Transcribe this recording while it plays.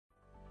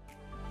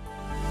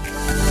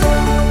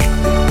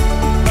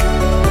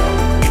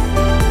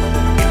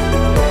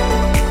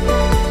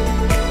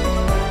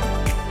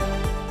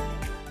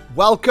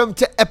Welcome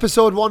to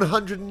episode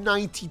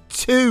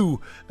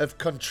 192 of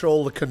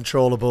Control the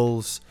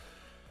Controllables.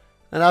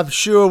 And I'm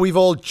sure we've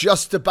all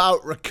just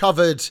about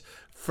recovered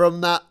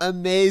from that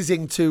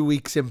amazing 2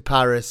 weeks in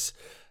Paris.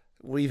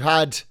 We've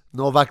had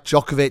Novak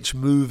Djokovic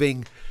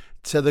moving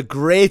to the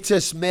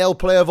greatest male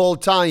player of all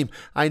time.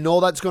 I know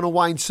that's going to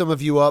wind some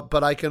of you up,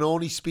 but I can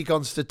only speak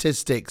on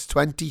statistics.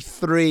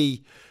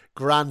 23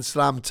 Grand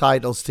Slam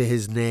titles to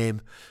his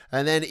name.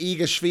 And then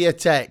Iga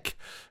Swiatek,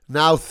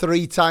 now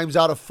 3 times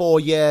out of 4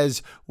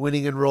 years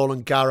winning in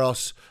Roland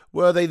Garros.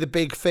 Were they the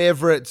big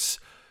favourites?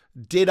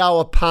 Did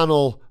our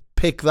panel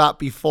pick that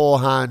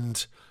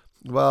beforehand?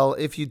 Well,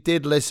 if you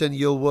did listen,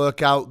 you'll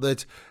work out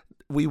that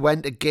we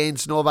went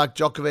against Novak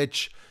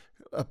Djokovic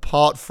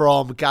apart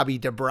from Gabby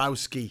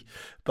Dabrowski.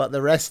 But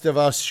the rest of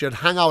us should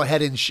hang our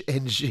head in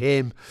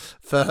shame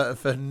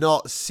for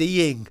not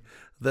seeing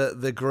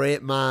that the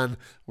great man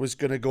was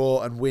going to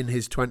go and win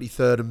his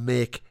 23rd and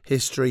make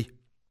history.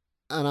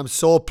 And I'm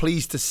so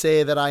pleased to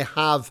say that I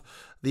have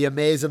the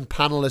amazing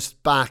panelists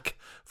back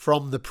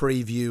from the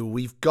preview.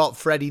 We've got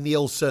Freddie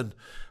Nielsen,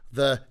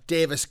 the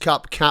Davis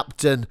Cup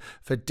captain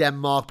for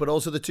Denmark, but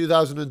also the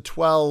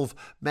 2012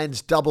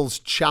 men's doubles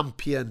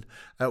champion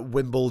at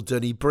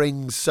Wimbledon. He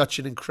brings such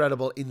an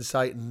incredible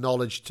insight and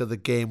knowledge to the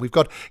game. We've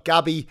got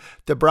Gabby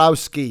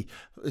Dabrowski,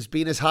 who's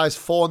been as high as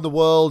 4 in the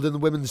world in the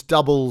women's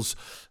doubles,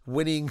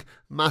 winning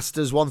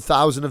Masters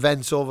 1000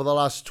 events over the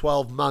last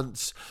 12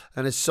 months,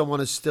 and is someone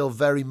who's still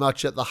very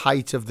much at the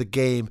height of the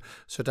game.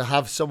 So to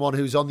have someone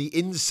who's on the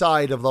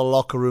inside of the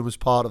locker room as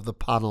part of the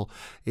panel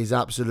is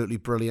absolutely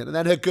brilliant. And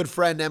then her good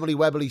friend Emily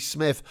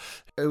Webberley-Smith,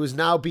 who has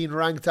now been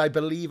ranked, I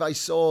believe I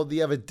saw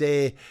the other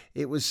day,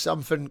 it was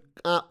something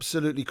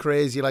absolutely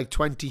crazy, like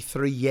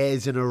 23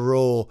 years in a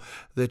row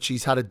that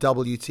she's had a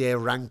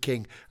WTA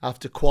ranking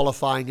after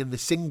qualifying in the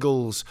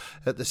singles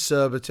at the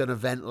Surbiton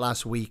event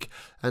last week,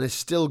 and is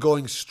still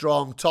going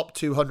strong, top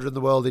 200 in the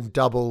world in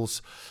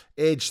doubles,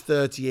 age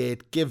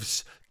 38,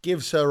 gives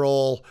her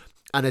all,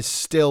 and has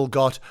still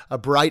got a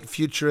bright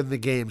future in the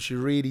game. She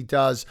really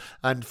does.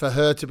 And for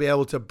her to be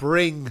able to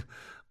bring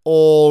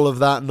all of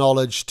that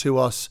knowledge to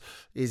us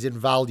is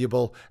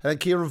invaluable. And then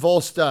Kieran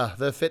Vorster,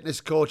 the fitness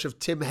coach of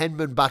Tim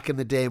Henman back in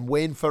the day, and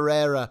Wayne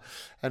Ferreira,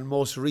 and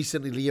most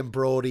recently Liam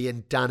Brody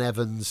and Dan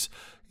Evans.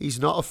 He's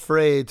not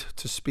afraid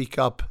to speak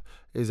up,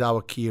 is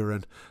our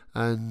Kieran.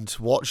 And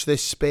watch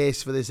this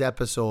space for this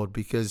episode,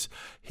 because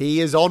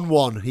he is on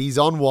one. He's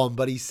on one,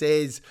 but he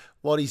says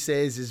what he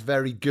says is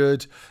very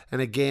good. And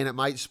again, it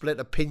might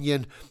split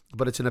opinion,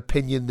 but it's an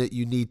opinion that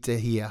you need to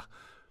hear.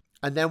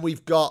 And then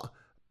we've got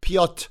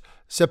Piotr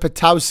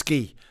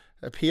Sepetowski.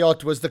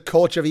 Piotr was the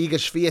coach of Iga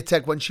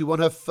Swiatek when she won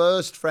her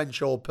first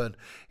French Open.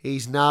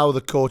 He's now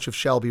the coach of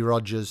Shelby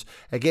Rogers.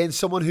 Again,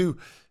 someone who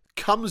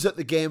comes at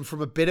the game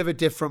from a bit of a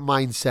different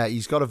mindset.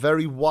 He's got a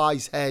very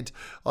wise head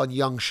on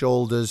young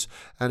shoulders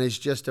and is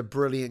just a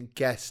brilliant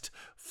guest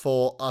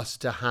for us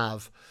to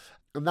have.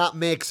 And that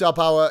makes up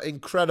our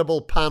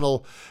incredible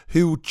panel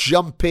who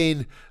jump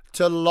in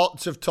to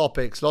lots of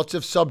topics, lots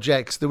of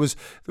subjects. There was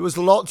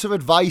lots of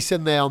advice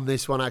in there on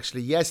this one,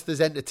 actually. Yes,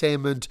 there's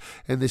entertainment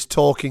and there's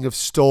talking of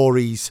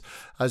stories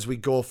as we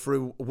go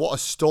through what a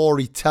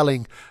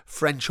storytelling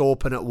French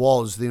Open it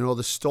was. You know,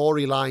 the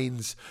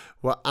storylines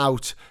were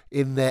out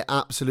in their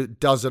absolute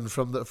dozen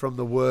from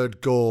the word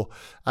go.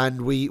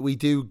 And we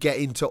do get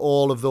into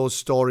all of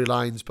those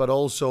storylines, but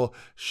also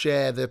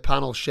share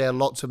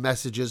lots of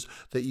messages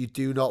that you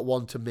do not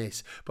want to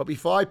miss. But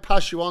before I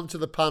pass you on to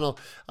the panel,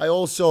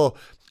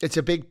 it's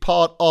a big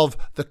part of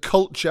the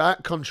culture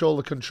at Control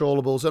the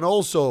Controllables and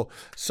also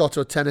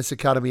Soto Tennis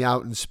Academy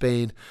out in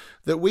Spain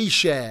that we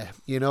share.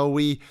 You know,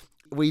 we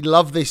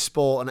love this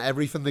sport and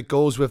everything that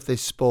goes with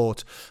this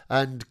sport.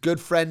 And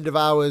good friend of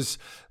ours,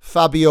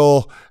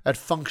 Fabio at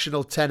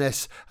Functional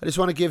Tennis, I just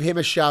want to give him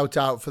a shout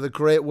out for the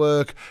great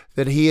work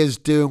that he is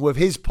doing with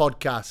his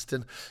podcast.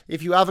 And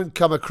if you haven't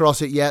come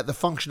across it yet, the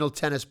Functional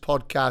Tennis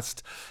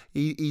Podcast,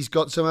 he's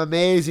got some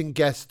amazing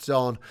guests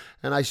on,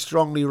 and I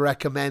strongly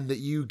recommend that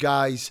you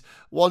guys,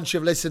 once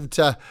you've listened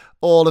to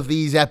all of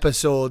these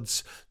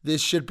episodes, there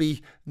should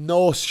be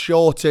no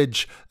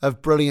shortage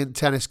of brilliant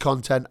tennis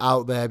content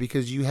out there,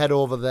 because you head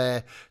over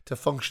there to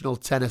Functional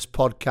Tennis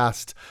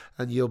Podcast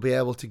and you'll be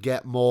able to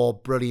get more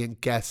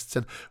brilliant guests.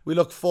 And we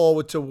look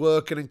forward to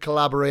working and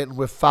collaborating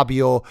with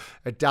Fabio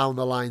down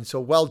the line. So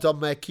well done,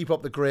 mate. Keep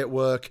up the great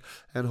work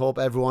and hope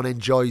everyone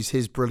enjoys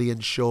his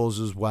brilliant shows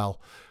as well.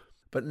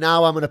 But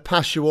now I'm going to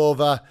pass you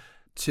over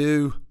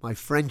to my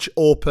French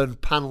Open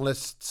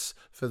panelists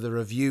for the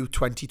review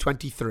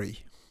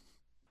 2023.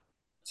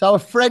 So our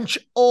French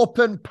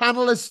Open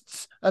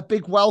panelists, a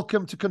big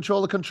welcome to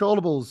Control the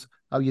Controllables.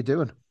 How are you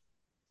doing?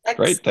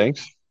 Great,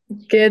 thanks.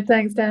 Good,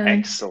 thanks, Dan.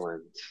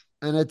 Excellent.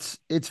 And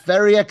it's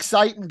very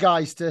exciting,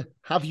 guys, to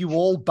have you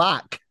all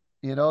back.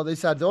 You know,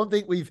 I don't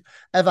think we've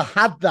ever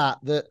had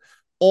that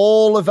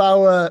all of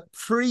our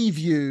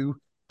preview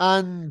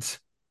and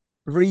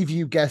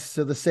review guests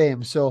are the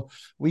same. So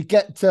we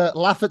get to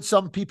laugh at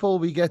some people.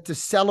 We get to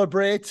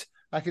celebrate.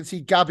 I can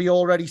see Gabby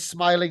already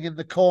smiling in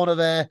the corner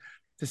there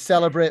to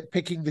celebrate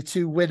picking the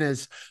two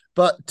winners.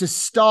 But to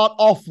start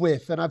off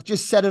with, and I've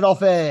just said it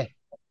off air,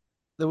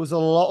 there was a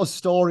lot of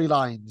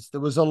storylines.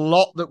 There was a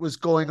lot that was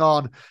going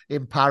on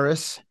in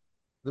Paris.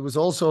 There was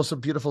also some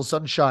beautiful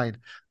sunshine.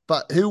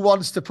 But who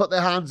wants to put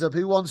their hands up?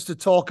 Who wants to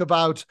talk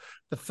about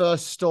the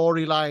first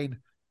storyline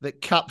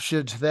that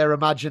captured their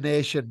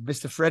imagination?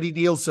 Mr. Freddie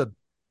Nielsen.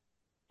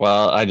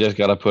 Well, I just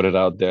gotta put it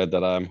out there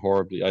that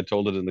I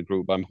told it in the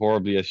group, I'm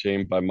horribly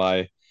ashamed by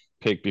my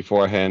pick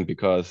beforehand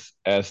because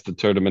as the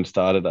tournament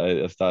started,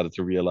 I started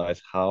to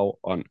realize how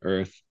on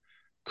earth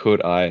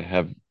could I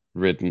have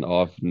written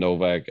off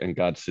Novak and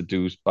got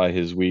seduced by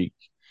his weak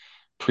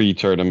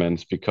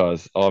pre-tournaments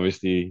because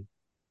obviously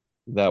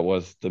that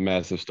was the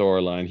massive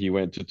storyline. He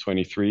went to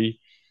 23,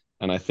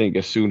 and I think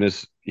as soon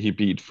as he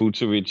beat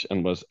Fucsovics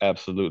and was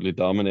absolutely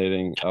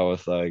dominating, I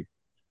was like,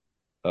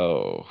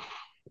 oh,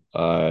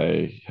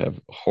 I have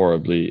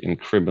horribly and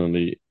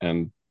criminally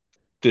and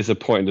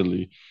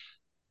disappointedly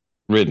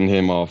written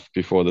him off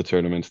before the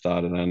tournament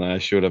started, and I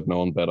should have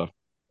known better.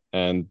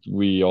 And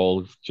we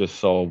all just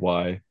saw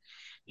why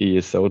he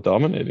is so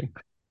dominating.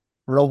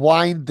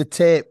 Rewind the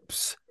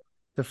tapes.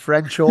 The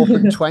French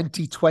Open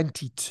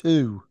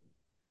 2022.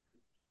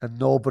 And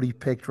nobody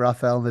picked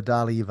Rafael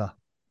Nadal either.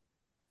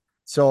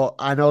 So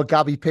I know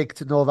Gabby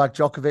picked Novak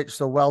Djokovic,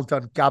 so well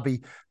done,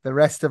 Gabby. The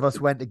rest of us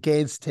went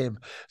against him.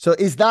 So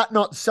is that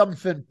not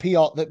something,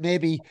 Piotr, that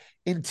maybe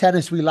in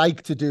tennis we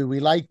like to do?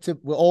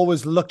 We're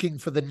always looking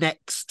for the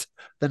next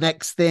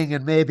thing,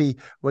 and maybe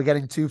we're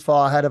getting too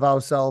far ahead of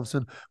ourselves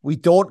and we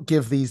don't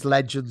give these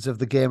legends of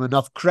the game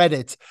enough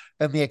credit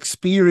and the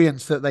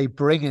experience that they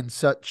bring in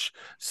such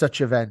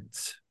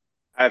events.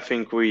 I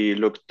think we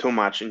looked too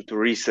much into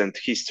recent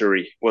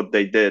history, what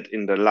they did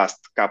in the last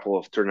couple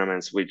of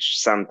tournaments, which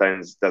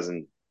sometimes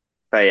doesn't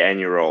play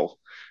any role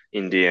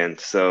in the end.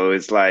 So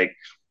it's like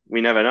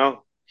we never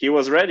know. He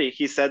was ready.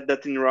 He said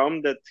that in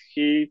Rome that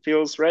he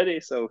feels ready,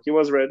 so he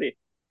was ready.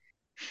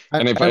 And,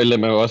 And if I and let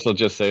me also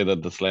just say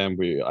that the slam,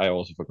 I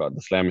also forgot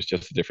the slam is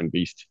just a different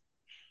beast.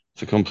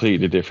 It's a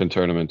completely different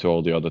tournament to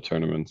all the other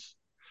tournaments.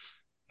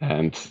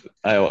 And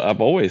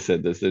I've always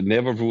said this: they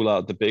never rule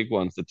out the big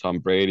ones, the Tom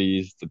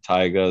Brady's, the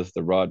Tigers,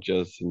 the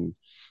Rogers, and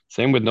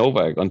same with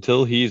Novak.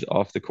 Until he's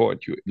off the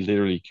court, you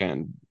literally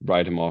can't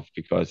write him off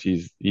because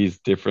he's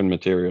different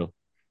material.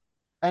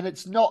 And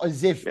it's not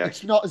as if Yeah,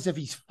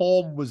 his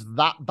form was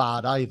that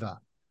bad either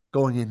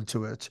going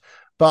into it.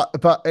 But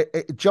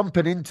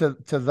jumping into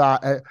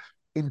that,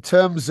 in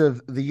terms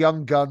of the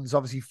young guns,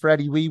 obviously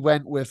Freddie, we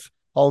went with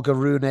Holger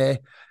Rune.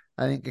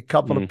 I think a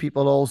couple of Mm.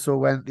 people also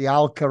went the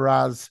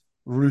Alcaraz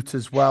route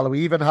as well.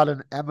 We even had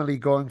an Emily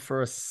going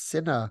for a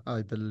Sinner,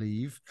 I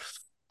believe.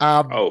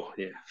 Um, oh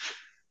yeah.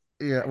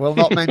 yeah, we'll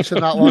not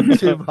mention that one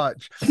too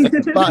much.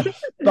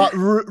 But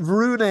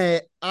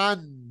Rune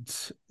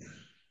and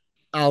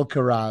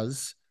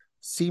Alcaraz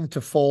seemed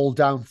to fall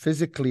down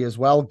physically as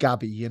well,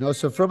 Gabby.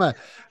 So from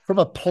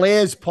a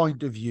player's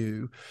point of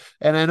view,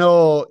 and I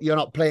know you're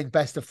not playing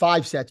best of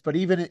five sets, but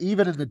even in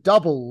the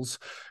doubles,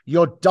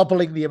 you're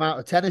doubling the amount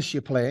of tennis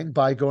you're playing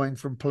by going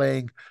from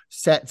playing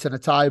sets and a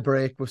tie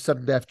break with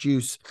sudden death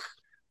juice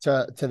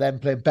to then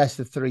playing best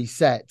of three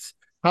sets.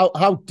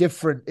 How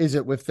different is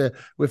it with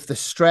the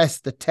stress,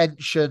 the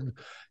tension,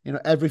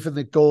 everything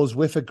that goes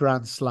with a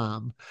Grand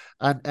Slam,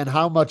 and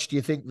how much do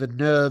you think the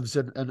nerves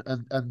and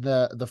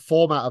the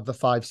format of the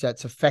five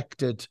sets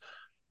affected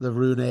the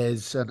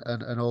Runes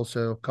and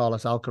also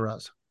Carlos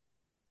Alcaraz?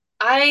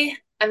 I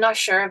am not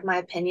sure of my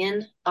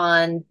opinion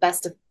on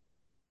best of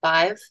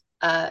five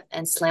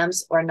and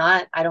slams or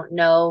not. I don't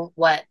know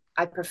what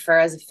I prefer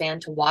as a fan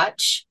to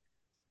watch.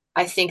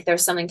 I think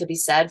there's something to be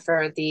said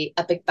for the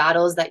epic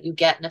battles that you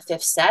get in a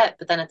fifth set,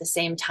 but then at the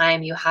same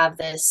time, you have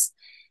this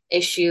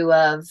issue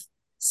of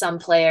some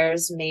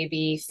players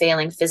maybe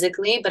failing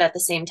physically, but at the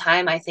same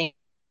time, I think,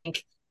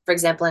 for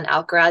example, in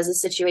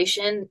Alcaraz's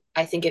situation,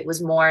 I think it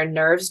was more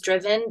nerves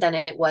driven than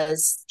it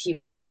was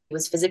he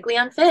was physically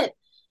unfit.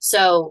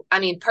 So, I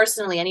mean,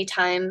 personally,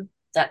 anytime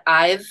that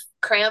I've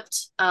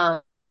cramped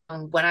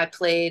when I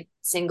played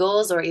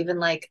singles or even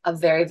like a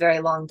very, very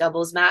long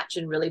doubles match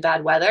in really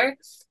bad weather,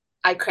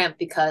 I cramped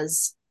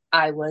because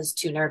I was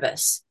too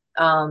nervous.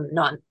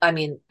 Not, I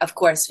mean, of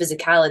course,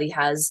 physicality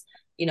has,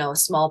 a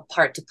small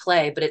part to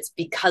play, but it's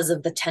because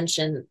of the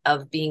tension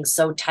of being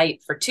so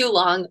tight for too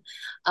long,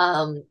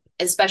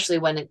 especially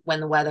when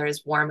the weather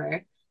is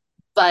warmer.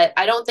 But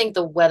I don't think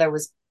the weather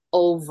was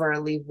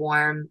overly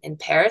warm in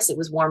Paris. It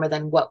was warmer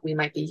than what we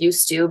might be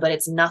used to, but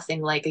it's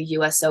nothing like a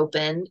US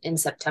Open in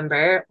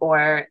September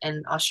or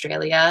in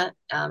Australia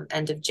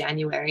end of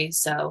January.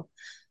 So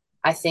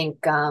I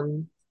think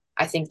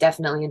I think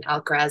definitely in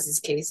Alcaraz's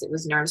case, it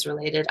was nerves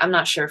related. I'm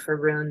not sure for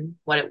Rune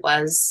what it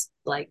was.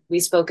 Like we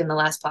spoke in the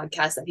last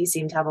podcast that he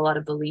seemed to have a lot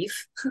of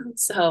belief.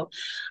 So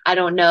I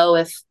don't know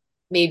if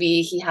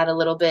maybe he had a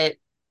little bit,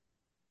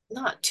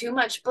 not too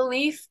much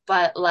belief,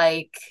 but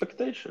like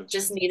Expectations.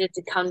 just needed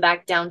to come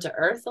back down to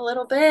earth a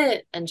little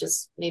bit and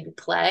just maybe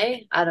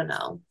play. I don't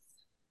know.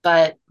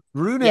 But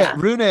yeah.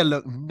 Rune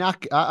looked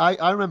knack.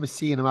 I remember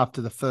seeing him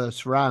after the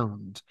first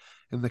round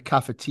in the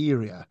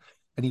cafeteria,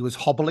 and he was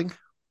hobbling.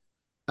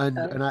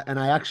 And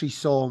I actually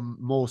saw him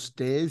most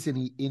days,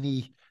 and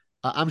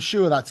I'm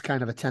sure that's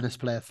kind of a tennis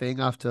player thing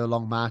after a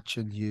long match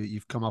and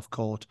you've come off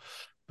court.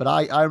 But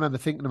I remember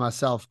thinking to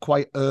myself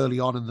quite early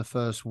on in the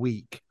first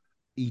week,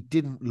 he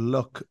didn't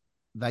look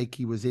like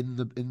he was in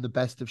the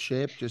best of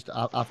shape just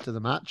after the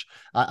match.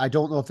 I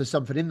don't know if there's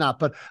something in that,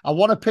 but I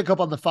want to pick up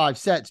on the 5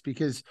 sets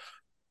because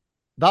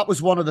that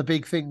was one of the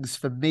big things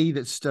for me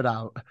that stood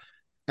out.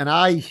 And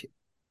I'm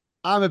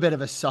a bit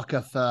of a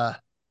sucker for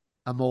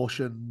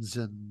emotions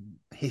and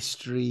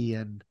history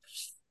and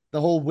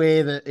the whole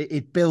way that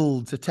it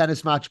builds, a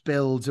tennis match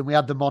builds. And we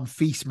had the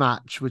Monfils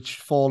match, which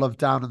Falov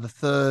down in the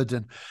third,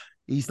 and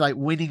he's like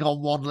winning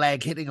on one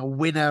leg, hitting a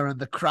winner, and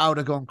the crowd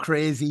are going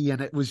crazy.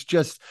 And it was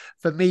just,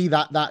 for me,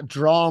 that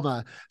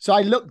drama. So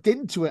I looked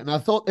into it and I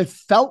thought it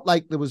felt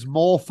like there was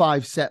more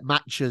 5-set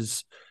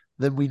matches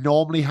than we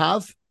normally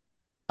have.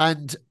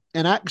 And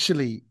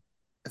actually,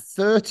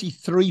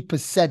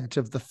 33%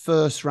 of the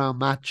first round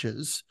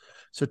matches,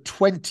 so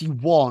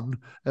 21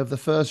 of the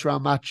first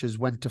round matches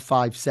went to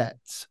 5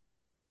 sets,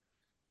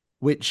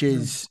 which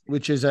is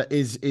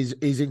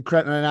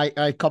incredible. And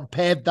I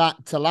compared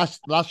that to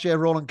last year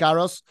Roland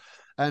Garros,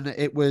 and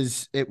it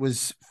was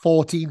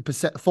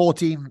 14%,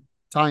 14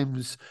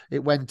 times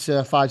it went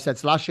to 5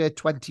 sets last year,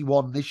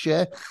 21 this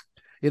year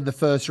in the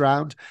first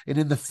round. And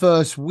in the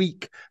first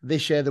week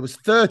this year, there was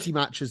 30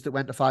 matches that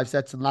went to 5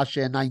 sets, and last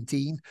year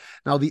 19.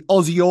 Now the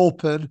Aussie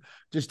Open,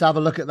 just to have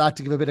a look at that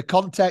to give a bit of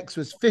context,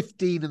 was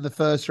 15 in the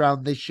first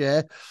round this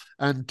year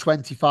and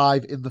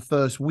 25 in the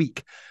first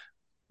week.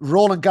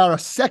 Roland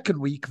Garros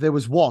second week, there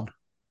was 1,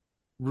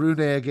 Rune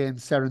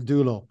against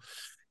Cerundolo.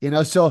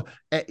 So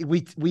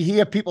we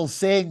hear people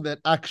saying that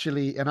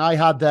actually, and I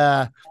had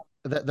the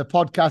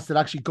podcast that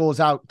actually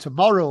goes out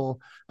tomorrow,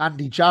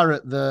 Andy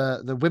Jarrett,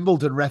 the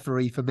Wimbledon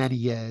referee for many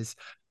years,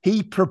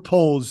 he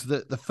proposed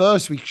that the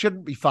first week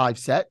shouldn't be 5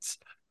 sets,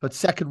 but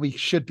second week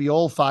should be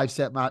all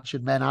 5-set match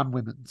in men and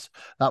women's.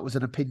 That was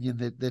an opinion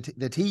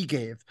that he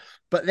gave.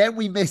 But then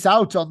we miss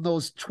out on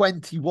those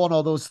 21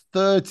 or those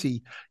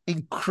 30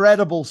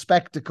 incredible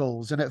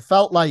spectacles. And it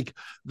felt like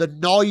the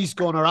noise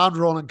going around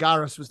Roland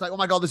Garros was like, oh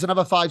my God, there's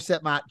another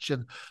 5-set match.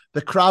 And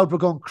the crowd were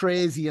going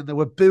crazy and they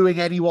were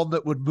booing anyone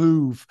that would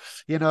move,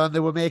 and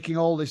they were making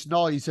all this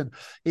noise. And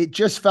it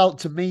just felt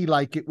to me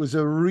like it was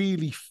a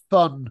really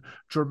fun,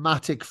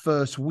 dramatic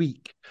first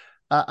week.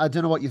 I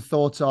don't know what your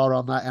thoughts are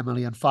on that,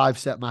 Emily, and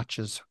 5-set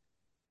matches.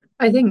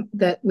 I think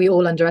that we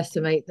all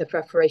underestimate the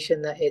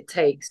preparation that it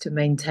takes to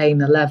maintain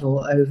the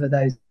level over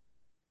those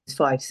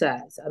 5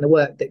 sets and the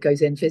work that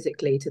goes in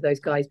physically to those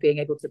guys being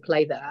able to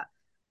play that.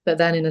 But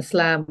then in a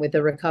slam with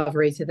the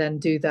recovery to then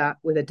do that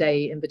with a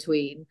day in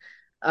between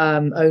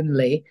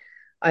only,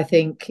 I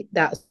think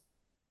that's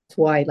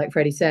why, like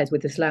Freddie says,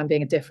 with the slam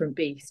being a different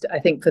beast, I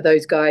think for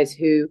those guys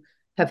who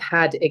have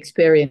had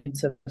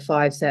experience of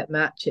 5-set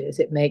matches,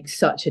 it makes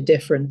such a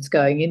difference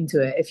going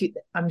into it.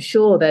 I'm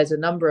sure there's a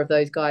number of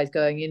those guys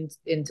going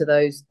into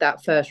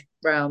that first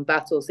round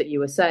battles that you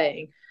were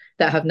saying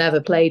that have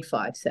never played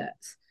 5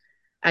 sets,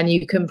 and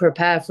you can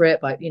prepare for it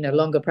by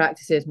longer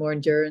practices, more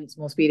endurance,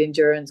 more speed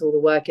endurance, all the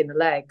work in the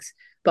legs.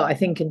 But I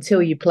think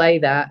until you play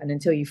that and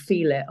until you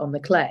feel it on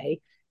the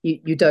clay,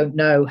 you don't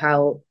know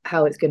how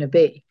it's going to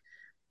be.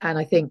 And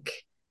I think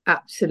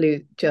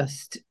absolute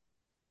just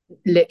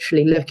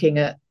literally looking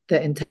at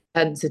the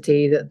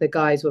intensity that the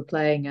guys were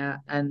playing at,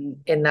 and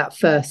in that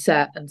first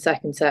set and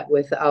second set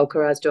with the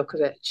Alcaraz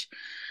Djokovic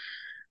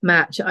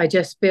match, I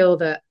just feel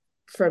that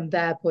from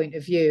their point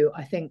of view,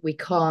 I think you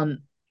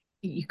can't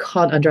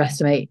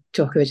underestimate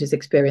Djokovic's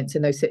experience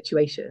in those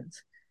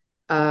situations.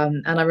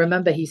 And I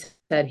remember he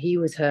said he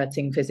was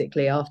hurting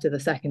physically after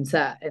the second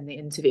set in the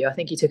interview. I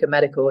think he took a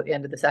medical at the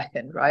end of the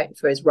second, right,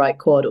 for his right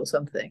quad or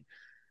something.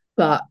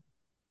 But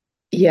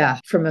yeah,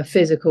 from a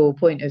physical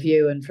point of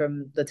view and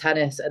from the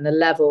tennis and the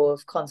level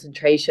of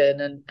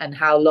concentration and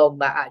how long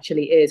that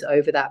actually is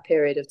over that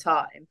period of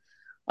time,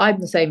 I'm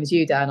the same as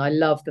you, Dan. I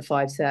love the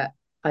 5-set.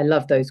 I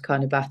love those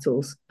kind of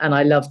battles. And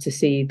I love to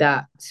see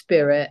that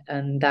spirit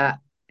and that,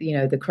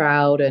 the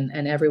crowd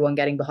and everyone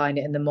getting behind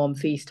it in the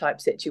Monfils type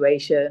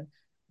situation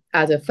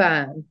as a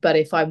fan. But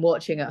if I'm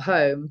watching at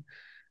home,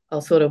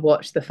 I'll sort of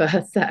watch the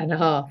first set and a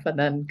half and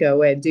then go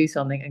away and do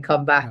something and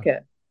come back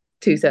at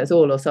 2 sets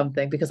all or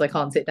something, because I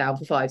can't sit down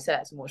for 5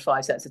 sets and watch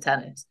 5 sets of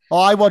tennis. Oh,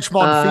 I watched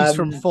Monfils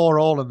from 4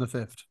 all in the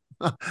 5th.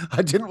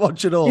 I didn't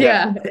watch it all.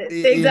 Yeah,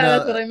 exactly.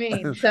 That's what I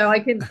mean. So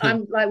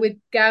I'm like with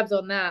Gabs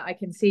on that. I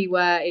can see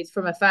where it's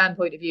from a fan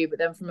point of view, but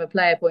then from a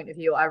player point of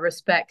view, I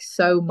respect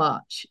so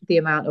much the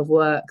amount of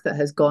work that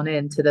has gone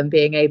into them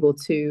being able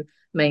to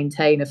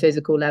maintain a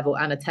physical level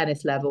and a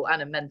tennis level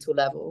and a mental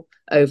level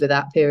over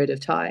that period of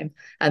time.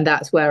 And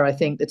that's where I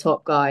think the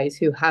top guys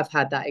who have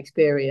had that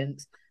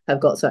experience have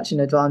got such an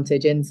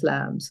advantage in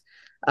slams,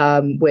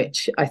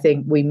 which I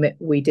think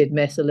we did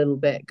miss a little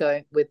bit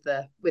going with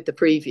the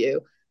preview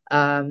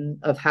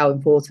of how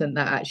important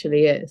that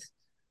actually is.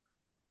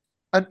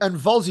 And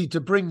Vozzy, to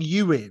bring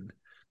you in,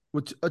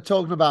 we're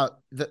talking about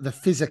the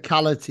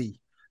physicality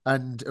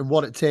and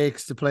what it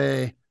takes to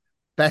play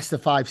best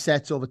of 5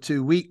 sets over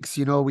 2 weeks.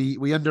 You know,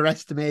 we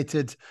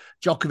underestimated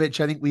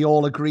Djokovic. I think we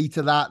all agree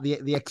to that.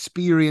 The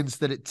experience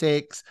that it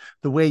takes,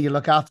 the way you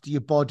look after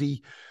your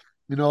body.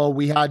 You know,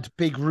 we had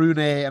big Rune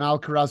and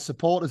Alcaraz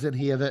supporters in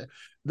here that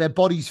their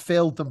bodies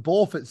failed them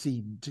both, it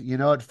seemed. You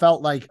know, it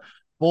felt like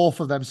both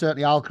of them,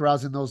 certainly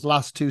Alcaraz in those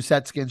last 2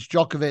 sets against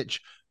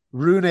Djokovic,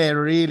 Rune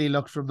really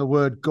looked from the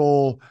word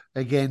go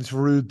against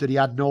Ruud that he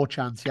had no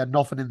chance. He had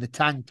nothing in the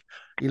tank.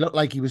 He looked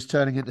like he was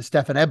turning into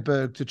Stefan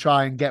Edberg to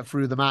try and get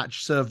through the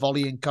match, serve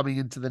volleying coming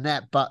into the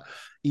net, but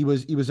he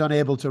was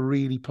unable to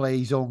really play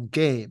his own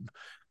game.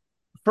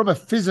 From a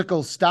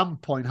physical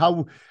standpoint,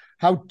 how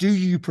do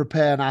you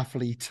prepare an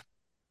athlete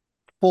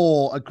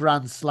for a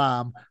Grand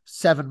Slam,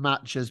 7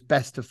 matches,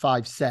 best of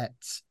 5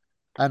 sets?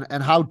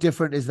 And how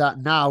different is that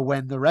now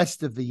when the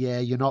rest of the year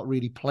you're not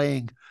really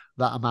playing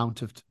that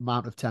amount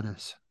of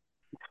tennis?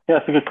 Yeah,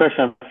 it's a good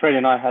question. Freddie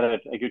and I had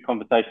a good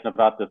conversation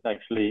about this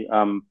actually.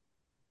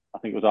 I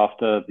think it was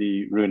after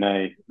the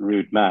Rune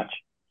Ruud match.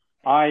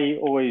 I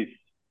always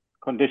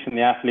condition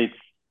the athletes.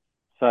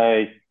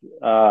 Say,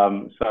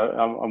 so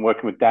I'm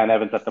working with Dan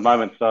Evans at the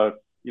moment. So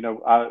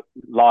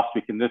last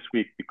week and this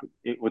week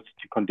it was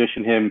to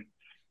condition him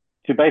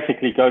to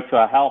basically go to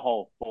a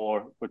hellhole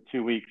for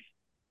 2 weeks,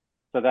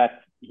 so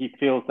that he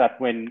feels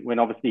that when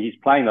obviously he's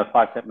playing those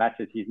 5-set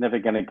matches, he's never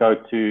going to go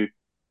to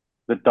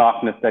the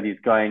darkness that he's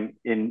going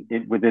in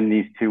within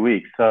these 2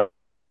 weeks. So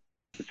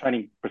the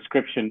training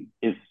prescription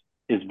is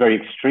very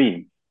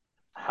extreme.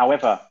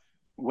 However,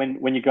 when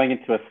you're going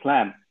into a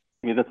slam,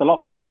 there's a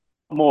lot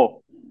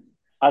more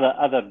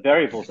other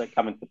variables that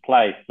come into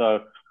play. So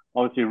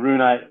obviously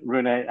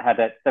Rune had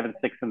that 7-6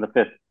 in the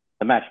fifth,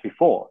 the match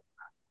before.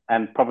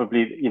 And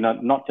probably,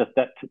 not just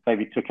that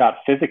maybe took out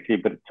physically,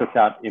 but it took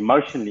out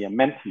emotionally and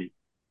mentally.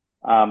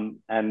 And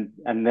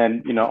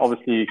then,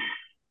 obviously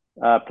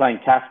playing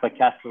Casper.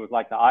 Casper was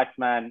like the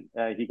Iceman.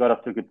 He got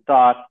off to a good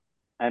start.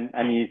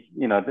 And he's,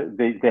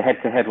 the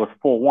head-to-head was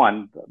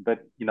 4-1. But,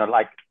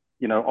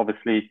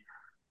 obviously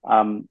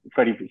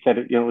Freddie said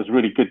it was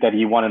really good that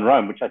he won in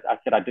Rome, which I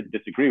said I didn't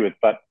disagree with.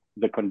 But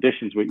the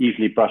conditions were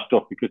easily brushed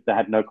off because they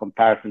had no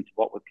comparison to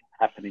what was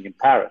happening in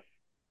Paris.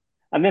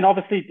 And then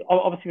obviously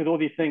with all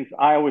these things,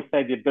 I always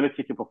say the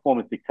ability to perform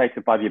is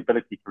dictated by the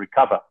ability to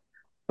recover.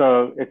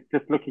 So it's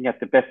just looking at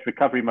the best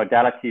recovery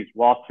modalities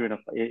whilst you're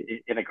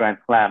in a Grand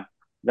Slam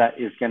that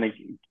is going to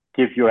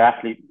give your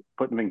athlete,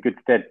 put them in good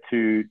stead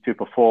to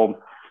perform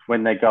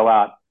when they go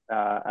out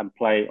and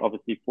play,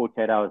 obviously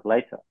 48 hours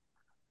later.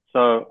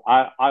 So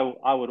I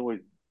would always,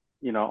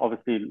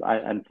 obviously,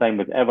 and same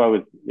with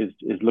Evo is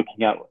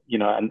looking at,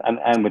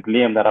 and with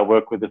Liam that I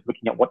work with is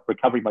looking at what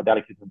recovery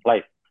modalities in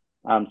place.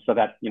 So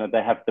that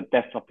they have the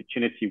best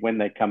opportunity when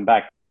they come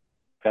back,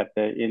 that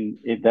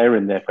they're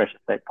in their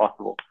freshest state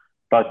possible,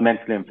 both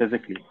mentally and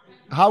physically.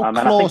 How and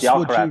close I think the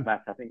would Alcaraz you?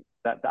 match, I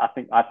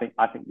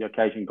think the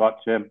occasion got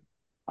to him.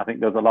 I think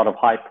there was a lot of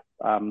hype,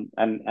 and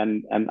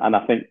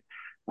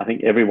I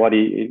think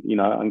everybody,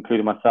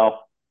 including myself,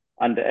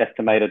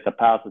 underestimated the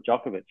powers of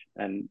Djokovic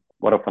and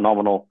what a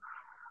phenomenal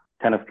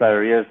tennis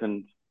player he is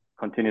and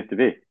continues to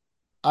be.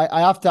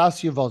 I have to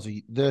ask you,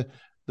 Vozzy,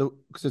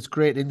 because it's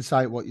great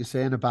insight what you're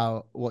saying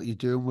about what you're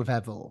doing with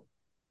Evo.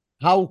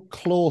 How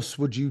close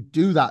would you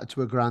do that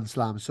to a Grand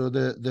Slam? So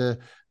the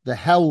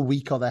Hell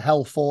Week or the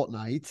Hell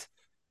Fortnight,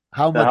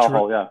 how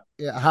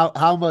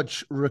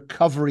much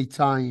recovery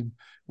time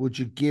would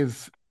you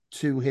give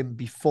to him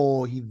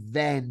before he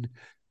then,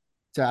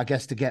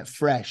 to get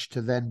fresh,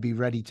 to then be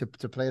ready to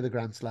play the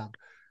Grand Slam?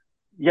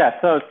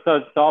 Yeah, so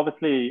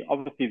obviously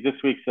this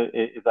week's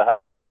is a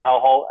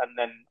hellhole, and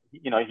then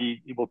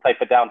he will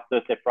taper down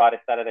Thursday, Friday,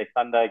 Saturday,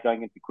 Sunday,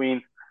 going into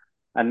Queens,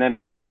 and then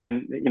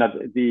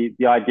the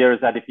idea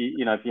is that if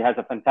he has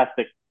a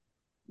fantastic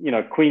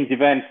Queens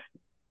event,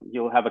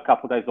 he'll have a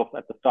couple of days off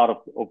at the start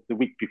of the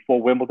week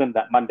before Wimbledon,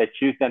 that Monday,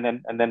 Tuesday,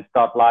 and then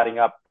start lighting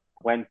up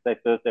Wednesday,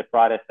 Thursday,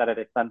 Friday,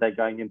 Saturday, Sunday,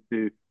 going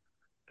into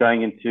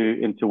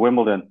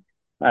Wimbledon.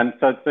 And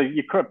so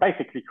you're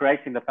basically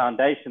creating the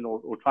foundation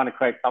or trying to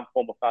create some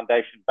form of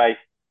foundation base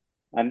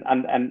and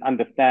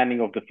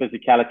understanding of the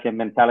physicality and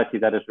mentality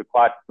that is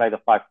required to play the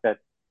 5 sets,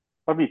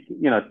 probably 2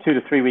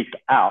 to 3 weeks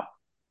out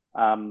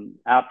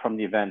from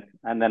the event.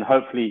 And then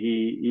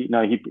hopefully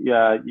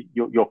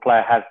your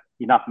player has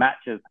enough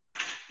matches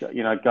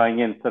going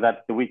in so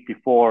that the week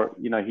before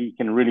he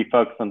can really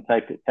focus on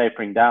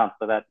tapering down,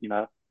 so that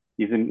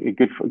he's in a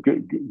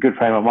good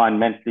frame of mind,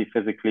 mentally,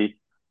 physically,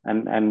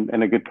 and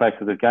in a good place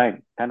of the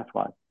game,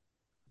 tennis-wise.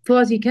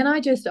 Fawzi, can I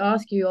just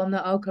ask you on the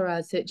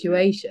Alcaraz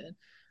situation,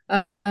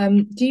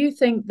 do you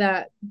think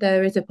that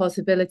there is a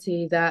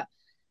possibility that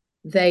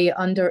they,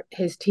 under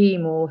his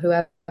team or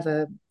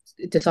whoever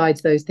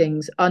decides those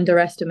things,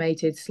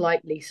 underestimated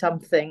slightly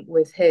something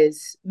with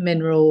his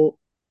mineral,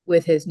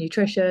 with his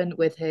nutrition,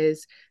 with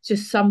his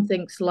just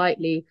something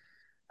slightly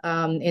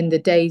in the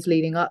days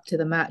leading up to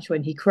the match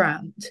when he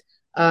cramped,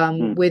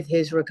 with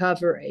his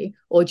recovery?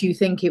 Or do you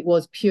think it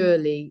was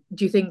purely,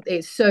 do you think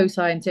it's so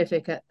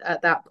scientific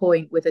at that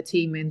point with a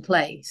team in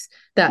place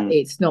that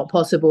it's not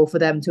possible for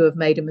them to have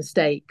made a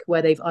mistake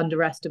where they've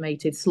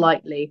underestimated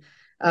slightly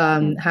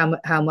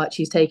how much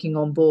he's taking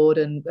on board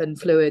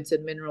and fluids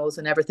and minerals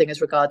and everything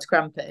as regards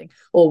cramping?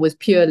 Or was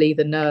purely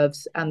the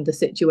nerves and the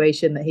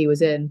situation that he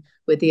was in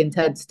with the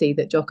intensity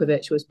that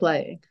Djokovic was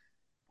playing?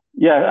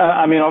 Yeah,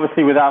 I mean,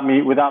 obviously, without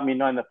me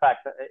knowing the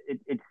facts,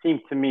 it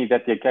seemed to me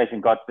that the occasion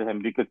got to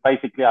him because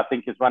basically, I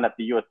think his run at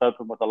the U.S.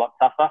 Open was a lot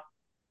tougher.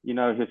 You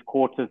know, his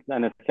quarters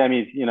and his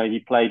semis. You know, he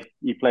played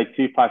 2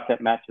 5-set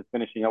matches,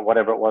 finishing at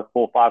whatever it was,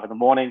 4 or 5 in the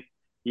morning.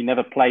 He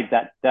never played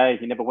that day.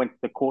 He never went to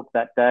the courts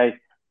that day,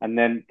 and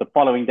then the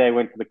following day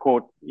went to the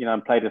court, you know,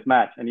 and played his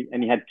match. And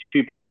he had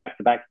 2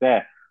 back-to-backs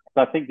there.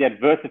 So I think the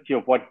adversity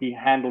of what he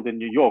handled in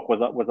New York was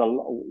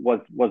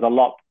a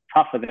lot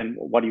tougher than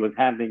what he was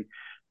handling,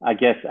 I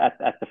guess, at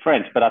the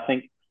French. But I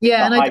think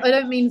and I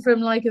don't mean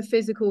from like a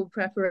physical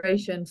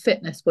preparation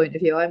fitness point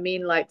of view. I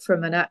mean like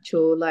from an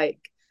actual like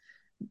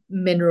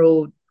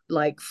mineral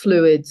like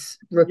fluids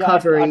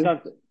recovery.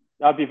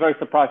 I'd be very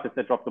surprised if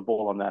they dropped the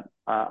ball on that.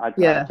 I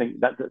think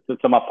that.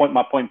 So my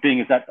point being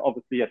is that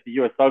obviously at the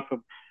U.S.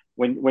 Open,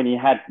 when he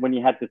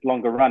had this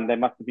longer run, they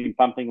must have been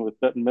pumping with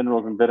certain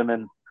minerals and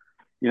vitamins,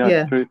 you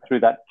know,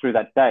 through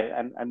that day,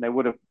 and they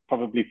would have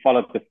probably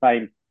followed the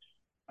same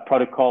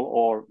protocol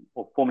or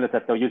formula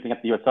that they're using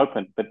at the US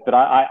Open. But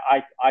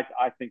I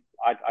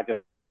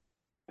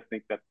just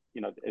think that,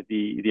 you know,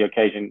 the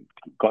occasion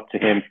got to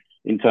him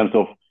in terms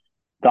of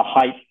the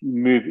hype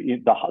move,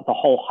 the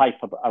whole hype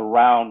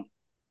around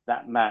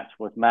that match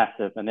was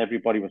massive and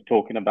everybody was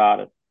talking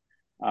about it.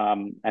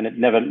 And it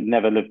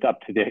never lived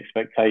up to the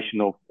expectation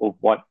of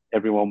what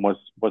everyone was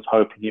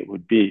hoping it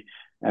would be.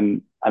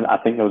 And I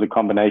think there was a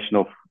combination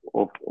of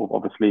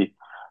obviously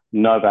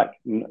Novak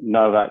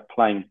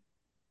playing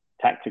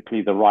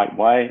tactically the right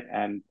way,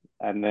 and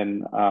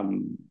then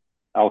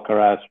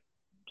Alcaraz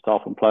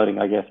self-imploding,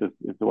 I guess,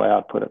 is the way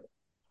I'd put it.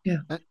 Yeah.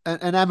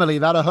 And Emily,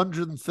 that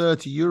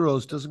 130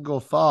 euros doesn't go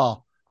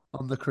far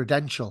on the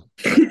credential.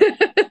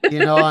 You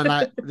know, and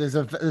like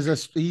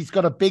he's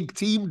got a big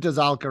team, does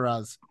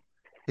Alcaraz.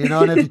 You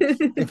know, and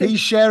if he's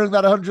sharing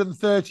that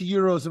 130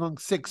 euros among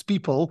 6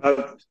 people,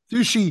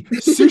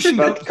 sushi.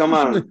 But come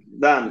on,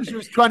 Dan. Sushi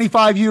was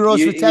 25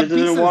 euros for 10 pieces.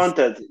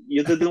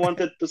 You didn't want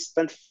it to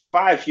spend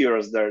 5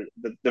 euros there.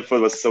 The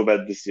food was so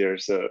bad this year.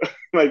 So,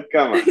 like,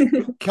 come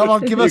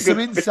on. Give us some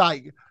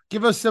insight.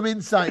 Give us some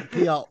insight,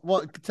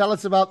 Piotr. Tell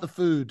us about the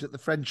food at the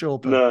French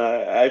Open.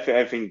 No, I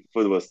think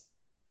food was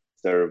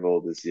terrible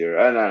this year,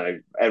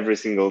 and every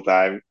single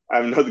time,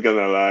 I'm not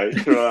gonna lie,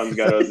 Roland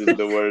Garros is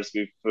the worst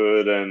with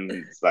food, and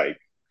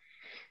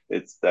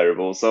it's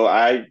terrible. So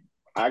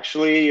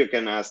you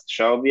can ask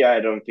Shelby.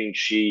 I don't think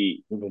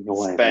she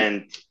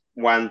spent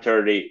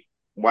 130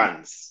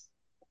 once.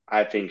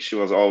 I think she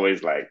was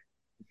always like,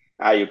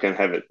 you can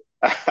have it.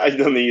 I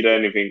don't need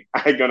anything.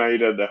 I'm gonna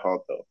eat at the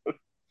hotel.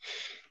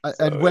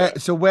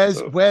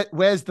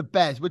 Where's the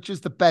best? Which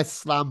is the best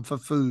slam for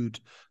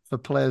food for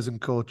players and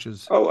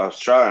coaches? Oh,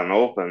 Australian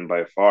Open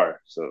by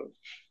far. So,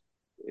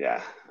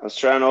 yeah,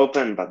 Australian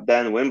Open, but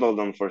then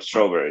Wimbledon for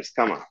strawberries.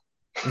 Come on.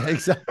 Yeah,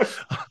 exactly.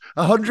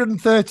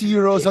 130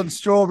 euros on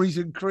strawberries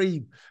and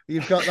cream.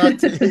 You've got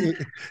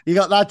that. You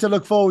got that to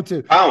look forward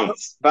to.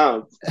 Pounds.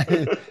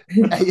 The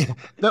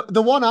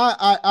one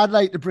I'd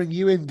like to bring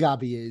you in,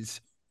 Gabby,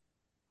 is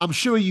I'm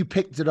sure you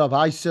picked it up.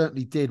 I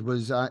certainly did.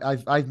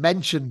 I've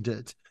mentioned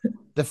it.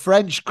 The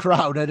French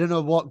crowd, I don't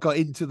know what got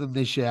into them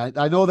this year.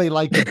 I know they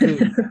like a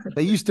boo.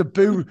 They used to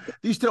boo.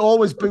 They used to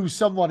always boo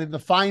someone in the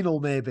final,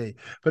 maybe.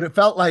 But it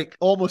felt like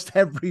almost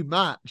every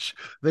match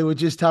they were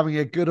just having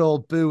a good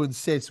old boo and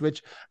sis,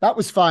 which that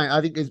was fine.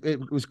 I think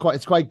it's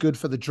quite good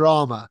for the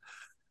drama.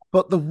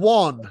 But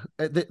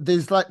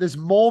there's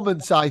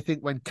moments, I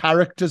think, when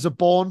characters are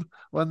born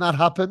when that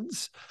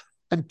happens.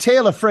 And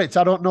Taylor Fritz,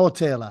 I don't know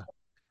Taylor,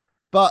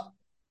 but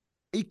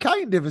he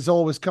kind of has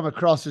always come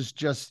across as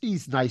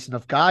he's a nice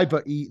enough guy,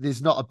 but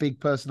there's not a big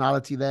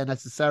personality there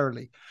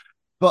necessarily.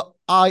 But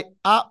I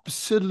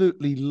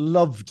absolutely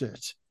loved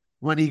it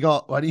when he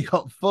got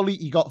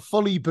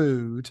fully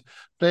booed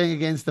playing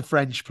against the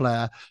French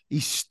player. He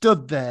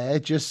stood there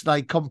just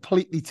like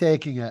completely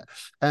taking it,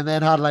 and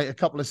then had like a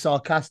couple of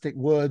sarcastic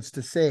words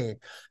to say.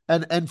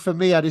 And for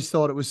me, I just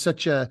thought it was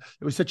such a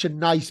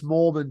nice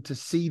moment to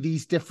see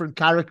these different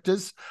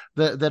characters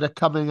that are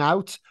coming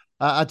out.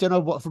 I don't know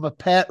what from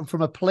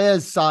a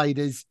player's side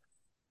is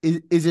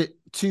it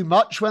too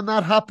much when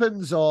that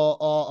happens, or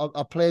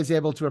are players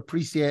able to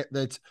appreciate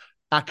that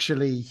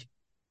actually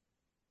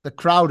the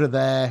crowd are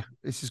there,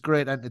 this is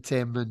great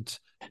entertainment,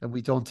 and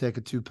we don't take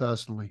it too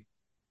personally?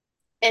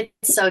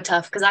 It's so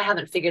tough because I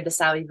haven't figured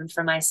this out even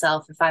for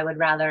myself, if I would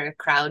rather a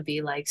crowd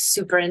be like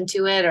super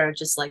into it or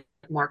just like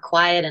more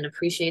quiet and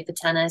appreciate the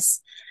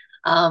tennis.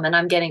 And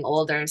I'm getting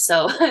older,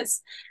 so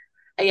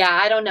yeah,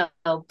 I don't know,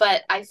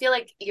 but I feel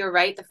like you're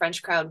right. The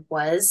French crowd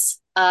was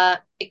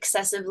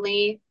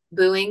excessively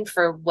booing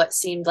for what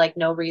seemed like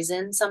no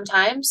reason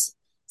sometimes.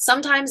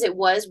 sometimes it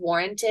was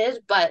warranted,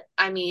 but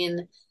I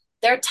mean,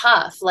 they're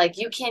tough. Like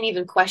you can't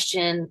even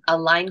question a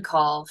line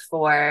call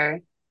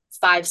for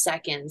 5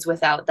 seconds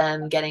without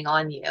them getting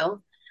on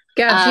you.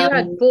 Gabs, you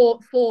had Um,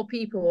 four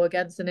people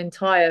against an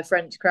entire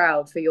French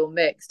crowd for your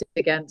mixed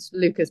against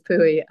Lucas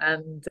Pouille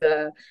and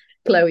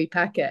Chloe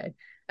Paquet.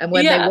 And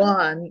when they yeah,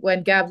 won,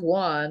 when Gabs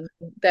won,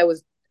 there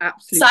was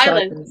absolute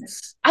silence.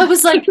 silence. I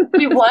was like,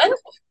 we won?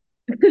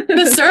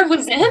 The serve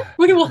was in?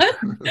 We won?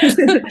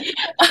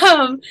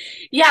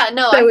 Yeah,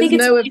 no, There I was think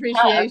it's no really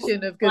tough.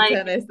 appreciation of good Like,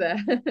 tennis there.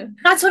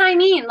 that's what I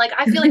mean. Like,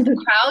 I feel like the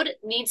crowd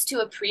needs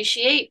to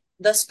appreciate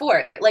the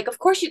sport. Like, of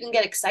course, you can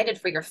get excited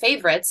for your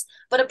favorites,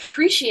 but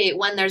appreciate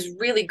when there's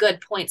really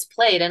good points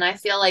played. And I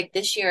feel like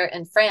this year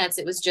in France,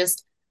 it was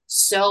just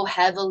so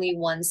heavily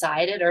one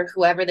sided, or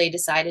whoever they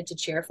decided to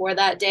cheer for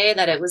that day,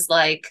 that it was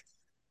like,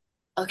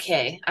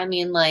 okay, I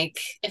mean, like,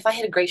 if I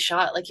hit a great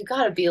shot, like, you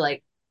gotta be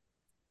like,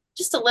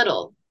 just a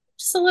little,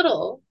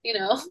 you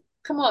know,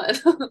 come on.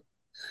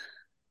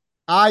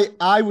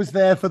 I was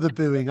there for the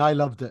booing. I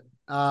loved it.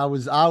 I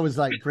was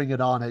like, bring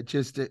it on.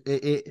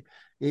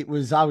 It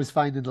was, I was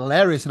finding it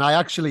hilarious. And I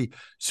actually,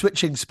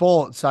 switching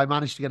sports, I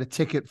managed to get a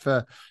ticket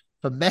for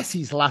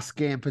Messi's last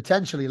game,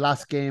 potentially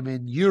last game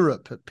in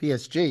Europe at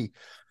PSG.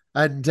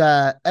 And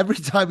every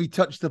time he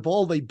touched the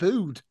ball, they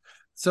booed.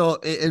 So,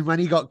 and when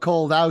he got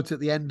called out at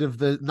the end of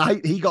the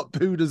night, he got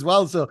booed as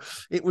well. So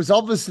it was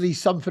obviously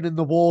something in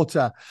the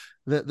water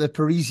that the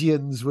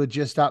Parisians were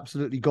just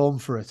absolutely going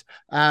for it.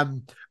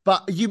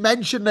 But you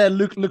mentioned there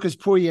Lucas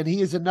Pouille, and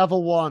he is another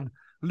one,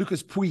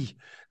 Lucas Pouille,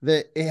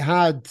 that it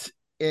had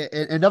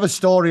another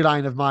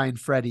storyline of mine,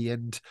 Freddie.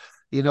 And,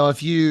 you know,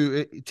 if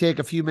you take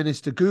a few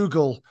minutes to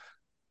Google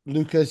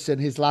Lucas in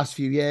his last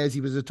few years, he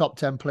was a top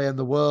 10 player in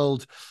the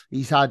world.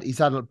 He's had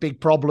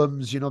big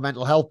problems, you know,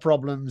 mental health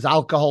problems,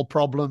 alcohol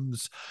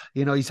problems.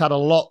 You know, he's had a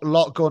lot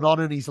going on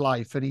in his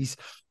life, and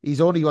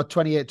he's only what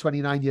 28,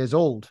 29 years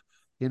old,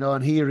 you know,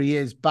 and here he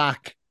is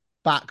back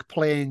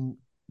playing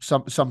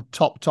some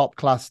top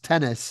class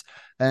tennis.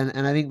 And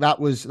I think that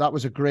was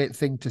a great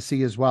thing to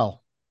see as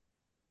well.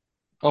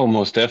 Oh,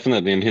 most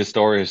definitely. And his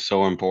story is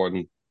so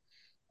important.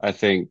 I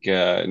think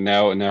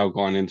now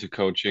going into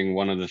coaching,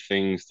 one of the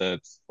things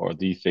or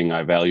the thing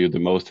I value the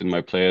most in my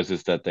players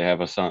is that they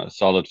have a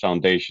solid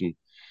foundation,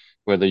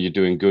 whether you're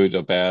doing good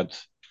or bad.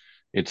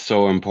 It's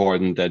so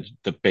important that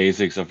the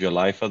basics of your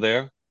life are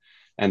there.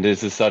 And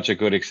this is such a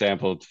good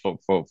example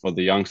for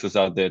the youngsters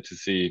out there to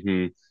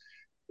see,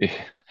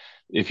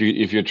 if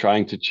you're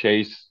trying to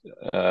chase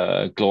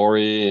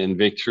glory and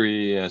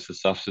victory as a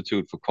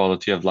substitute for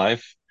quality of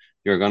life,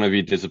 you're gonna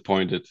be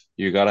disappointed.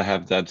 You gotta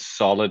have that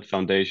solid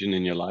foundation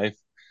in your life,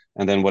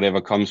 and then whatever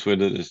comes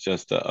with it is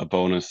just a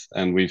bonus.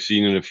 And we've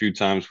seen it a few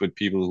times with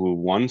people who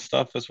won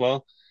stuff as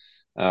well.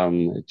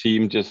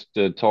 Team just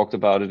talked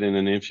about it in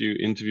an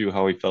interview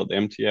how he felt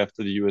empty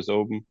after the U.S.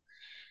 Open,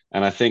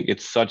 and I think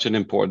it's such an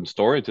important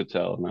story to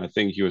tell. And I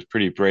think he was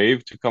pretty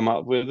brave to come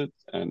out with it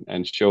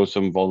and show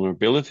some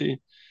vulnerability.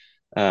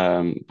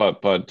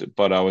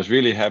 But I was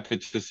really happy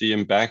to see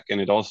him back, and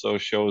it also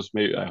shows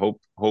me. I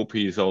hope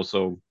he's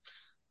also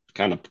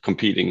kind of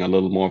competing a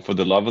little more for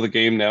the love of the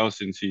game now,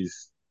 since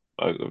he's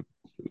uh,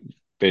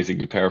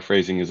 basically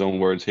paraphrasing his own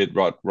words, hit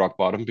rock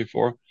bottom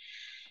before.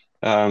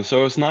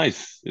 So it's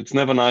nice. It's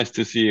never nice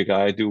to see a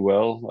guy do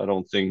well. I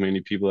don't think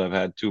many people have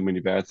had too many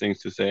bad things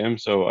to say him.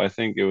 So I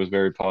think it was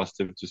very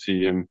positive to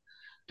see him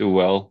do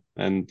well,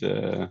 and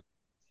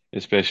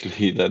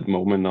especially that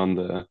moment on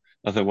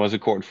I think it was a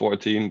court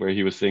 14 where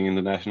he was singing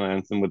the national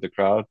anthem with the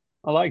crowd.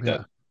 I like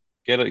that. Yeah.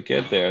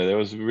 Get there. There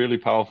was a really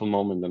powerful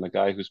moment, and a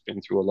guy who's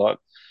been through a lot.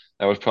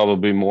 That was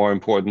probably more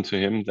important to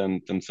him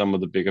than some of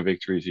the bigger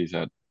victories he's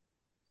had.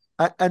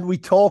 And we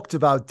talked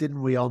about,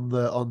 didn't we, on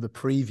the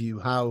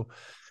preview, how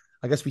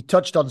I guess we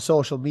touched on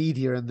social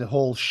media and the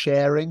whole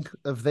sharing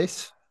of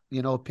this,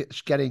 you know,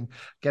 getting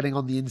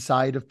on the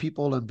inside of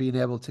people and being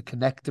able to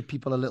connect to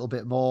people a little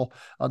bit more,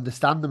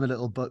 understand them a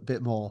little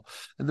bit more.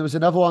 And there was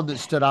another one that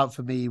stood out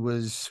for me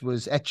was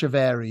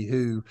Echeverry,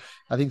 who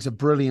I think is a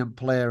brilliant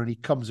player and he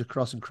comes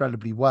across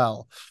incredibly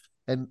well.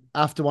 And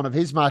after one of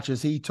his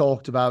matches, he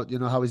talked about, you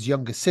know, how his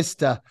younger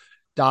sister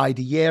died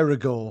a year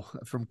ago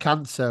from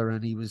cancer,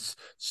 and he was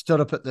stood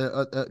up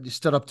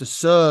to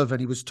serve, and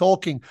he was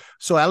talking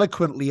so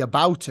eloquently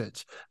about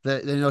it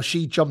that, you know,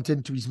 she jumped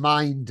into his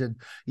mind, and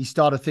he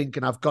started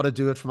thinking, I've got to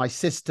do it for my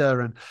sister.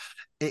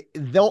 And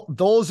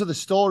those are the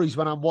stories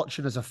when I'm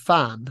watching as a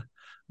fan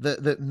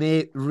that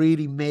may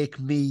really make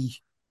me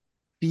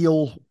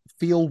feel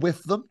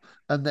with them,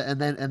 and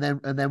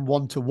then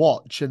want to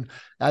watch. And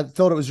I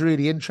thought it was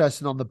really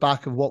interesting on the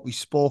back of what we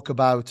spoke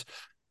about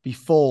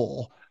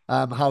before,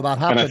 how that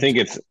And happened. I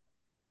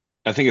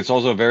think it's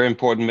also a very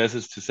important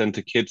message to send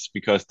to kids,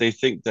 because they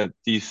think that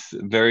these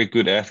very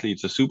good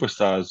athletes are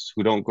superstars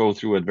who don't go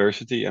through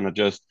adversity and are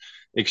just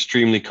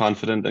extremely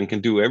confident and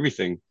can do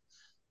everything.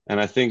 And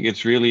I think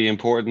it's really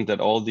important that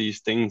all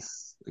these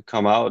things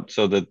come out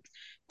so that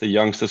the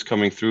youngsters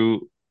coming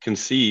through can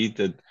see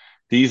that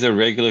these are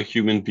regular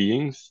human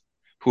beings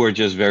who are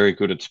just very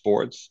good at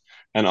sports.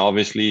 and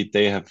obviously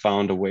they have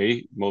found a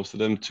way, most of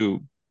them,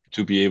 to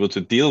be able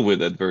to deal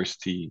with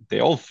adversity. They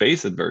all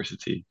face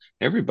adversity.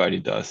 Everybody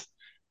does.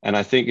 And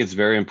I think it's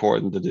very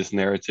important that this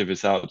narrative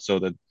is out so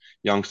that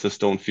youngsters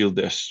don't feel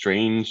they're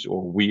strange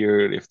or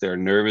weird if they're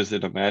nervous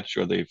in a match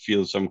or they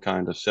feel some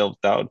kind of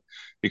self-doubt,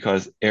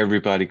 because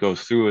everybody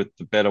goes through it.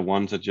 The better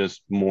ones are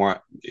just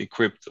more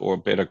equipped or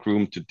better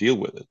groomed to deal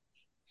with it.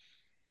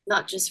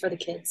 Not just for the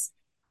kids,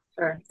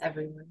 for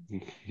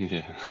everyone.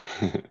 Yeah.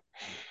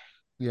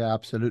 Yeah,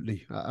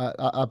 absolutely,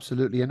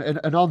 absolutely.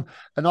 And on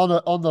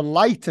the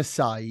lighter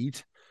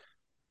side,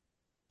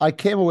 I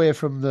came away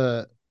from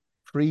the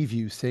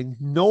preview thing.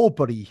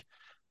 Nobody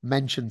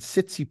mentioned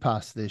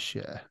Tsitsipas this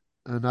year,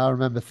 and I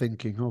remember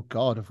thinking, "Oh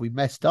God, have we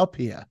messed up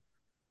here?"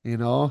 You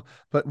know.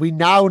 But we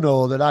now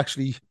know that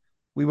actually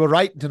we were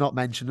right to not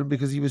mention him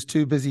because he was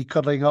too busy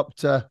cuddling up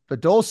to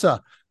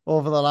Badosa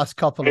over the last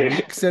couple of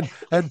weeks and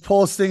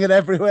posting it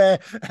everywhere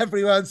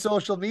on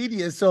social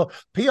media. So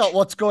Piotr,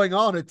 what's going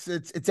on?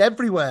 It's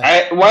everywhere.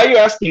 Why are you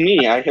asking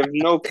me? I have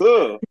no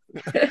clue.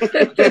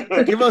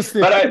 Give us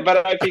the...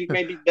 but I think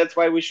maybe that's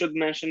why we should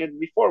mention it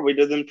before. We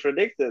didn't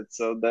predict it,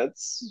 so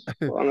that's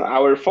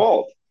our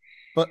fault.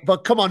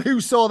 But come on,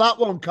 who saw that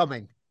one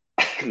coming?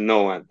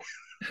 No one.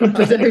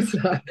 But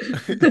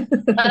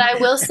I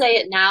will say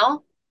it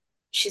now.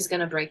 She's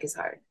gonna break his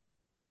heart.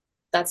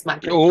 That's my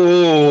prediction.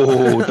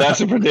 Oh,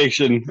 that's a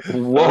prediction.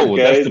 Whoa,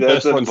 Okay, that's the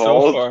best one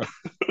bold. so far.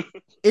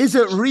 Is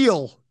it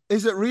real?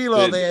 Is it real?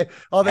 Are they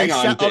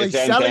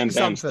selling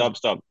something?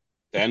 Stop.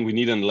 Dan, we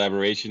need an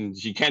elaboration.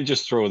 You can't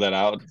just throw that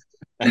out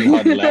and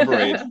not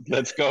elaborate.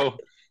 Let's go.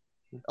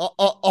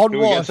 On Do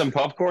we get some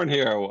popcorn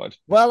here or what?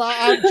 Well,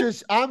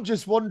 I'm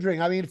just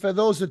wondering. I mean, for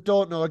those that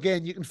don't know,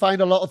 again, you can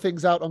find a lot of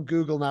things out on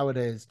Google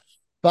nowadays.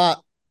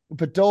 But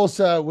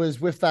Badosa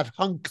was with that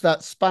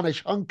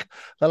Spanish hunk,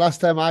 the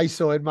last time I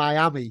saw in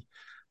Miami,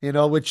 you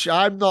know, which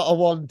I'm not a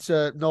one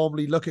to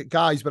normally look at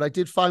guys, but I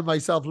did find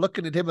myself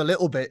looking at him a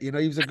little bit. You know,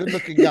 he was a good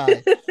looking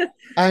guy.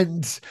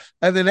 and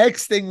the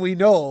next thing we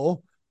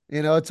know,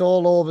 you know, it's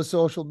all over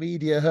social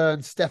media, her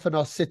and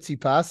Stefanos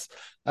Tsitsipas,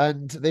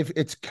 and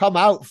it's come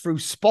out through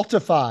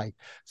Spotify.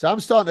 So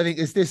I'm starting to think,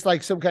 is this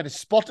like some kind of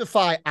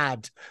Spotify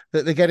ad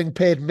that they're getting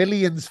paid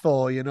millions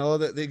for, you know,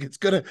 that it's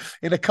going to,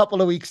 in a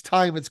couple of weeks'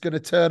 time, it's going to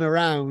turn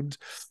around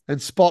and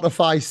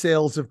Spotify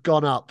sales have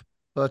gone up.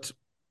 But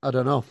I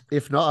don't know.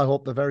 If not, I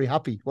hope they're very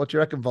happy. What do you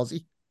reckon,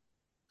 Vozzy?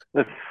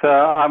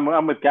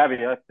 I'm with Gabby.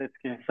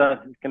 It's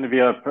going to be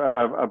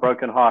a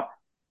broken heart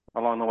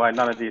along the way.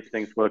 None of these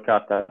things work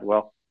out that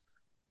well.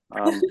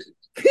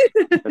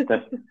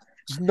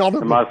 None of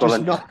them.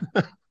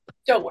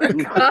 Don't work.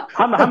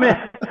 How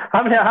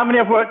many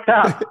have worked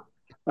out?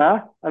 Huh?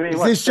 I mean,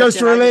 is this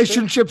just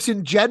relationships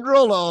in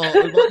general, or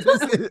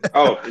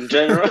in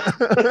general?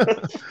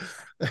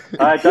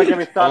 Don't get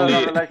me started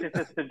on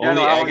relationships in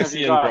general. Only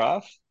Agassi and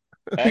Graf.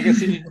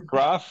 Agassi,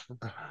 Graf.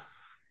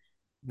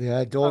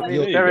 Yeah, don't.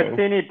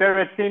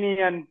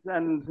 Berrettini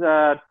and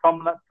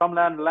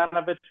Tomlin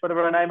Lanovich,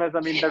 whatever her name is. I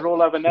mean, they're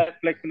all over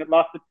Netflix, and it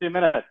lasted 2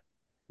 minutes.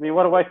 I mean,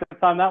 what a waste of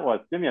time that was.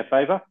 Do me a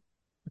favor.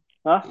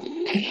 Huh?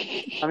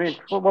 I mean,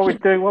 what are we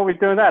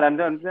doing that? And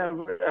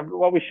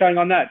what are we showing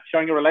on that?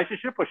 Showing a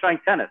relationship or showing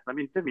tennis? I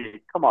mean, Jimmy,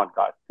 come on,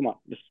 guys. Come on.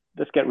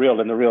 Let's get real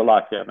in the real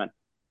life here, man.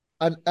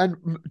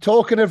 And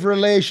talking of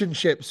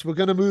relationships, we're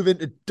going to move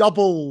into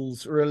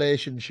doubles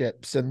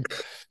relationships. And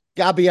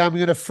Gabby, I'm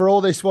going to throw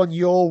this one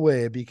your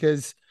way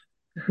because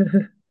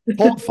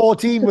court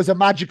 14 was a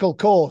magical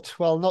court.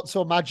 Well, not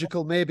so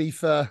magical maybe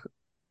for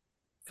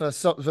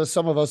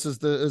some of us as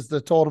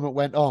the tournament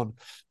went on.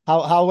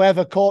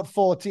 However, court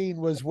 14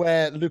 was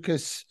where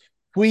Lucas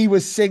Pouille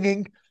was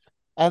singing,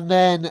 and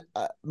then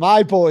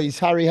my boys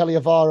Harry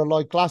Heliavara,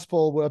 Lloyd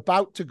Glassball were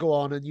about to go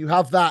on, and you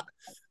have that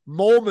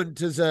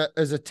moment as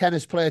a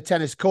tennis player,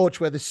 tennis coach,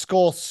 where the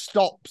score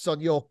stops on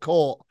your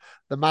court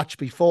the match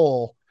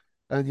before,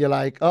 and you're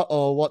like,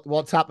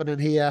 what's happening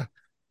here?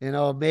 You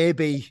know,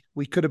 maybe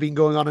we could have been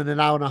going on in an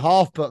hour and a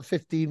half, but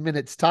 15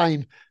 minutes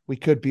time we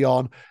could be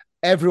on.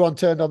 Everyone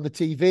turned on the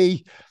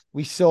TV.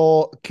 We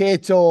saw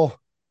Kato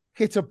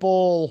hit a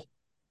ball,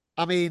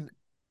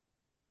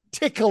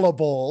 tickle a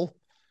ball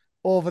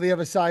over the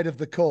other side of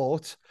the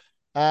court.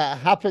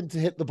 Happened to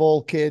hit the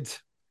ball, kid.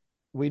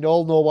 We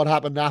all know what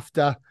happened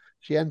after.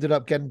 She ended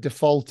up getting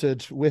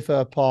defaulted with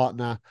her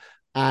partner.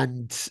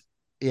 And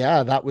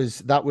yeah, that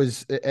was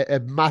a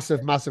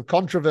massive, massive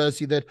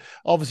controversy that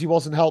obviously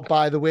wasn't helped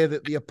by the way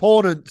that the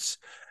opponents,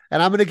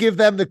 and I'm going to give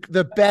them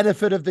the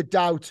benefit of the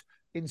doubt.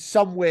 In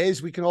some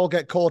ways, we can all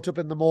get caught up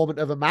in the moment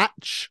of a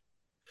match.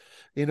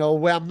 You know,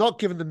 where I'm not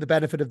giving them the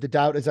benefit of the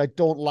doubt is I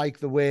don't like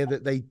the way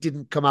that they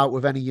didn't come out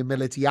with any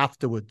humility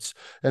afterwards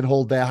and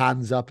hold their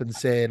hands up and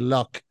say,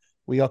 look,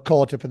 we got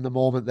caught up in the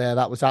moment there.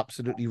 That was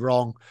absolutely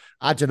wrong.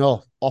 I don't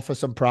know, offer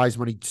some prize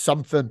money,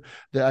 something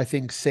that I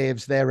think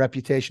saves their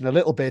reputation a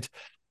little bit.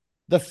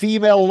 The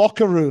female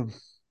locker room,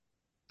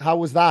 how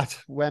was that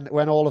when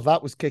all of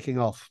that was kicking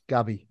off,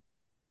 Gabby?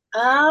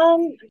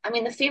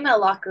 The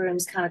female locker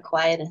room's kind of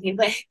quiet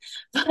anyway,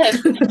 but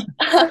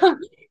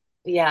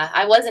Yeah,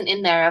 I wasn't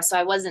in there, so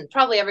I wasn't.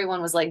 Probably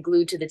everyone was like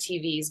glued to the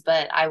TVs,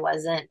 but I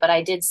wasn't. But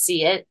I did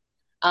see it.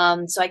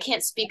 So I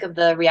can't speak of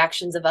the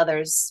reactions of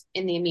others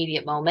in the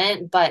immediate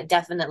moment, but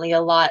definitely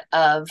a lot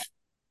of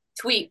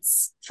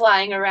tweets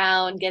flying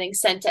around, getting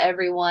sent to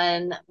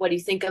everyone. What do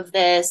you think of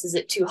this? Is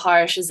it too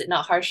harsh? Is it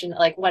not harsh? And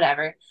like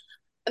whatever.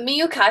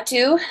 Miyu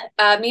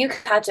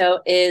Kato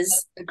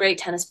is a great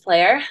tennis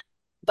player,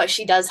 but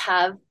she does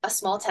have a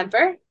small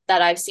temper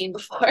that I've seen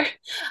before.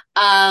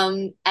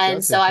 And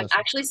That's so I'm interesting.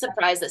 actually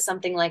surprised that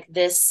something like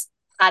this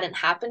hadn't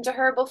happened to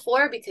her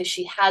before because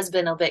she has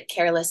been a bit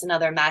careless in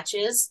other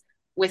matches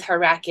with her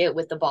racket,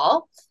 with the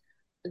ball.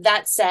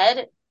 That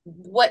said,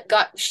 what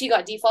got she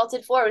got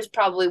defaulted for was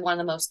probably one of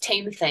the most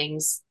tame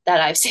things that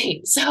I've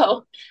seen.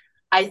 So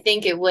I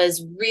think it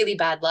was really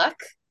bad luck.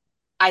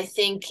 I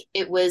think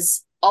it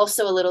was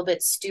also a little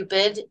bit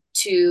stupid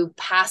to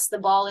pass the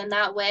ball in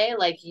that way.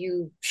 Like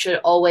you should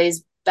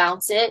always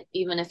bounce it,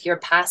 even if you're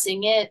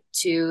passing it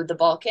to the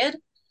ball kid,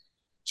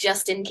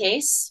 just in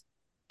case,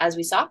 as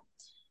we saw.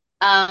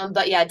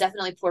 But yeah,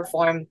 definitely poor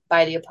form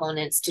by the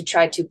opponents to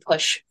try to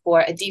push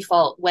for a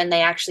default when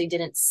they actually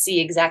didn't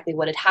see exactly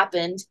what had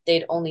happened.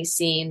 They'd only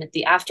seen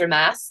the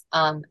aftermath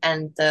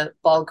and the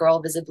ball girl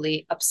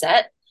visibly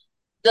upset.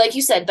 Like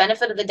you said,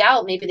 benefit of the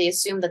doubt. Maybe they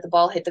assumed that the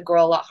ball hit the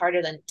girl a lot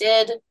harder than it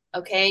did.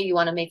 Okay, you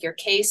want to make your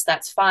case,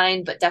 that's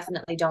fine, but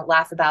definitely don't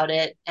laugh about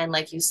it. And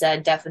like you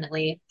said,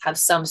 definitely have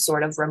some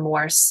sort of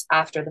remorse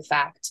after the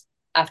fact,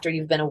 after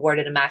you've been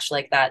awarded a match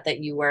like that, that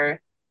you were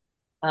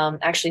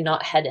actually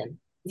not head in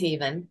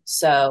even.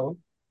 So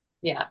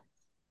yeah,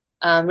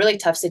 really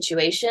tough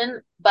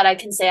situation. But I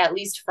can say, at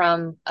least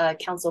from a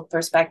council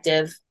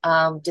perspective,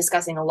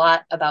 discussing a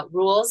lot about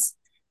rules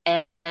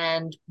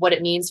and what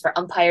it means for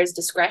umpires'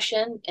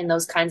 discretion in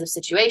those kinds of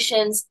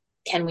situations.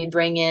 Can we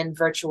bring in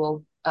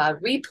virtual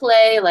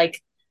replay?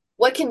 Like,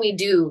 what can we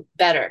do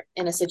better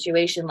in a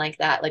situation like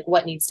that? Like,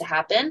 what needs to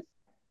happen?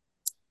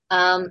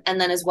 And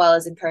then, as well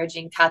as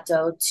encouraging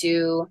Kato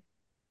to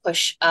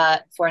push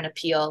for an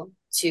appeal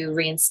to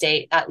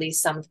reinstate at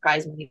least some of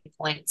prize money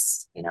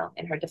points,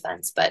 in her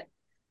defense. But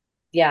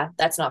yeah,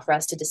 that's not for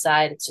us to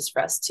decide. It's just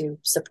for us to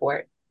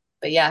support.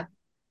 But yeah,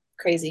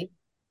 crazy.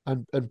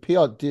 And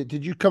Piotr,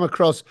 did you come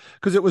across,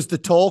 because it was the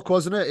talk,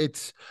 wasn't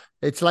it?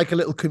 It's like a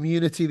little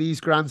community,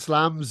 these Grand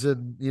Slams,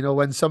 and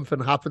when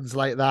something happens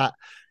like that,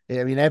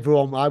 I mean,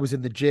 everyone. I was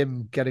in the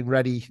gym getting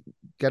ready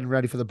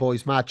for the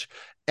boys' match.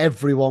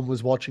 Everyone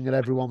was watching it.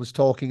 Everyone was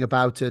talking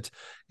about it.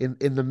 In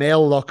the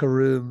male locker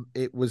room,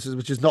 it was,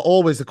 which is not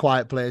always a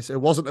quiet place.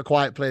 It wasn't a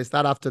quiet place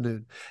that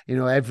afternoon.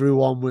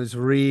 Everyone was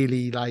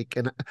really like,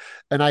 and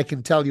I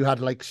can tell you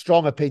had like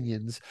strong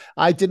opinions.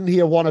 I didn't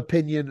hear one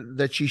opinion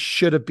that she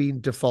should have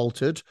been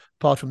defaulted,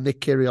 apart from Nick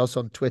Kyrgios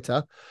on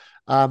Twitter.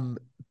 Um,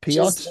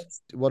 Piotr,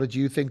 Just what did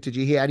you think? Did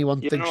you hear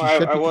anyone You think know, she should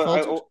be I,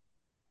 defaulted?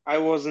 I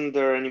wasn't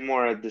there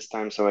anymore at this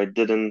time, so I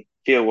didn't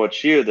feel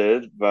what you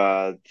did,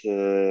 but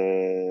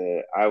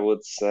I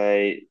would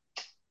say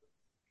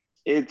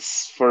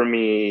it's for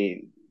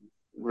me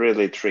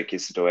really tricky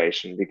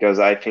situation because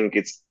I think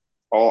it's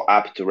all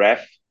up to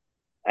ref.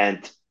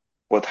 And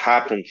what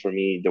happened for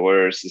me the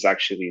worst is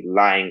actually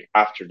lying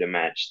after the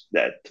match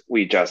that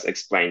we just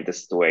explained the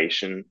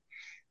situation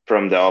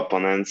from the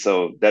opponent.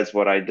 So that's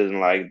what I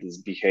didn't like,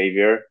 this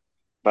behavior.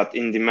 But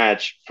in the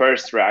match,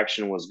 first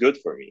reaction was good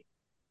for me,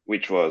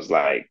 which was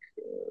like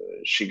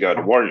she got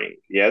a warning.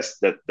 Yes,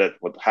 that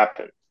what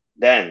happened.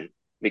 Then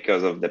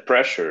because of the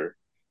pressure,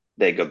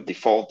 they got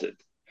defaulted.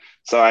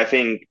 So I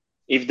think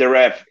if the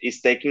ref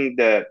is taking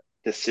the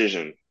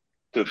decision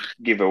to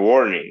give a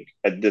warning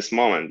at this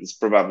moment, it's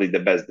probably the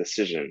best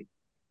decision.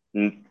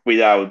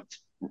 Without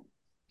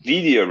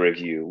video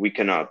review, we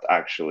cannot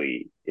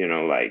actually,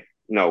 like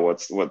know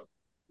what's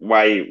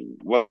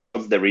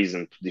the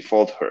reason to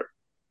default her.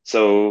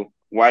 So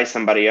why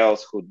somebody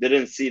else who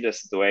didn't see the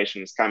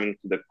situation is coming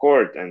to the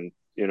court and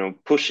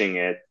pushing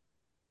it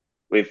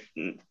with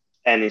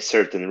any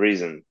certain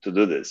reason to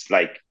do this.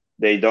 Like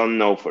they don't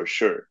know for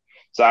sure.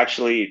 So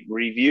actually,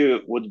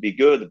 review would be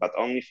good, but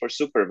only for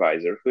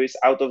supervisor who is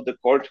out of the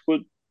court, who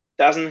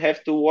doesn't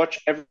have to watch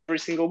every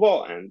single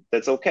ball, and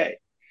that's okay.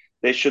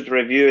 They should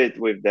review it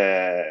with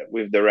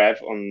the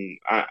ref on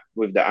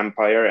with the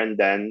umpire, and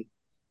then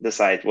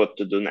decide what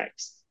to do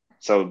next.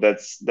 So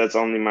that's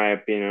only my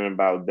opinion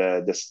about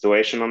the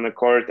situation on the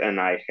court, and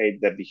I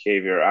hate the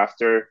behavior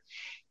after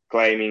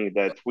claiming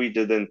that we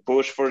didn't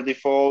push for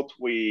default.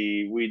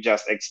 We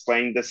just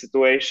explained the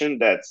situation.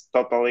 That's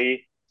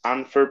totally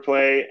unfair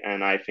play,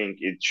 and I think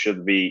it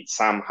should be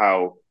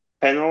somehow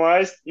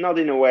penalized. Not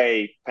in a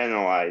way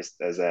penalized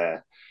as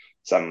a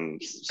some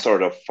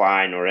sort of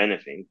fine or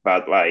anything,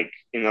 but like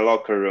in a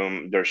locker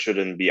room, there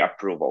shouldn't be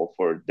approval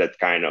for that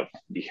kind of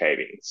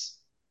behavings.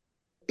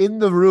 In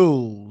the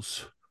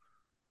rules,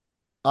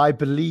 I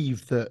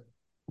believe that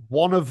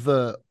one of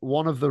the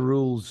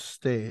rules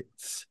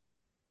states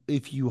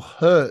if you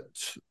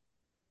hurt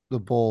the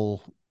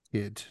ball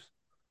kid,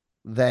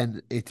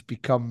 then it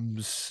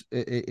becomes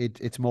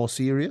it's more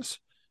serious.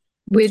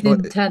 With So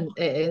intent,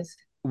 it is.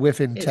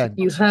 with It's intent.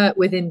 you hurt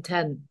with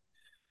intent.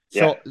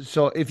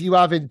 So if you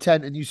have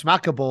intent and you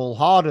smack a ball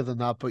harder than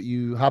that, but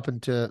you happen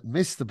to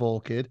miss the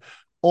ball kid,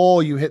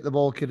 or you hit the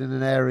ball kid in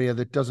an area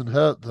that doesn't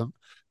hurt them,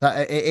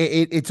 that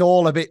it's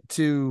all a bit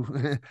too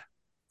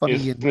funny.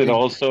 Isn't it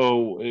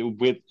also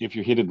if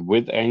you hit it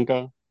with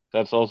anger?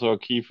 That's also a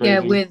key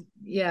phrasing.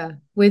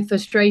 With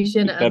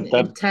frustration and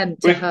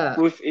intent to hurt.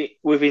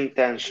 With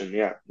intention,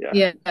 yeah.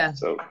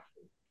 So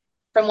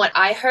from what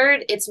I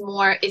heard, it's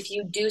more if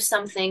you do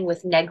something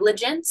with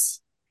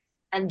negligence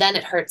and then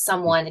it hurts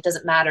someone, it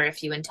doesn't matter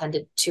if you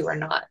intended to or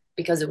not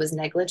because it was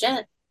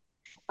negligent.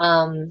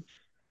 And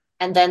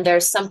then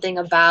there's something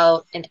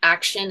about an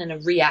action and a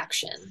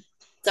reaction.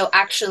 So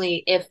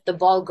actually, if the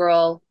ball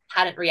girl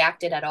hadn't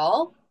reacted at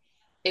all,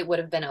 it would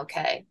have been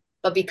okay.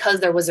 But because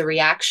there was a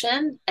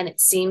reaction and it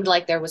seemed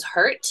like there was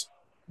hurt,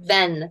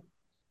 then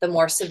the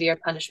more severe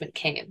punishment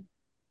came.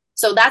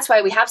 So that's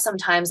why we have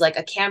sometimes like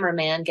a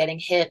cameraman getting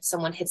hit.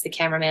 Someone hits the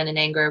cameraman in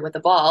anger with a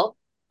ball,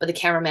 but the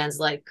cameraman's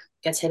like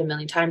gets hit a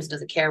million times,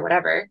 doesn't care,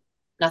 whatever.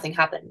 Nothing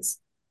happens.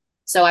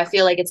 So I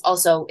feel like it's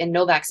also in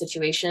Novak's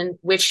situation,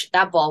 which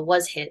that ball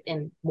was hit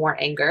in more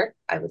anger,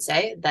 I would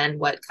say, than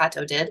what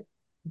Kato did.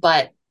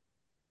 But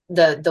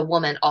the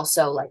woman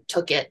also like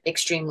took it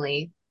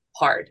extremely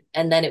hard.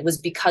 And then it was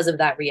because of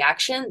that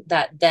reaction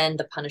that then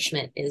the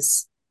punishment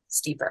is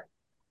steeper.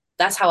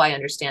 That's how I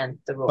understand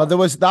the rule. But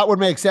that would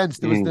make sense.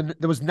 There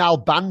was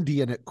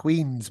Nalbandian at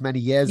Queen's many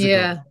years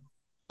ago.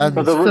 And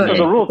so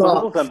the rules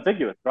are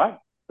ambiguous, right?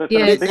 So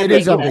it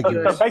is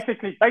ambiguous. So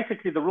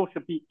basically, the rule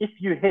should be if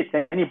you hit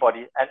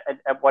anybody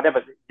and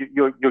whatever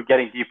you're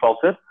getting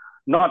defaulted,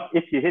 not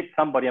if you hit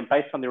somebody and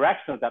based on the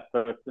reaction of that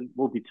person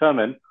will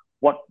determine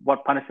what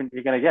punishment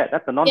you're going to get.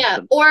 That's a nonsense. Yeah,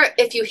 or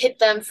if you hit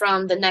them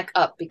from the neck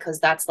up, because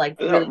that's like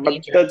really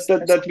dangerous.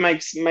 That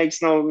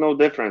makes no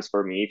difference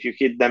for me. If you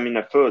hit them in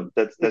the foot,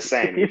 that's the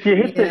same. If you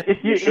hit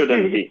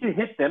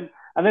them,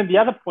 and then the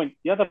other point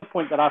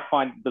that I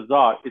find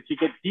bizarre is you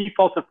get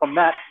defaulted from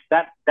that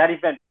event,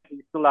 and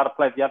you're still allowed to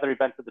play the other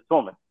events of the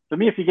tournament. For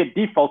me, if you get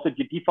defaulted,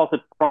 you're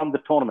defaulted from the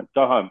tournament.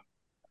 Go home.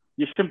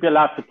 You shouldn't be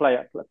allowed to play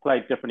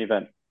different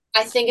events.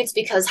 I think it's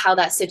because how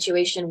that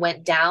situation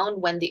went down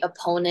when the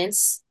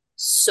opponents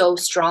so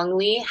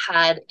strongly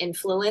had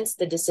influenced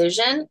the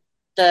decision.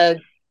 The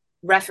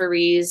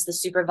referees, the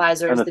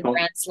supervisors, the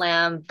Grand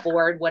Slam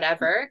board,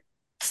 whatever,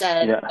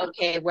 said,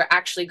 okay, we're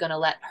actually going to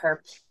let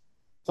her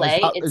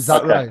play. Is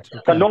that right? Okay.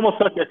 So in normal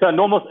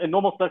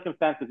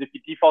circumstances, if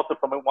you defaulted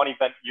from one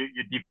event, you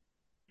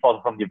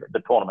defaulted from the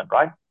tournament,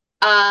 right?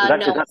 No,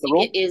 I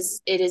think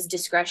it is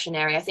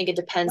discretionary. I think it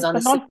depends on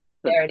the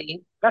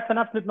severity. That's an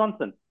absolute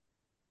nonsense.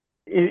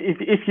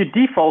 If you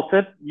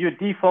defaulted, you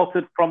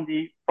defaulted from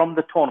the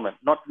tournament,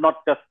 not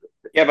just.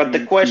 Yeah, but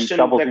the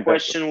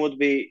question would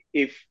be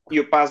if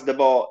you pass the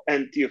ball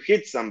and you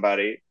hit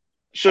somebody,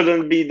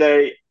 shouldn't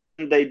they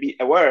be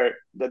aware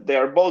that they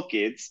are ball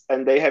kids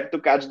and they have to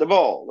catch the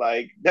ball?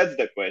 Like that's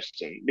the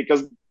question,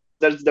 because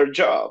that's their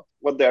job,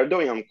 what they are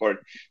doing on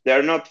court. They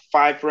are not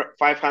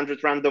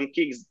 500 random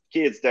kids.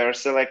 They are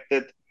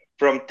selected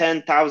from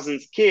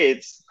 10,000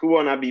 kids who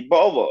wanna be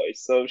ball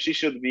boys. So she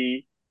should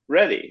be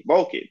ready,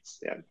 ball kids.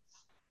 Yeah.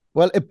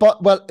 Well,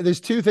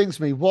 there's two things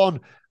for me. One,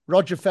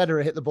 Roger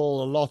Federer hit the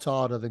ball a lot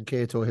harder than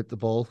Kato hit the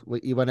ball.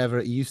 Whenever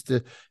he used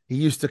to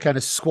kind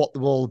of squat the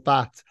ball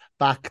back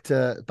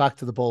to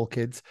the ball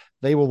kids.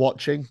 They were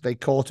watching, they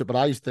caught it, but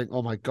I used to think,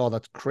 oh my God,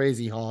 that's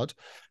crazy hard.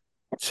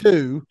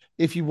 Two,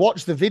 if you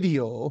watch the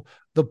video,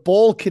 the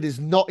ball kid is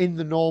not in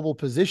the normal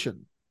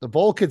position. The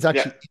ball kid's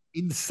actually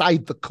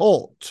inside the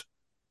court.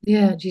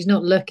 Yeah, she's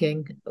not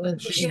looking.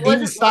 She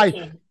wasn't inside.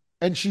 looking.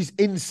 And she's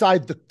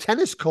inside the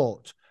tennis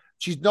court.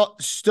 She's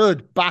not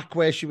stood back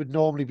where she would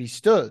normally be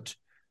stood.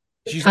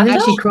 I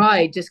think she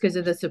cried just because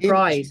of the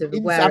surprise of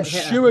where I'm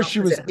sure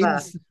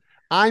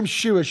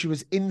she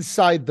was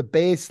inside the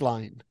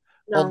baseline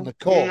on the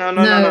court.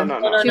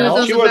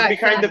 No. She was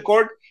behind the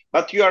court,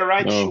 but you are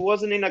right. No. She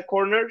wasn't in a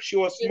corner. She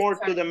was more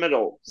to the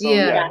middle. So,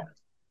 yeah.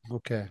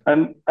 Okay.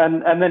 And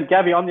then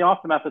Gabby, on the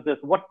aftermath of this,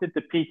 what did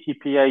the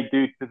PTPA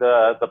do to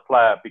the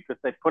player? Because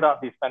they put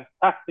out these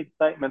fantastic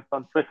statements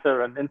on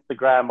Twitter and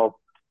Instagram of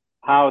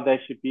how there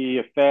should be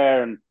a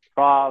fair and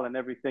trial and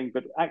everything.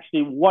 But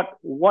actually, what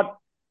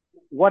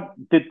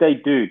did they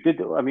do?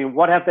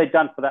 What have they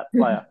done for that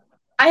player?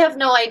 I have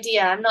no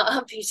idea. I'm not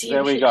on PTPA.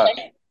 There we go.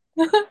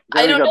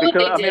 I don't know what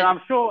they did.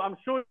 I'm sure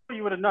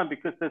you would have known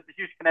because there's a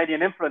huge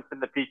Canadian influence in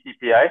the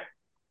PTPA.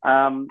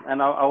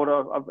 And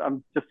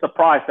I'm just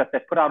surprised that they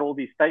put out all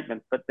these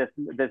statements, but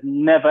there's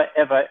never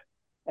ever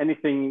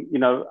anything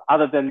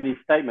other than these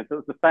statements. It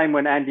was the same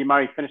when Andy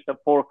Murray finished at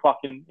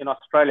 4:00 in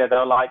Australia. They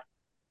were like,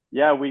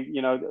 yeah,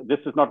 this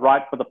is not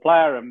right for the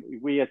player, and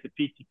we as the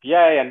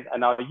PTPA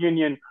and our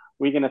union,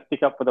 we're going to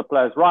stick up for the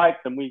players' rights,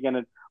 and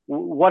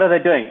what are they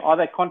doing? Are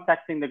they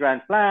contacting the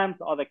Grand Slams?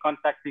 Are they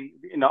contacting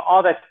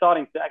are they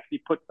starting to actually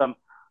put some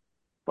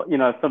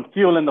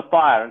fuel in the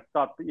fire and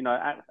start,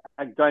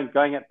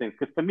 going at things?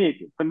 Because for me,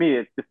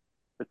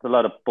 it's a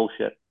lot of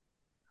bullshit.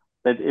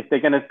 That if they're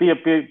going to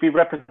be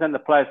represent the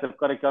players, they've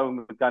got to go in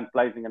with guns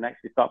blazing and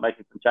actually start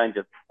making some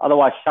changes.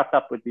 Otherwise, shut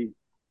up with these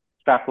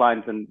strap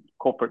lines and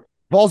corporate.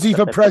 Vozzy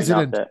for they're putting out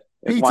president. there.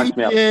 It winds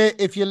me up. PTPA,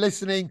 if you're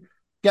listening,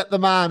 get the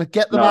man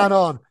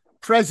on.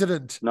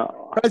 President.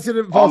 No,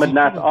 President Vozzy.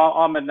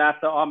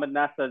 Ahmed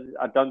Nasser,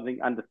 I don't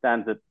think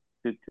understands it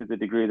to the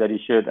degree that he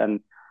should.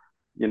 And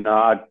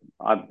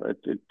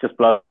it just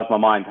blows my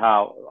mind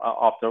how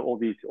after all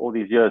these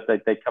years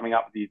they're coming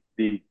up with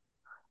these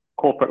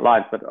corporate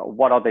lines. But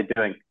what are they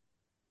doing?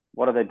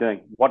 What are they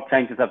doing? What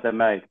changes have they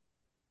made?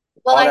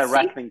 Well, are there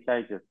rattling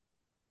changes?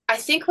 I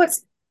think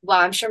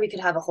I'm sure we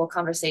could have a whole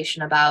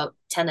conversation about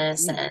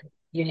tennis and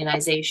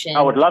unionization.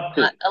 I would love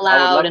to. Not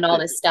allowed and all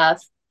this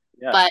stuff.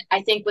 Yeah. But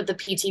I think what the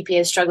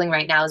PTPA is struggling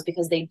right now is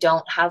because they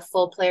don't have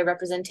full player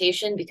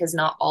representation, because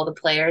not all the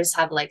players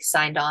have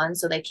signed on.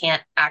 So they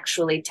can't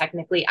actually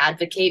technically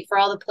advocate for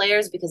all the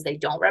players because they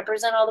don't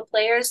represent all the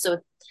players. So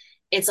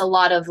it's a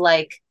lot of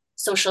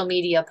social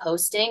media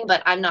posting,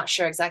 but I'm not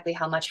sure exactly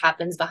how much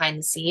happens behind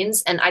the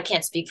scenes. And I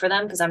can't speak for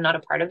them because I'm not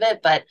a part of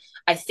it. But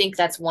I think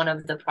that's one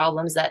of the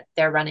problems that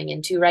they're running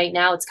into right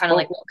now. It's kind of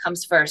what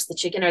comes first, the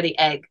chicken or the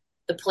egg?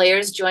 The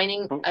players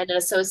joining an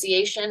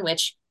association,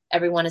 which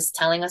everyone is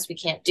telling us we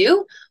can't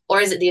do, or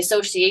is it the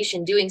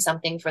association doing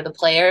something for the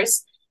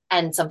players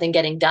and something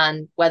getting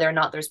done, whether or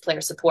not there's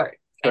player support?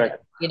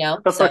 Correct.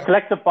 But for a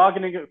collective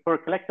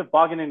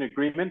bargaining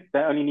agreement, they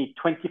only need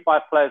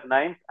 25 players'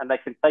 names, and they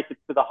can take it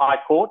to the High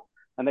Court,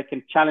 and they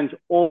can challenge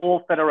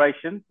all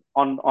federations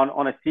on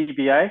a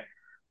CBA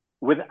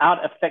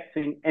without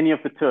affecting any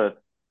of the tours.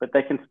 But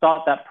they can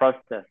start that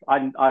process.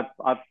 I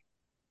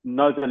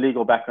know the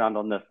legal background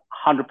on this,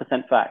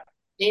 100% fact.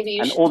 Maybe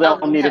you and should all tell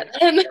they them need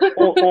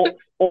that.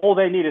 all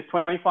they need is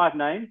 25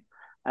 names,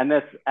 and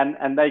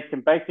they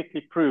can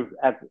basically prove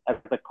as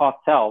the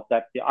cartel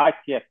that the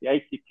ITF, the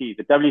ATP,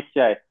 the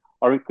WTA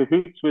are in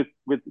cahoots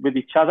with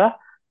each other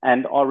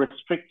and are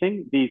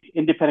restricting these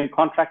independent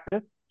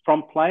contractors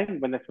from playing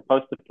when they're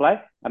supposed to play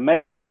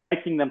and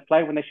making them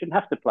play when they shouldn't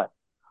have to play.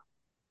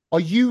 Are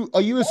you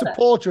a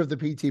supporter of the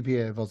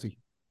PTPA, Vozzy?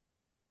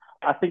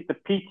 I think the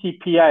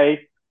PTPA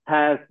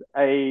has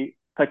a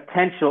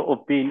potential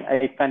of being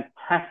a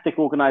fantastic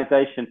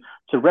organization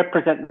to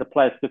represent the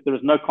players because there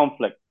is no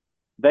conflict.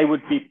 They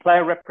would be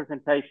player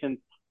representation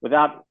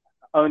without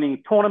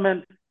owning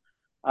tournaments,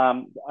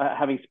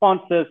 having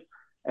sponsors.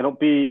 It'll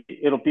be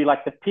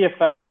like the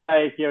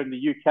PFA here in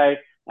the UK.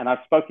 And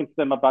I've spoken to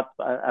them about,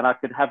 and I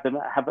could have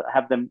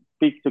them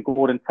speak to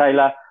Gordon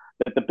Taylor.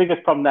 That the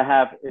biggest problem they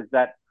have is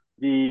that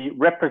the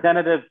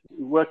representatives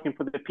working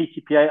for the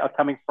PTPA are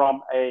coming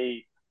from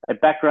a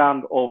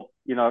background of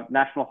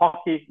national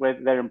hockey where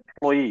they're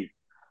employees.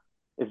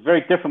 It's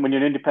very different when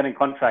you're an independent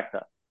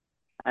contractor,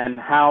 and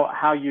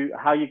how you're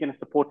going to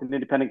support an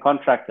independent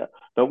contractor.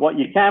 But what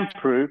you can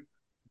prove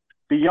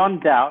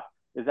beyond doubt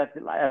is that,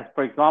 as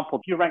for example,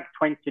 if you rank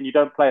 20 and you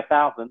don't play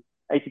 1,000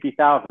 ATP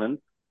 1,000,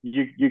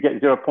 you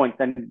get 0 points.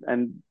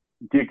 And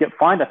do you get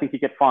fined? I think you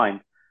get fined.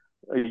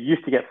 You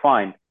used to get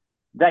fined.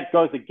 That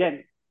goes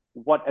against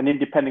what an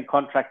independent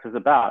contractor is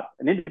about.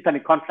 An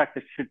independent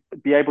contractor should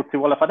be able to,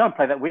 well, if I don't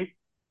play that week,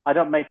 I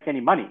don't make any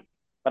money,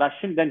 but I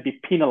shouldn't then be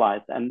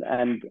penalized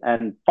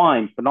and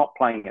fined for not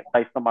playing it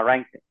based on my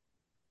ranking.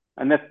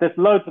 And there's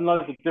loads and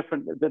loads of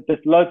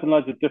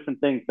different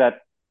things that,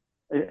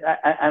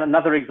 and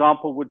another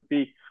example would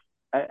be,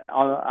 and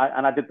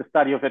I did the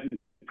study of it in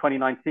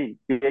 2019,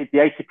 the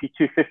ATP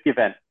 250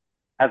 event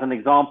as an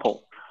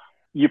example.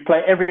 You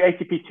play every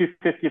ATP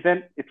 250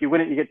 event. If you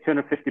win it, you get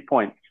 250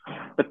 points.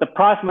 But the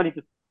prize money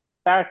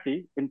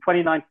disparity in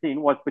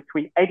 2019 was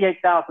between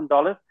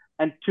 $88,000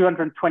 and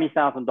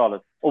 $220,000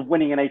 of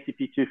winning an ATP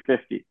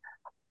 250.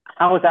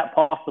 How is that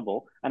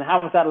possible? And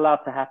how is that allowed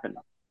to happen?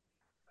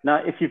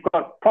 Now, if you've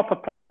got proper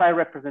player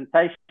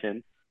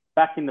representation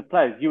backing the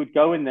players, you would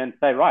go in there and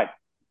say, right,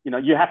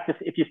 you have to,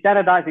 if you're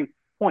standardizing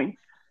points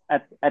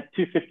at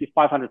 250,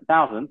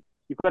 500,000,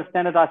 you've got to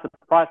standardize the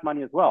prize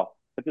money as well.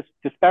 But this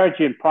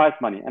disparity in prize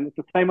money, and it's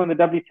the same on the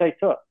WTA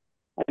Tour.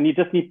 And you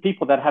just need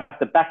people that have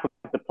the back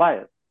of the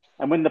players.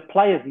 And when the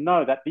players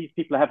know that these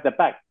people have their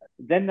back,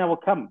 then they will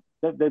come.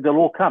 They'll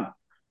all come.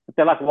 But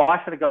they're like,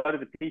 why should I go to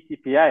the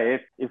PTPA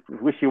if it's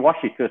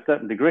wishy-washy to a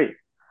certain degree?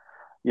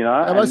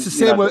 And it's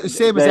the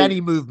same as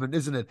any movement,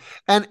 isn't it?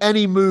 And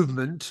any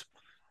movement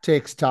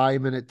takes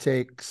time, and it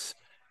takes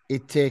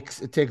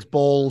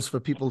balls for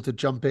people to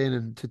jump in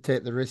and to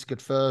take the risk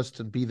at first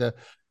and be the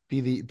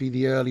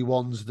early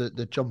ones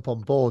that jump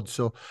on board.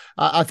 So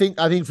I think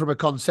from a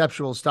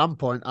conceptual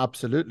standpoint,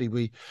 absolutely,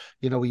 we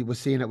were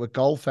seeing it with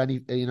golf.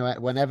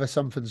 Whenever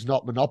something's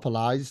not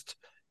monopolized,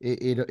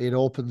 it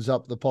opens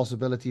up the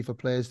possibility for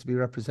players to be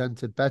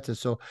represented better.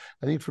 So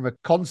I think from a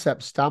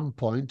concept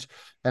standpoint,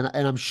 and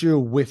I'm sure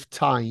with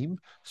time,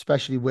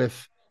 especially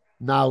with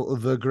now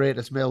the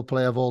greatest male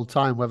player of all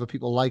time, whether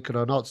people like it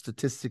or not,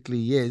 statistically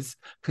he is,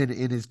 and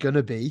is going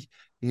to be,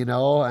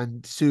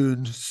 and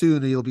soon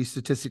he'll be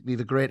statistically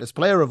the greatest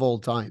player of all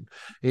time,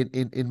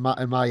 in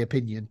my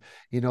opinion.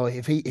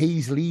 If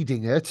he's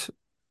leading it,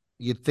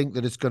 you'd think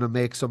that it's going to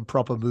make some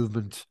proper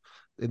movement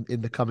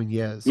in the coming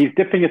years. He's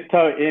dipping his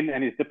toe in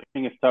and he's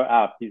dipping his toe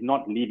out. He's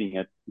not leading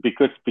it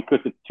because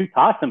it's too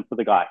tiresome for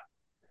the guy.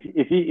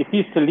 if he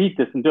used to lead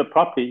this and do it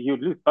properly, he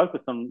would lose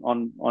focus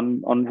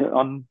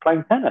on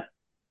playing tennis.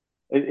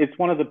 It's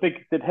one of the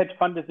big hedge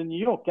funders in New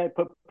York.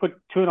 Put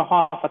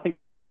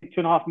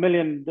 $2.5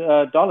 million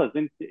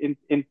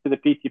into the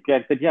PTPA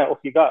and said, yeah, off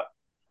you go.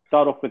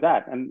 Start off with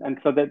that, and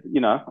so that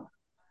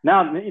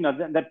now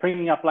they're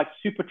bringing up like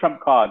super trump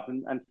cards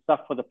and stuff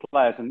for the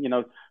players, and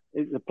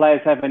the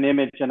players have an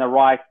image and a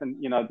right, and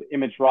the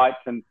image rights,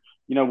 and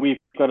we've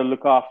got to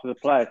look after the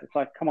players. It's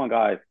like, come on,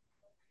 guys.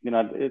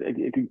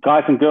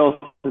 Guys and girls,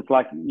 it's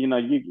like,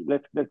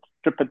 let's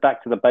strip it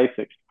back to the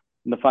basics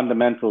and the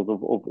fundamentals of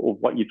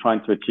what you're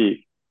trying to achieve.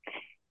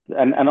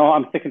 And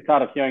I'm sick and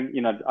tired of hearing,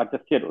 I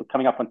just see it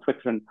coming up on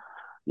Twitter, and,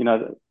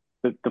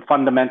 the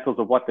fundamentals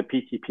of what the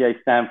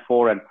PTPA stand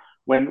for. And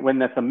when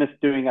there's a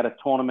misdoing at a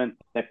tournament,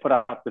 they put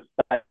out the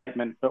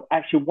statement. So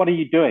actually, what are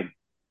you doing?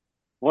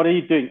 What are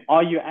you doing?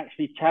 Are you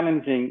actually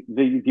challenging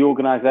the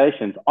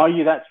organizations? Are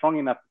you that strong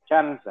enough to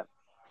challenge them?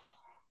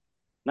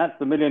 And that's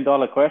the $1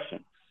 million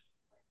question.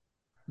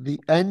 The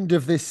end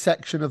of this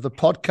section of the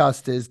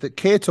podcast is that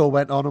Kato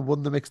went on and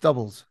won the mixed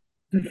doubles.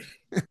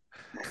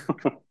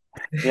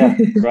 Yeah,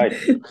 right.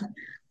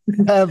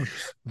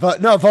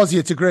 But no, Fozzie,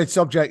 it's a great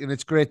subject, and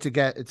it's great to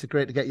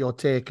get your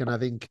take. And I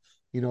think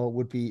it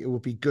would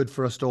be good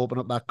for us to open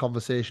up that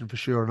conversation for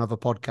sure on other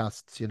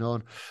podcasts.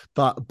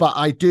 But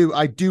I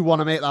do want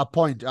to make that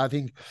point. I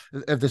think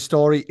of the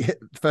story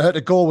for her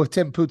to go with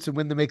Tim Poots and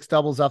win the mixed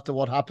doubles after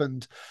what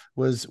happened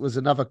was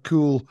another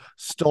cool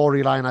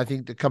storyline, I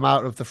think, to come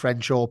out of the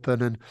French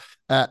Open, and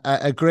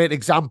a great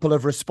example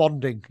of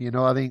responding.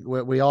 I think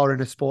we are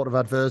in a sport of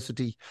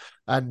adversity,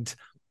 and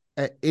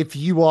if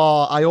you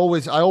are, I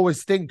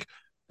always think.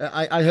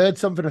 I heard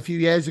something a few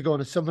years ago,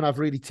 and it's something I've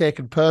really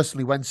taken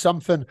personally. When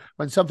something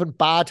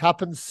bad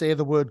happens, say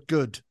the word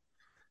good.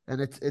 And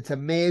it's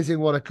amazing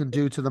what it can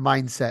do to the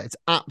mindset. It's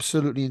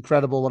absolutely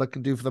incredible what it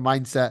can do for the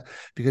mindset,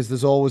 because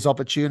there's always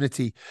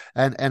opportunity.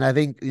 And I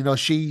think,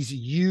 she's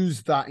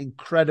used that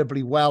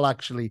incredibly well,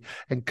 actually,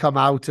 and come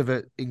out of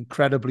it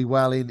incredibly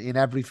well in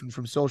everything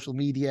from social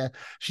media.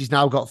 She's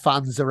now got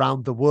fans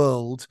around the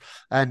world,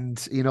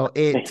 and,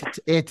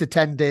 8 to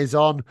 10 days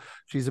on,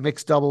 she's a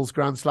mixed doubles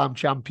Grand Slam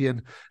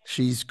champion.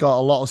 She's got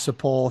a lot of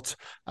support,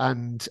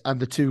 and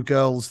the two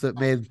girls that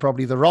made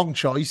probably the wrong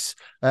choice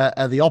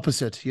are the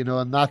opposite,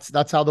 and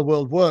that's how the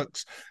world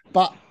works.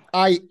 But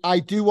I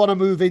do want to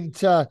move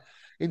into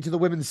the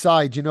women's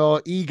side.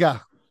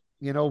 Iga,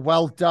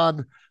 well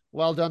done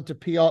to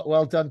Piotr,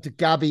 well done to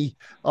Gabby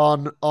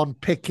on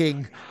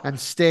picking and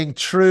staying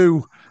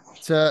true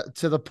to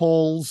the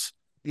polls.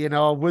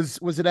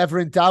 Was it ever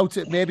in doubt?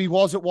 It maybe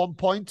was at one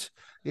point.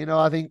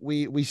 I think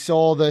we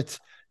saw that,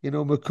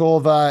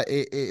 Muchova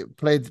it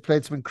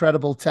played some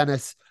incredible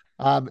tennis.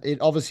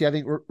 Obviously, I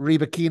think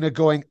Rybakina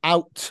going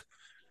out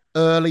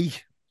early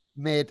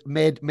made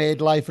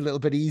life a little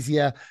bit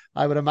easier.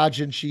 I would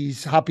imagine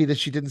she's happy that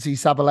she didn't see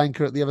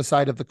Sabalenka at the other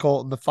side of the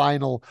court in the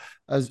final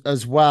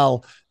as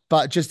well.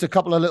 But just a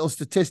couple of little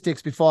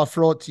statistics before I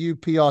throw it to you,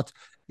 Piotr.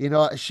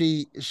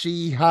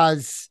 She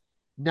has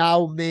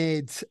now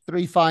made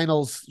 3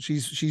 finals.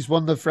 She's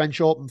won the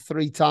French Open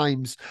 3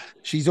 times.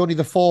 She's only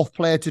the 4th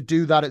player to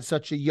do that at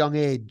such a young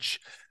age.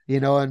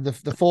 And the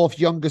 4th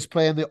youngest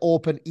player in the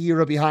Open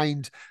era,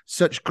 behind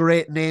such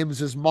great names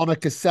as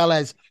Monica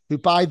Seles, who,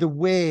 by the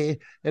way,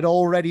 had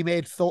already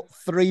made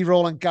 3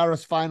 Roland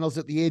Garros finals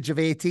at the age of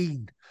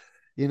 18.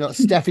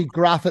 Steffi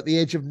Graf at the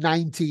age of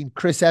 19,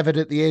 Chris Evert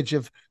at the age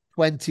of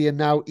 20, and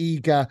now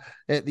Iga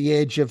at the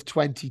age of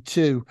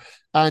 22.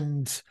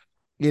 And,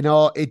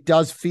 it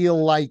does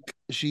feel like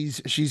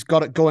she's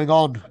got it going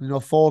on.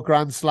 4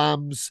 Grand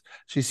Slams.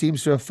 She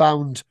seems to have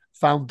found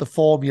the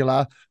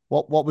formula.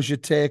 What was your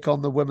take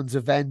on the women's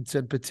event,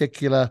 in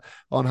particular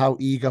on how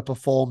Iga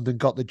performed and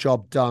got the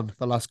job done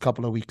the last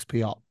couple of weeks,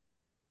 Piotr?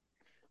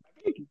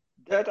 I think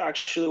that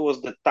actually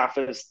was the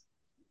toughest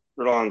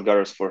Roland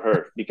Garros for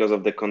her, because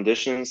of the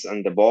conditions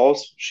and the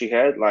balls she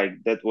had. Like,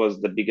 that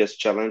was the biggest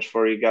challenge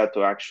for Iga,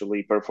 to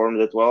actually perform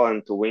that well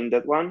and to win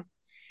that one.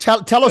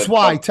 Tell us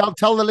why.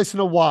 Tell the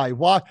listener why.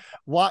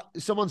 Why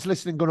someone's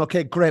listening going,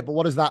 okay, great, but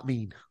what does that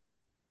mean?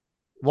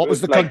 What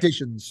was the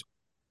conditions?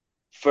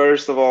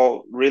 First of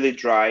all, really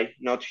dry,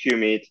 not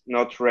humid,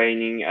 not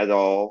raining at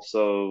all.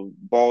 So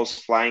balls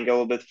flying a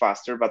little bit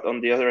faster, but on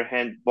the other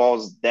hand,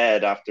 balls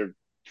dead after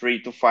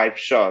 3 to 5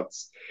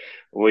 shots,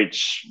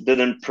 which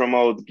didn't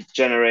promote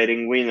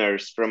generating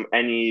winners from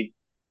any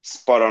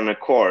spot on the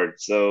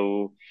court.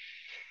 So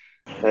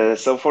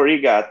for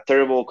Iga,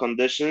 terrible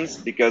conditions,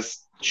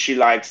 because she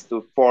likes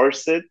to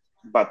force it,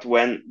 but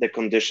when the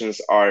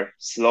conditions are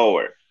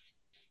slower.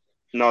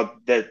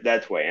 Not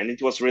that way, and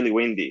it was really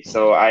windy.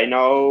 So I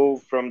know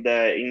from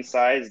the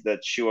insides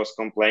that she was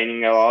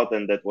complaining a lot,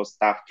 and that was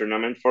tough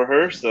tournament for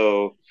her.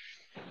 So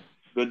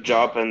good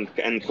job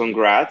and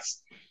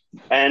congrats.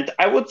 And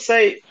I would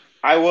say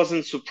I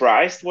wasn't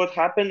surprised what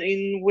happened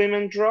in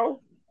women draw.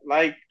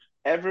 Like,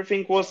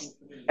 everything was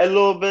a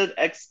little bit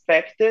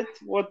expected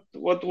what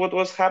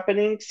was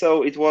happening.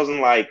 So it wasn't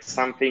like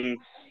something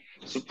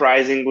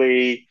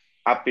surprisingly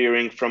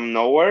appearing from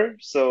nowhere.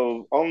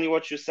 So only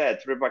what you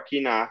said,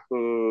 Rybakina,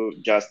 who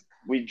just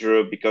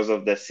withdrew because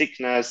of the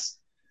sickness,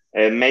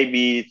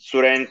 maybe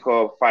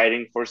Tsurenko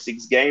fighting for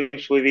 6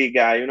 games with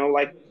Iga,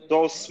 like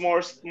those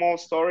small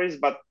stories,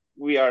 but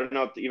we are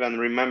not even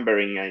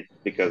remembering it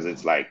because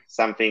it's like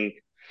something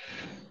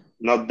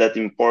not that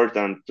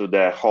important to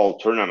the whole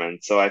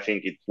tournament. So I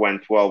think it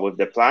went well with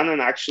the plan.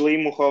 And actually,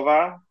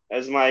 Muchova,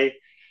 as my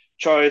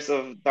choice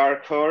of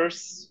dark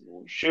horse,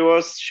 she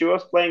was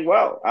playing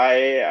well.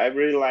 I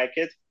really like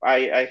it.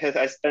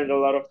 I spent a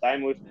lot of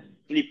time with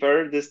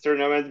Flipper this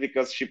tournament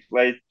because she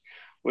played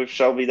with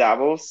Shelby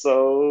doubles.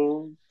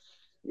 So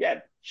yeah,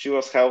 she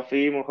was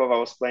healthy. Muchova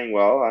was playing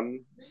well.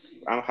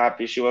 I'm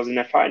happy she was in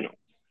a final.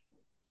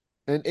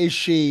 And is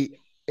she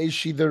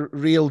the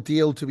real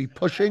deal to be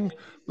pushing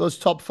those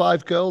top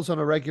five girls on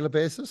a regular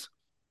basis?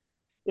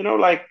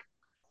 Like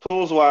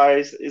tools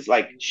wise, it's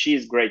like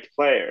she's great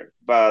player,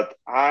 but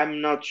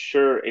I'm not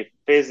sure if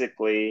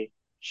physically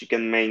she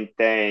can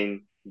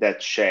maintain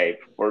that shape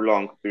for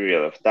long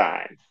period of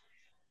time.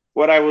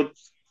 What I would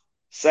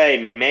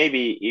say,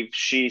 maybe if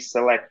she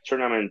select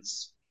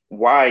tournaments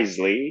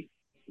wisely,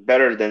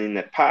 better than in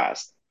the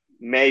past,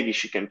 maybe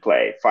she can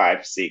play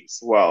 5, 6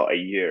 well a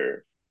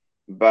year.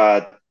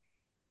 But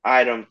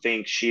I don't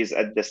think she's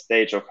at the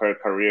stage of her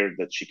career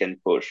that she can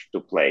push to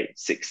play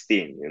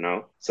 16.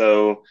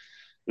 So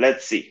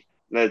let's see.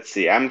 Let's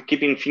see. I'm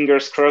keeping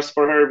fingers crossed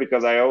for her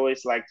because I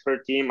always liked her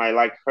team. I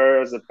like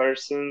her as a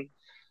person.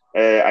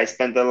 I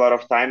spent a lot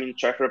of time in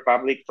Czech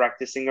Republic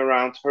practicing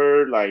around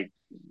her. Like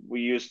we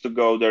used to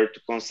go there to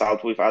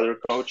consult with other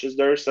coaches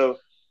there. So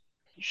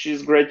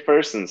she's a great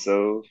person.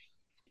 So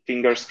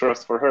fingers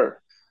crossed for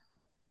her.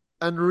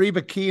 And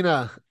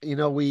Rybakina,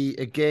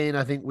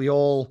 I think we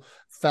all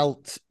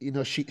felt,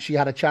 she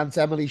had a chance.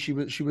 Emily, she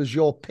was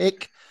your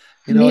pick.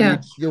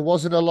 Yeah. There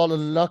wasn't a lot of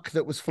luck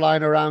that was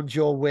flying around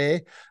your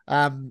way.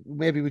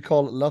 Maybe we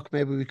call it luck,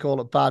 maybe we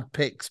call it bad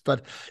picks.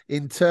 But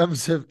in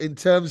terms of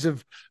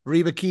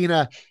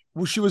Rybakina,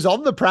 well, she was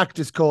on the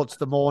practice courts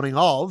the morning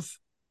of.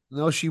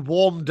 She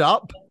warmed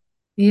up.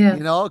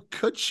 Yeah.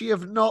 Could she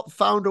have not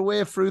found a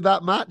way through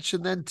that match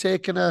and then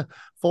taken a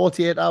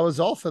 48 hours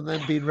off and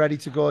then been ready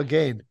to go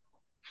again?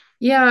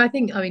 Yeah, I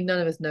mean, none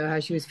of us know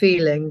how she was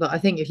feeling, but I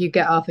think if you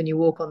get up and you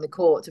walk on the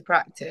court to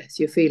practice,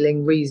 you're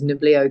feeling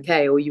reasonably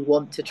okay, or you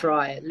want to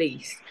try at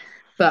least.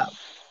 But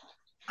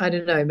I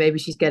don't know, maybe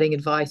she's getting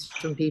advice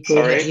from people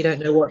that Sorry, you don't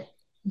know what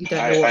the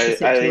I'll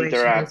situation is.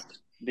 interrupt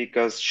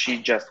because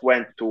she just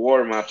went to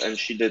warm up and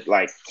she did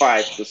like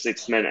 5 to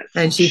 6 minutes.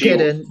 And she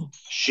couldn't.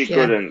 She Yeah.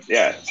 couldn't,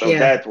 yeah. So Yeah.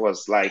 that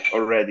was like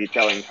already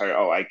telling her,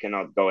 oh, I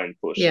cannot go and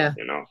push Yeah.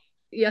 it.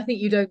 Yeah, I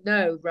think you don't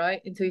know,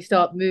 right? Until you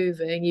start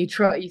moving, you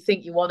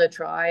think you want to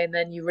try, and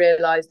then you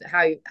realize that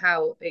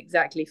how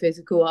exactly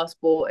physical our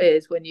sport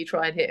is when you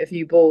try and hit a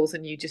few balls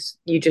and you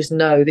just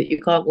know that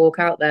you can't walk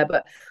out there.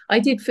 But I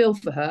did feel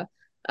for her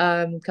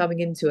coming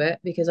into it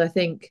because I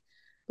think,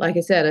 like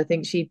I said, I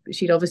think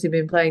she'd obviously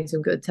been playing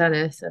some good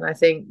tennis, and I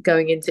think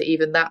going into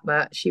even that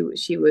match,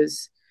 she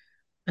was.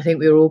 I think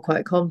we were all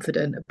quite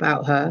confident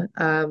about her.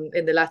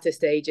 In the latter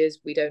stages,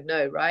 we don't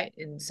know, right?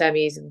 In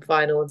semis and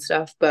final and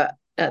stuff. But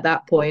at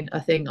that point, I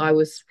think I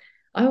was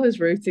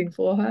rooting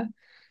for her.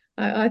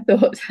 I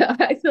thought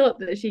I thought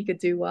that she could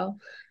do well.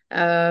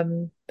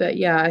 But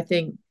yeah, I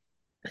think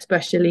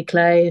especially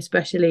clay,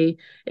 especially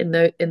in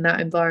that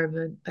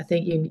environment, I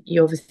think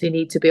you obviously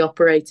need to be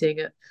operating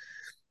at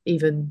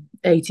even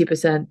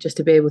 80% just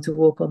to be able to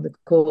walk on the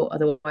court.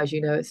 Otherwise,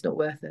 it's not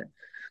worth it.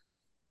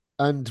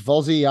 And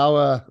Vozzy,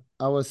 our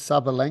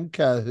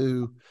Sabalenka,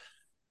 who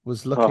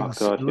was looking Oh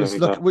God, here we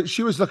go.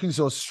 she was looking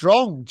so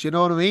strong. Do you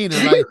know what I mean?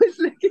 And She was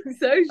looking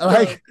so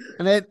strong.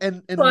 and then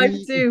and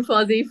 5-2,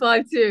 Fuzzy,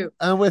 5-2.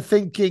 and we're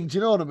thinking, do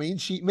you know what I mean?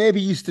 She maybe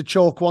used to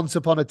choke once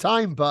upon a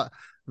time, but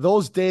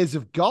those days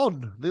have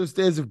gone. Those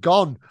days have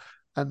gone,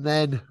 and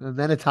then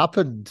it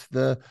happened.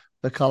 The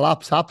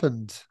collapse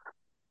happened.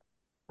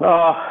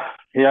 Oh,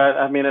 yeah.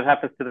 I mean, it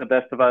happens to the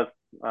best of us.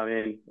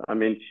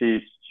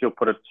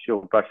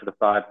 She'll brush it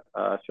aside.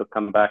 She'll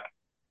come back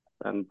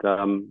and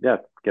yeah,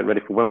 get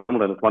ready for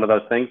Wimbledon. It's one of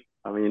those things.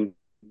 I mean,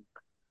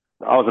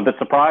 I was a bit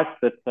surprised,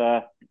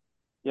 but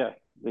yeah,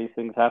 these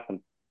things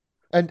happen.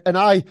 And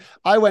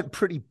I went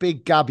pretty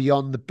big Gabby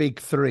on the big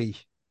three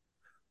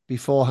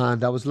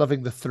beforehand. I was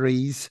loving the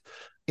threes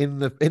in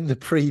the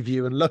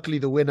preview, and luckily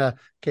the winner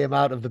came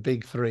out of the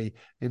big three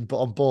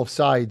on both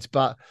sides.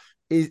 But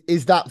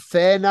is that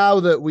fair now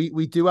that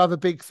we do have a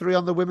big three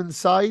on the women's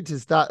side?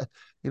 Is that,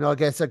 I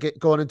guess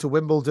going into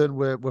Wimbledon,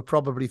 we're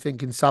probably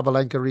thinking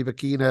Sabalenka,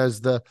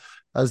 Rybakina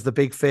as the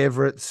big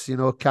favourites. Can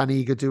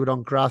Iga do it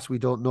on grass? We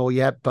don't know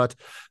yet, but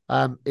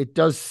it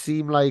does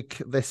seem like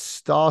they're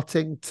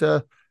starting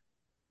to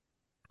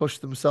push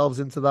themselves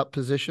into that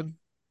position.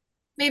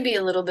 Maybe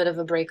a little bit of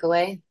a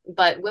breakaway,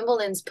 but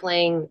Wimbledon's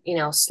playing,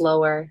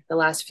 slower the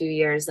last few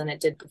years than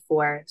it did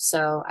before.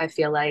 So I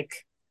feel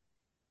like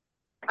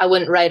I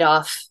wouldn't write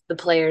off the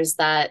players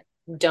that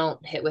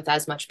don't hit with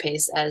as much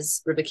pace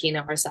as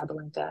Rybakina or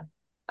Sabalenka.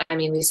 I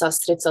mean, we saw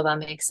Strycova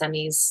make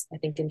semis, I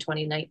think, in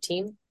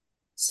 2019.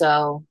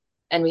 So,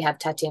 and we have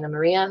Tatiana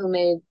Maria who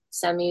made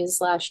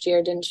semis last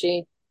year, didn't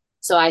she?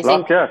 So I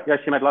think, Last year, yeah,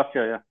 she made last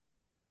year, yeah.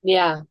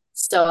 yeah.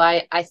 So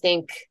I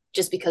think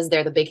just because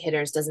they're the big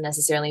hitters doesn't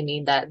necessarily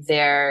mean that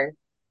they're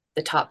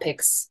the top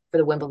picks for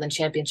the Wimbledon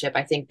Championship.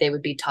 I think they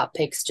would be top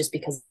picks just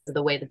because of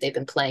the way that they've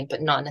been playing,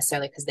 but not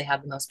necessarily because they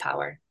have the most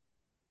power.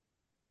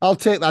 I'll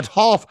take that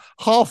half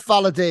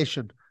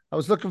validation. I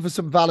was looking for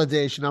some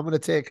validation. I'm going to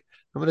take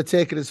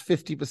it as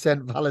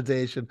 50%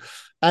 validation.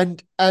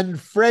 And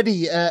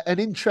Freddie, an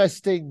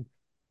interesting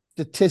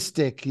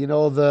statistic,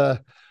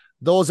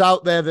 those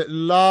out there that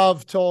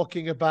love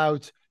talking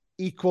about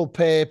equal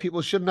pay.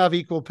 People shouldn't have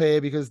equal pay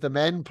because the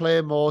men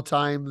play more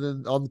time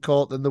than on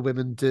court than the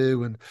women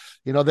do, and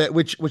that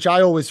which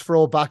I always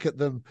throw back at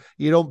them.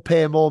 You don't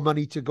pay more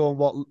money to go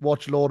and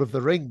watch Lord of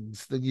the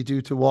Rings than you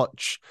do to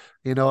watch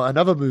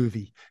another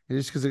movie,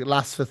 just because it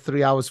lasts for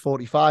 3 hours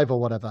 45 or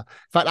whatever.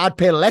 In fact, I'd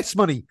pay less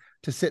money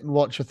to sit and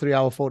watch a 3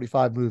 hour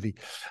 45 movie.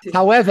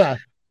 However,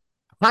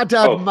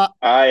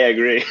 I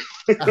agree.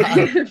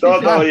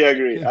 Totally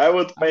agree. I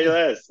would pay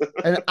less.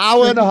 An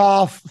hour and a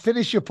half,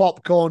 finish your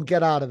popcorn,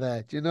 get out of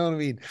there. Do you know what I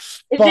mean?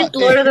 If it's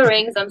Lord of the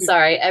Rings, I'm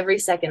sorry, every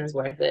second is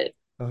worth it.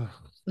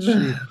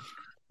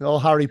 Oh,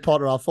 Harry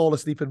Potter, I'll fall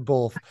asleep in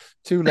both.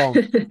 Too long.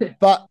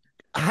 But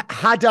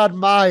Haddad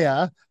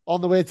Maia, on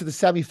the way to the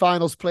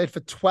semi-finals, played for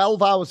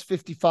 12 hours,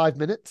 55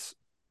 minutes.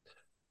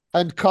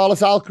 And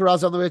Carlos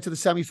Alcaraz, on the way to the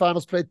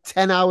semi-finals, played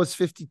 10 hours,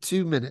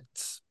 52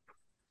 minutes.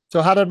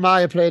 So Haddad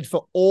Maia played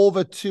for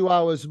over 2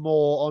 hours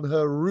more on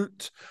her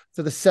route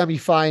to the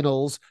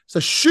semi-finals. So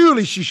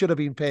surely she should have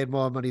been paid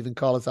more money than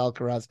Carlos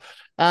Alcaraz.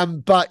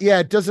 But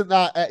yeah, doesn't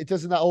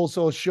that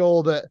also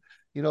show that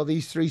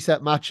these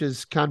 3-set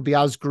matches can be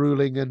as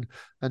grueling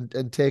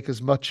and take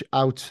as much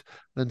out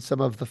than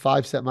some of the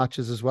 5-set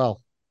matches as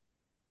well?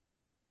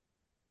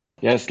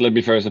 Yes, let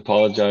me first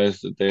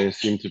apologize that there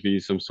seem to be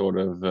some sort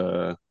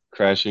of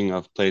crashing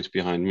of plates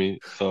behind me.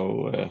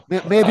 So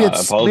maybe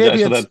it's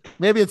apologize for that.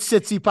 Maybe it's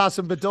Tsitsipas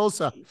and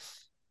Badosa.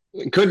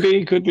 Could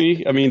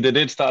be. I mean, they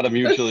did start a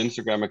mutual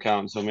Instagram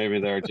account, so maybe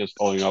they're just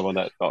following up on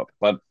that thought.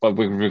 But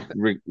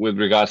with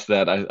regards to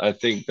that, I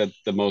think that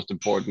the most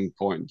important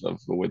point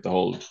with the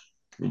whole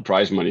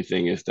prize money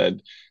thing is that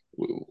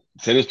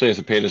tennis players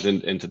are paid as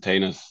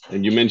entertainers.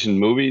 And you mentioned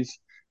movies.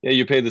 Yeah,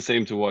 you pay the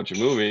same to watch a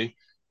movie,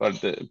 but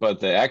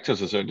the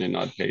actors are certainly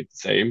not paid the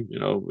same.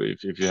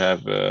 If you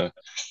have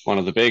one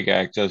of the big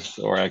actors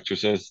or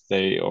actresses,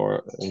 he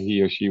or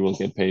she will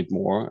get paid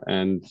more,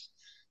 and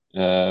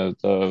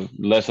the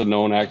lesser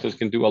known actors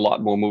can do a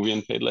lot more movie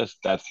and pay less.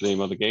 That's the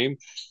name of the game.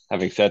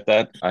 Having said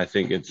that, I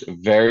think it's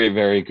very,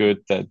 very good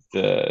that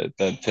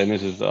that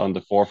tennis is on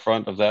the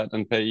forefront of that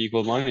and pay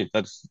equal money.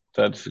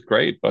 That's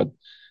great. But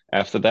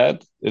after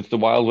that, it's the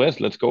Wild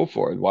West. Let's go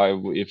for it. Why,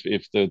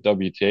 if the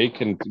WTA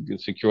can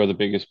secure the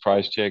biggest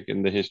prize check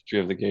in the history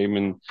of the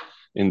game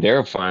in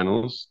their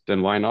finals,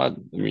 then why not?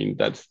 I mean,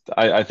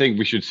 I think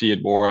we should see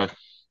it more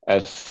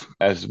as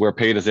we're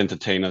paid as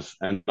entertainers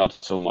and not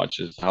so much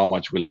as how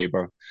much we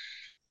labor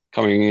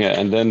coming in.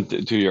 And then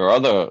to your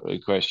other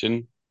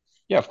question,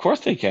 yeah, of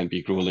course they can't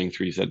be grueling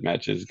 3-set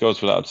matches. It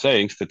goes without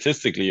saying.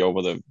 Statistically,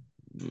 over the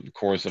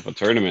course of a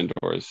tournament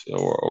or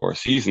a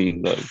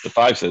season, the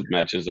 5-set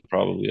matches are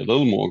probably a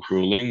little more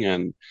grueling,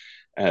 and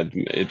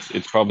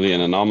it's probably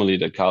an anomaly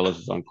that Carlos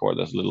is on court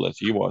as little as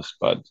he was.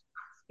 But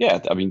yeah,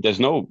 I mean, there's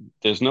no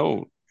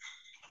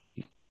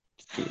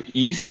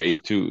easy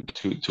to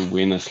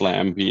win a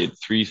slam, be it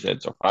 3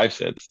 sets or 5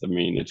 sets. I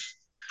mean,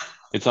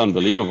 it's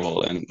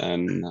unbelievable,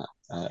 and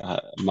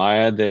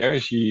Maia there,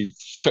 she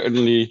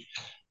certainly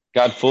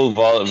got full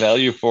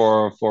value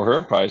for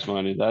her prize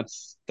money.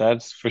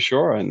 That's for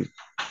sure. And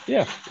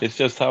yeah, it's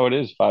just how it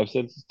is. 5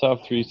 sets is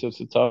tough, 3 sets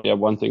is tough. Yeah,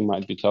 one thing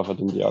might be tougher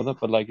than the other,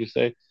 but like you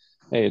say,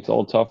 hey, it's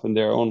all tough in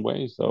their own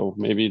way. So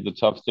maybe the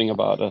tough thing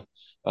about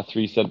a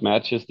 3-set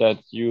match is that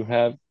you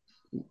have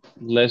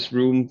less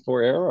room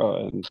for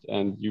error,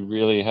 and you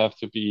really have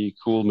to be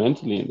cool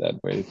mentally in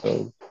that way.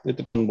 So it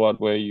depends on what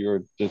way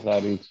you're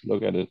deciding to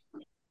look at it.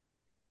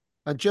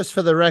 And just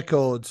for the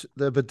record,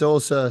 the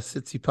Badosa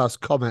Tsitsipas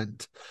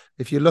comment,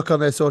 if you look on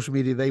their social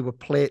media, they were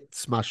plate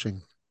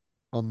smashing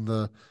on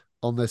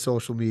their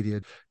social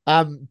media.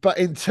 But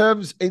in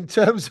terms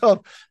of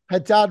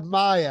Haddad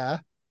Maia,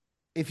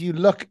 if you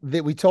look,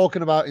 that we're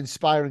talking about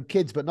inspiring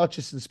kids, but not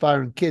just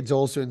inspiring kids,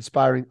 also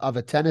inspiring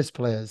other tennis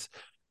players.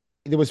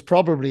 There was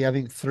probably, I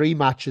think, 3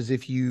 matches.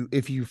 If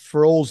you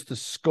froze the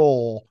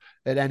score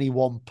at any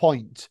one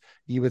point,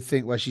 you would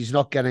think, well, she's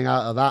not getting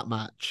out of that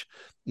match,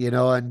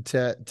 and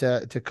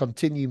to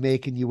continue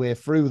making your way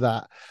through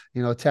that,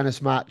 tennis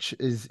match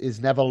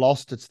is never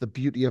lost. It's the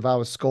beauty of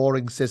our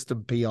scoring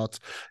system, Piotr,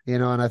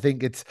 and I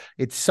think it's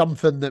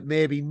something that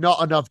maybe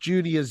not enough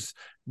juniors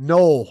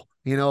know,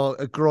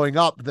 growing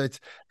up, that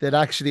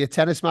actually a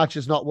tennis match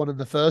is not won in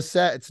the first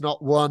set. It's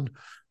not won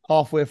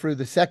halfway through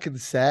the second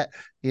set,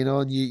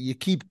 and you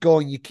keep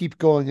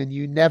going, and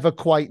you never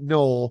quite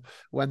know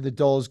when the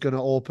door's going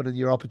to open and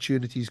your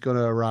opportunity is going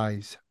to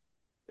arise.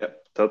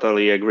 Yep,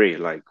 totally agree.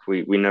 Like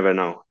we never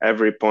know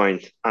every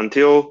point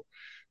until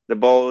the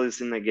ball is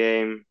in the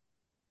game.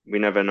 We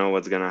never know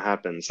what's gonna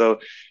happen. So,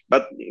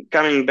 but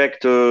coming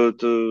back to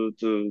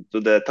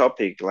the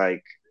topic,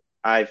 like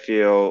I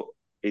feel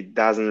it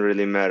doesn't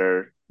really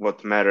matter.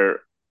 What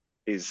matter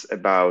is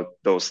about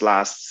those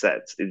last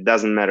sets. It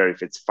doesn't matter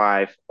if it's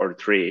 5 or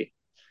 3,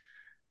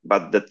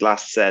 but that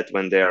last set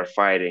when they are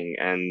fighting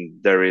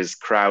and there is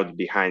crowd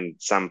behind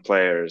some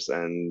players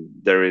and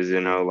there is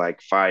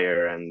like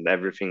fire and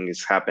everything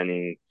is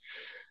happening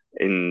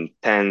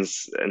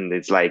intense, and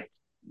it's like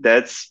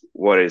that's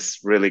what is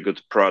really good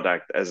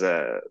product as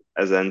an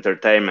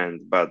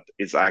entertainment, but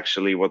it's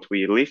actually what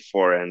we live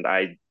for, and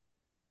I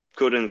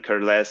couldn't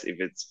care less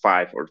if it's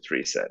 5 or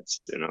 3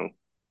 sets.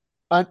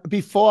 And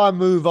before I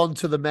move on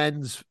to the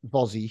men's,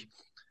 Vozzy,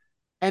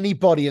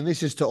 anybody, and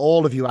this is to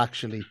all of you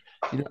actually,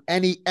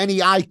 any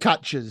eye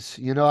catchers,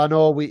 I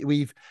know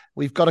we've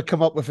got to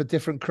come up with a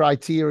different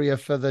criteria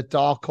for the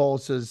dark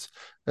horses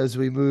as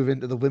we move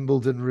into the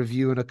Wimbledon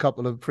review in a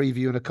couple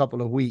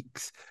of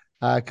weeks.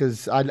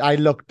 Because I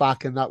looked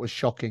back and that was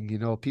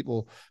shocking,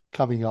 people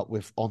coming up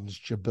with Ons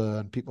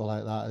Jabeur, people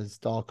like that as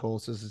dark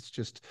horses. It's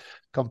just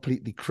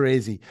completely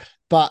crazy.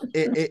 But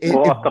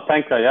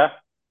Ostapenko, yeah?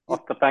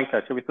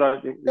 Ostapenko. Should we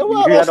throw you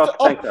had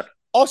Ostapenko?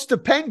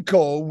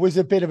 Ostapenko was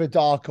a bit of a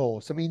dark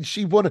horse. I mean,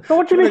 she won. So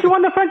what do you mean she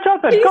won the French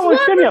Open? Come on,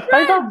 give me a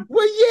favor.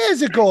 Well,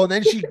 years ago, and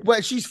then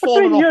she's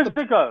fallen off. Years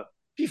ago.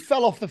 She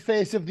fell off the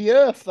face of the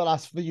earth the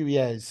last few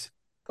years.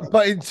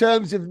 But in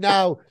terms of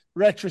now,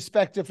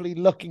 retrospectively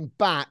looking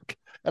back,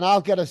 and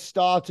I'll get us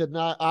started.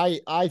 Now,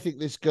 I think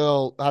this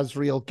girl has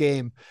real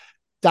game.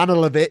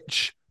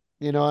 Danilovic,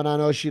 and I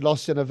know she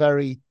lost in a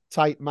very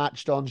tight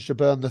match to Ons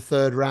Jabeur in the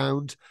third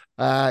round.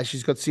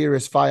 She's got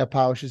serious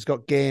firepower. She's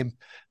got game.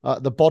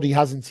 The body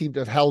hasn't seemed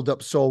to have held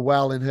up so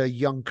well in her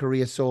young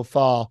career so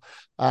far.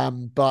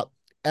 But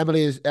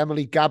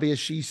Emily Gabby, is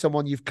she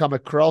someone you've come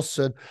across,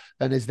 and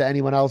is there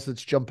anyone else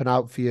that's jumping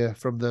out for you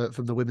from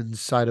the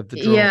women's side of the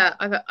draw? Yeah,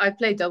 I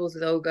played doubles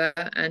with Olga,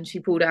 and she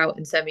pulled out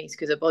in semis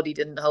because her body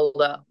didn't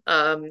hold up.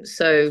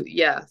 So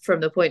yeah,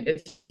 from the point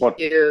of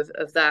view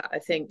of that, I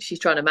think she's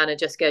trying to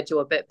manage her schedule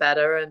a bit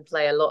better and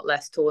play a lot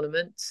less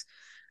tournaments.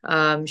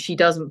 She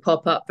doesn't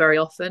pop up very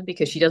often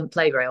because she doesn't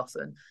play very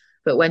often,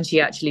 but when she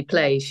actually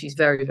plays, she's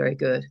very, very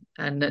good.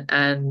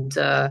 And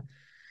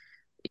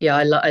yeah,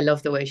 I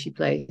love the way she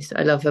plays.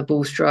 I love her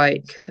ball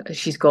strike.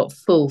 She's got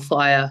full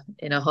fire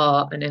in her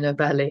heart and in her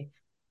belly.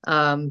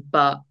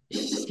 But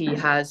she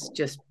has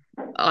just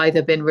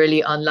either been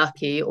really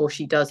unlucky, or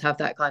she does have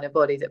that kind of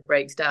body that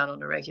breaks down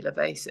on a regular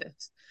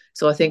basis.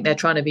 So I think they're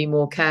trying to be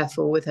more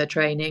careful with her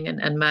training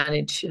and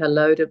manage her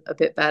load a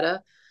bit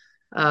better.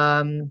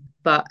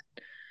 But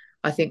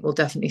I think we'll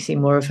definitely see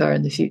more of her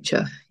in the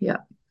future. Yeah.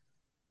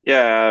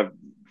 Yeah.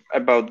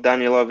 About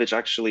Danilovic,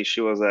 actually,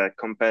 she was a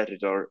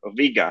competitor of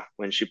Iga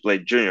when she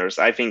played juniors.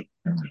 I think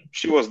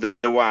she was the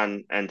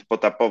one, and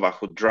Potapova,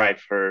 who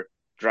drives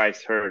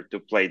her to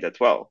play that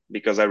well.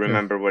 Because I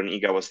remember when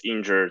Iga was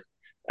injured,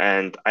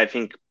 and I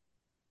think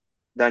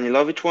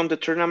Danilovic won the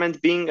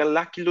tournament being a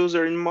lucky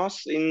loser in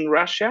Moss in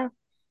Russia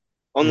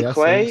on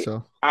clay,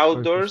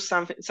 outdoors,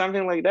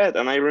 something like that.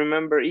 And I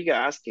remember Iga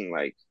asking,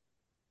 like,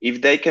 if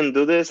they can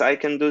do this, I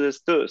can do this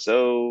too.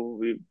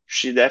 So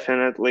she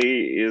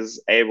definitely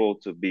is able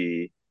to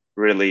be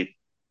really,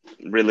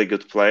 really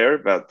good player,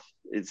 but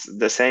it's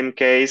the same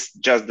case,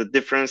 just the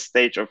different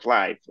stage of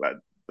life,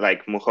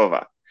 like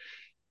Muchova.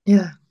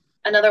 Yeah.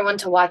 Another one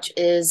to watch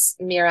is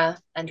Mira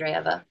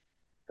Andreeva,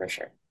 for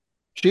sure.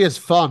 She is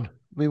fun.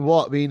 I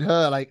mean,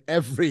 her, like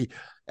every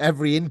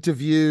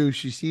interview,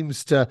 she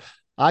seems to.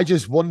 I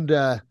just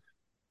wonder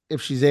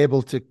if she's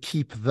able to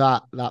keep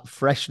that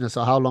freshness,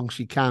 or how long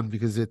she can,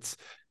 because it's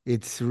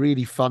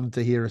really fun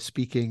to hear her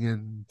speaking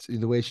and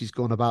the way she's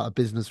going about her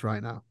business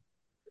right now.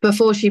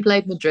 Before she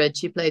played Madrid,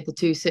 she played the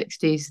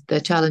 260s, the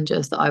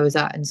challengers that I was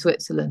at in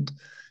Switzerland,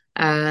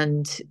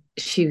 and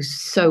she was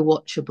so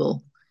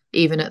watchable.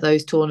 Even at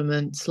those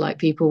tournaments, like,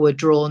 people were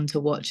drawn to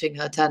watching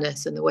her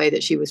tennis and the way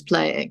that she was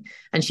playing,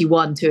 and she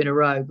won 2 in a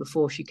row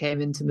before she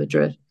came into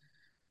Madrid.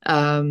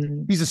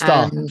 She's a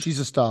star. She's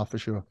a star for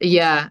sure.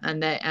 Yeah,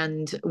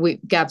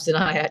 Gabs and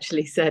I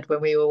actually said when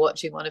we were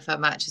watching one of her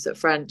matches at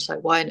French, like,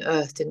 why on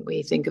earth didn't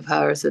we think of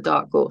her as a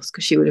dark horse?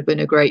 Because she would have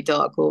been a great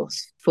dark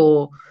horse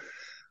for,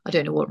 I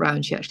don't know what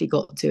round she actually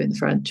got to in the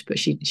French, but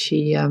she's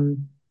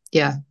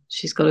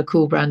got a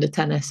cool brand of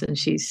tennis, and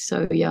she's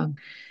so young.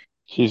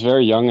 She's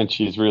very young, and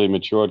she's really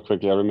matured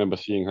quickly. I remember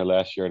seeing her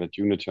last year at a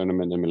junior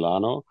tournament in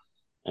Milano,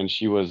 and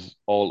she was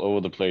all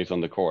over the place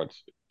on the court.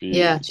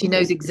 She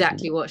knows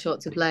exactly what shot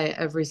to play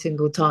every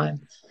single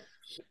time.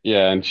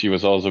 Yeah, and she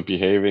was also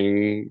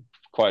behaving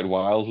quite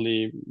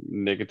wildly,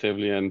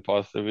 negatively and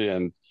positively,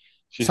 and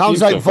she sounds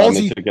like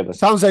Vozzy.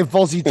 Sounds like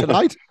Vozzy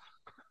tonight.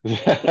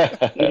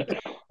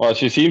 Well,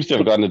 she seems to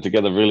have gotten it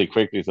together really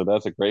quickly, so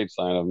that's a great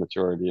sign of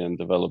maturity and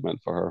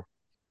development for her.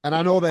 And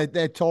I know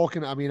they're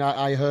talking. I mean,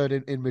 I heard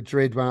in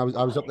Madrid when I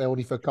was up there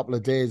only for a couple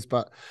of days,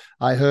 but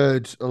I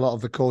heard a lot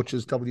of the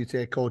coaches,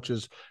 WTA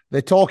coaches,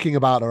 they're talking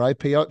about her, right,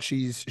 Piotr?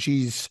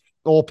 She's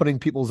opening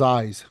people's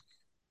eyes.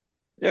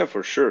 Yeah,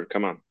 for sure.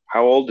 Come on.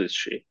 How old is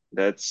she?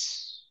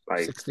 That's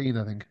like 16,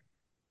 I think.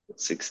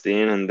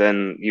 16, and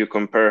then you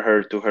compare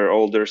her to her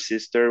older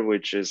sister,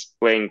 which is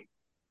playing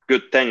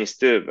good tennis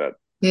too, but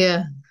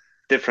Yeah.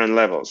 different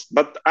levels.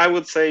 But I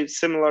would say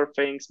similar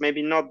things,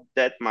 maybe not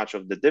that much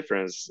of the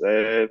difference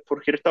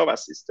for Hirtova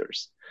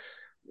sisters,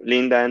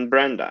 Linda and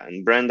Brenda.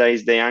 And Brenda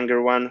is the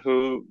younger one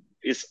who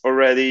is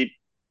already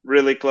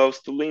really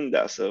close to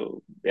Linda.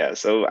 So yeah,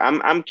 so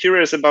I'm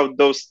curious about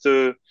those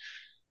two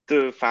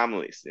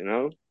families, you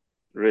know?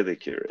 Really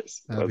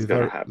curious That'd what's be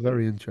gonna very, happen.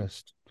 very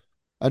interesting.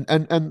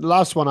 And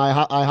last one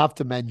I have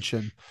to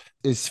mention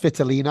is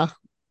Svitolina.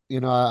 You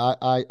know,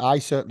 I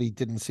certainly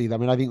didn't see that. I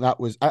mean, I think that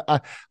was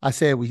I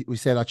say we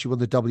say that she won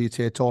the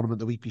WTA tournament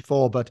the week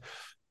before, but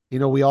you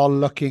know, we are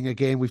looking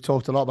again. We've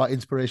talked a lot about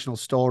inspirational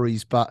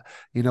stories, but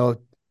you know,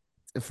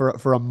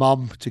 for a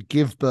mum to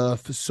give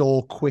birth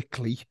so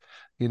quickly,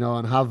 you know,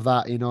 and have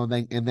that, you know,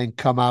 and then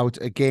come out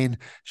again.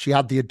 She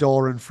had the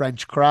adoring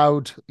French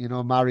crowd, you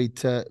know, married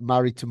to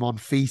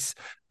Monfils.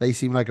 They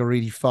seem like a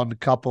really fun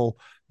couple,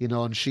 you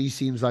know, and she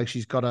seems like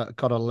she's got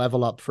a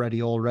level up,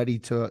 Freddie, already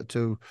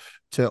to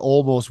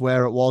almost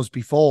where it was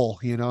before,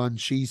 you know, and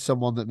she's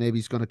someone that maybe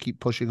is going to keep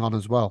pushing on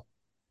as well.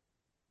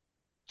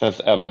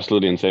 That's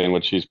absolutely insane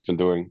what she's been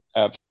doing.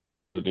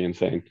 Absolutely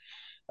insane.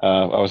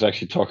 I was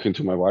actually talking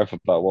to my wife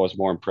about what was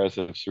more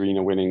impressive: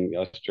 Serena winning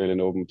Australian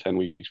Open 10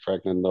 weeks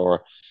pregnant,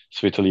 or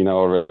Svitolina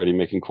already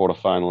making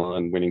quarterfinal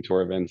and winning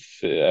tour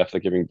events after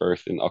giving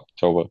birth in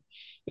October.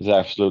 It's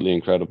absolutely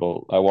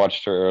incredible. I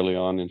watched her early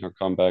on in her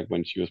comeback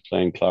when she was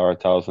playing Clara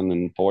Towson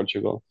in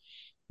Portugal.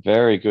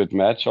 Very good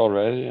match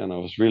already, and I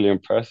was really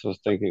impressed. I was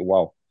thinking,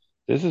 wow,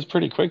 this is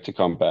pretty quick to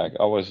come back.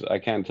 I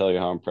can't tell you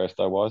how impressed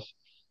I was.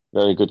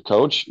 Very good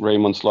coach,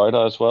 Raymond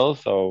Sluiter as well.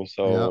 So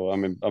Yeah. so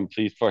I'm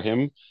pleased for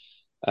him.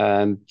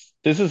 And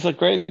this is a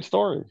great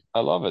story.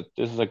 I love it.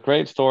 This is a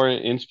great story,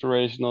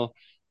 inspirational,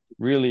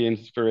 really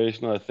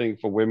inspirational. I think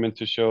for women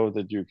to show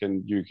that you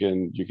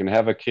can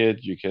have a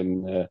kid, you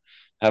can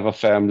have a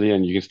family,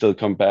 and you can still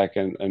come back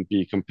and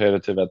be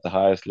competitive at the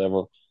highest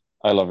level.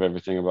 I love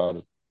everything about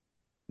it.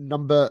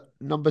 Number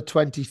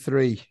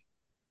 23.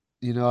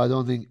 You know, I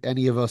don't think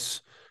any of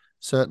us,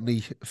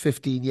 certainly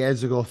 15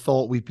 years ago,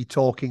 thought we'd be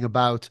talking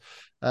about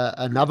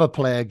another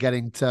player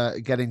getting to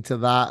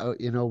that.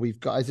 You know, we've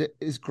got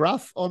is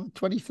Graf on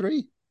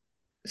 23?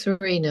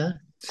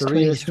 Serena. It's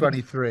Serena's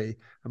 23. 23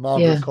 and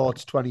Margaret Yeah.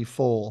 Court's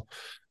 24.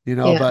 You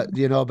know,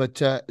 Yeah. but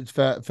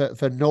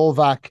for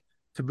Novak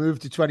to move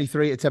to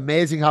 23, it's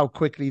amazing how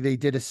quickly they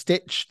did a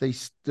stitch. They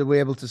were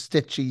able to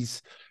stitch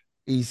his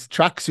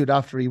tracksuit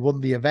after he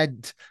won the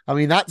event. I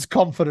mean, that's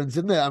confidence,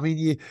 isn't it? I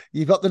mean,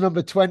 you got the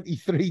number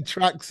 23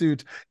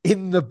 tracksuit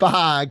in the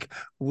bag,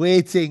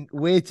 waiting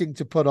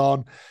to put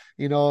on.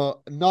 You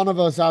know, none of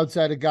us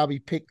outside of Gabby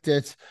picked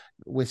it.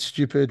 We're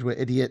stupid, we're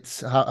idiots.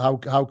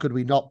 How could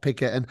we not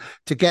pick it? And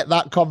to get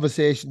that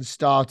conversation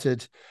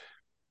started,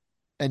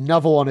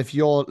 another one, if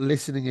you're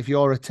listening, if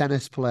you're a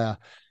tennis player,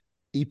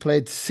 he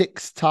played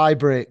 6 tie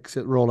breaks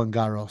at Roland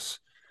Garros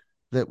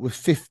that were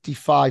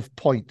 55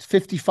 points,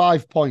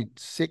 55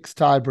 points, 6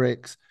 tie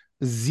breaks,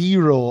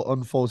 0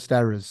 unforced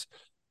errors.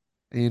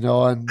 You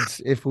know, and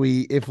if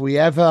we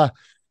ever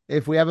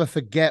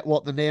forget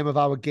what the name of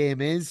our game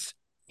is,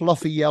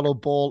 fluffy yellow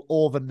ball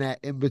over net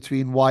in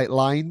between white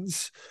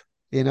lines,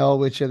 you know,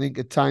 which I think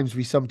at times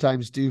we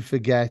sometimes do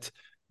forget.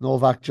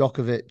 Novak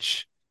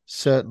Djokovic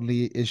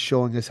certainly is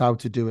showing us how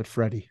to do it,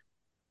 Freddie.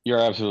 You're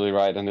absolutely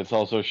right, and it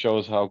also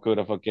shows how good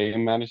of a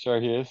game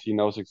manager he is. He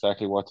knows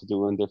exactly what to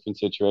do in different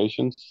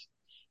situations.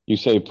 You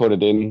say put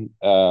it in.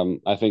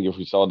 I think if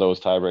we saw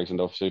those tiebreaks and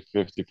those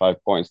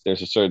 55 points,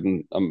 there's a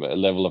certain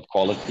level of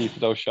quality for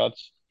those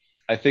shots.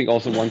 I think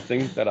also one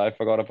thing that I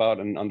forgot about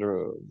and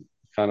under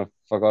kind of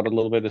forgot a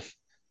little bit is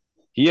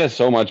he has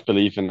so much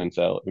belief in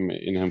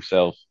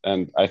himself,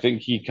 and I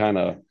think he kind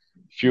of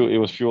fuel it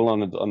was fuel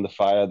on the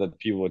fire that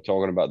people were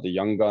talking about the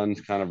young guns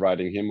kind of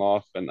writing him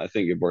off, and I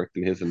think it worked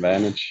in his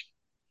advantage.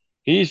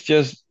 He's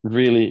just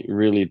really,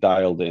 really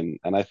dialed in.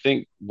 And I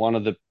think one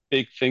of the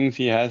big things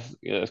he has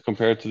as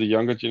compared to the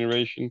younger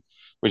generation,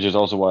 which is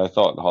also why I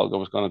thought Holger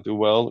was going to do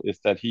well, is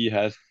that he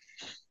has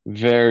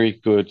very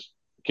good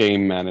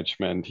game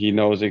management. He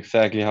knows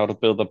exactly how to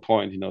build a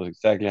point. He knows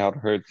exactly how to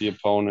hurt the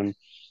opponent.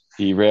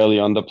 He rarely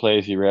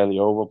underplays. He rarely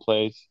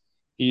overplays.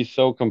 He's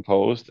so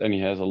composed and he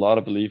has a lot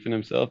of belief in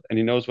himself and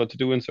he knows what to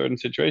do in certain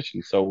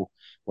situations. So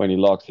when he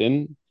locks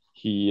in,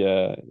 he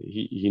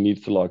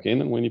needs to lock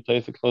in, and when he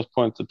plays the close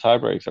points to tie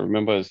breaks, I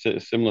remember a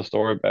similar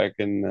story back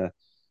in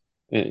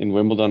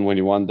Wimbledon when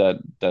he won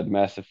that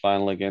massive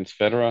final against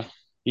Federer.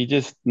 He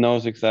just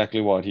knows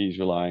exactly what he's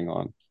relying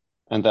on,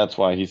 and that's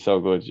why he's so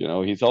good. You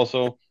know, he's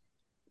also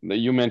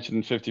you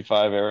mentioned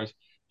 55 errors.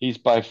 He's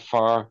by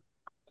far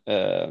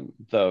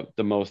the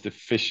most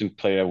efficient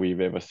player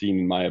we've ever seen,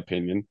 in my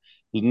opinion.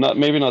 Not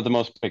maybe not the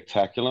most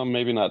spectacular,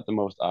 maybe not the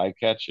most eye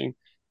catching.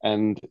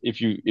 And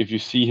if you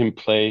see him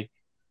play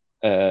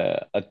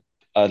a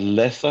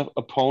lesser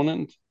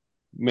opponent,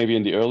 maybe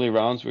in the early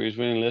rounds where he's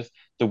winning less,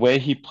 the way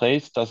he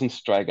plays doesn't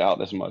strike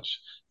out as much.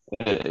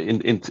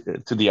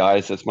 into the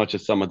eyes as much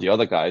as some of the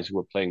other guys who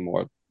were playing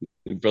more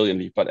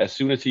brilliantly. But as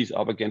soon as he's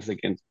up against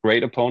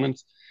great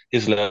opponents,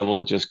 his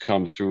level just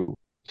comes through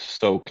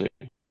so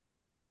clearly.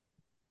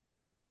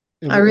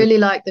 I really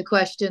like the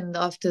question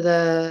after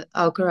the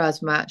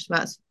Alcaraz match.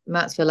 Mats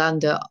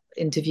Wilander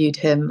interviewed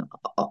him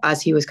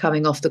as he was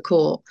coming off the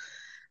court.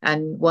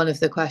 And one of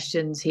the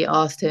questions he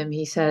asked him,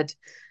 he said,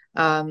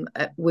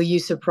 were you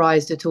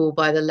surprised at all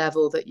by the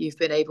level that you've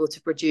been able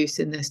to produce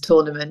in this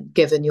tournament,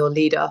 given your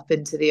lead up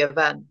into the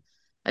event?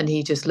 And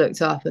he just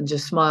looked up and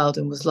just smiled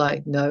and was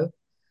like, no,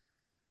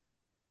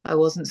 I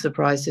wasn't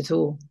surprised at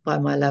all by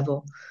my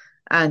level.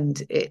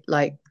 And it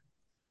like,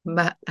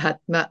 I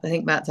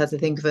think Matt had to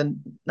think of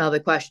another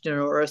question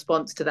or a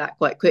response to that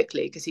quite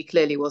quickly because he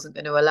clearly wasn't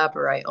going to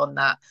elaborate on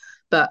that.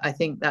 But I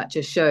think that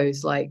just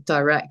shows like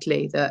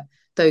directly that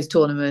those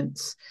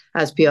tournaments,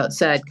 as Piotr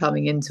said,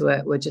 coming into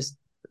it were just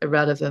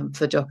irrelevant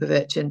for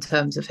Djokovic in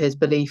terms of his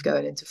belief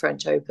going into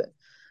French Open.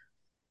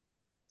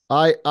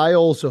 I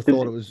also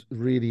thought it was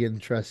really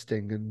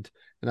interesting, and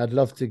I'd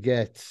love to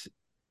get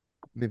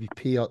maybe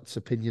Piotr's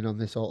opinion on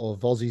this or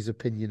Vozzy's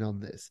opinion on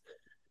this.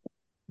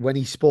 When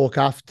he spoke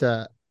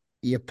after,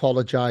 he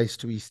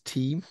apologized to his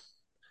team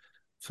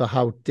for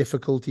how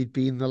difficult he'd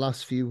been the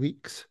last few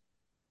weeks.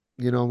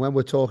 You know, when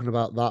we're talking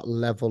about that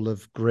level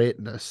of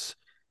greatness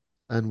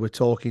and we're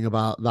talking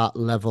about that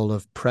level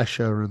of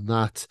pressure and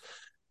that,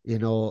 you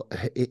know,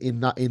 in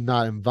that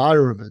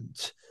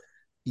environment,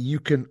 you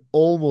can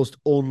almost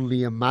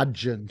only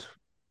imagine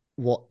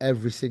what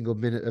every single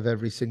minute of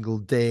every single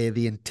day,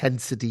 the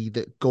intensity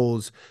that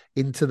goes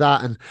into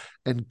that.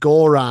 And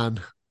Goran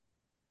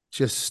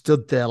just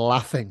stood there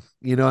laughing,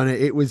 you know, and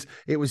it was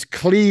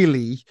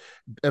clearly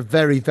a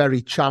very,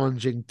 very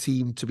challenging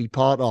team to be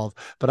part of.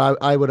 But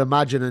I would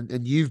imagine,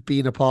 and you've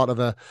been a part of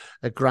a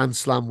Grand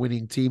Slam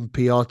winning team,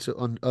 Piotr,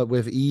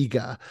 with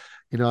Iga.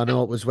 You know, I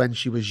know it was when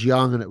she was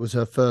young and it was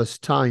her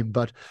first time,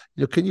 but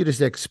you know, can you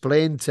just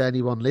explain to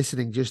anyone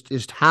listening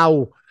just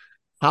how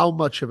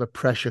much of a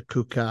pressure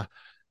cooker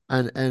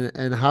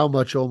and how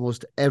much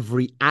almost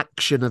every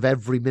action of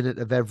every minute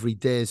of every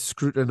day is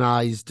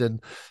scrutinized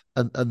and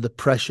the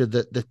pressure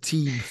that the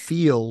team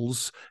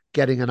feels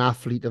getting an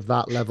athlete of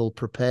that level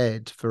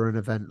prepared for an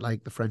event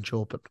like the French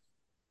Open?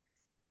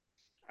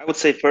 I would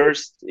say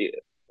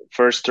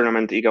first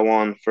tournament Iga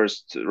won,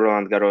 first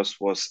Roland Garros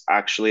was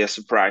actually a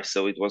surprise.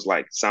 So it was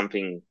like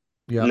something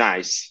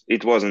nice.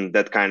 It wasn't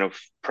that kind of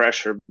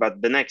pressure.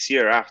 But the next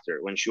year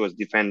after, when she was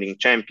defending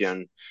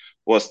champion,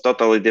 was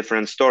totally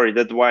different story.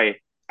 That's why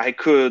I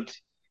could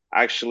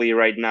actually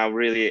right now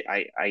really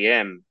I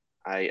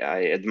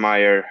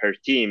admire her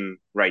team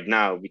right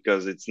now,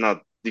 because it's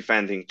not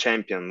defending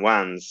champion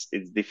once,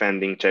 it's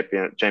defending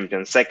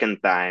champion second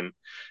time,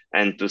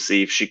 and to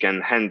see if she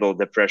can handle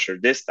the pressure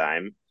this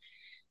time.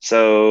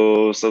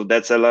 So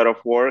that's a lot of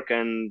work.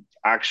 And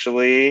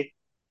actually,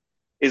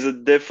 is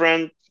it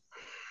different?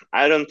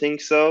 I don't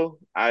think so.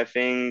 I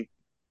think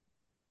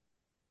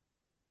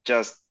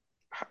just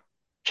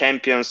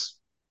champions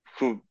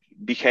who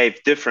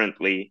behave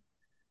differently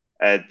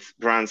at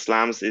Grand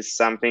Slams is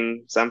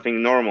something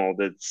normal.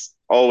 That's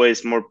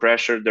always more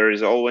pressure. There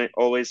is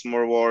always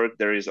more work.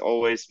 There is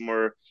always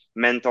more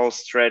mental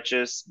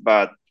stretches,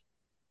 but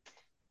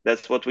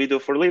that's what we do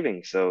for a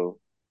living. So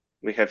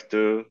we have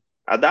to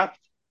adapt.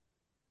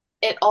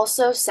 It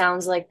also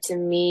sounds like to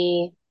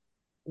me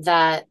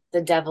that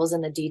the devil's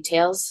in the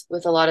details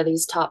with a lot of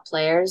these top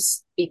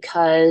players,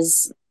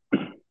 because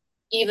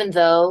even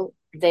though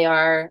they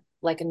are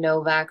like a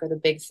Novak or the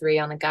big three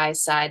on the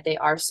guys' side, they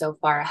are so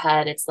far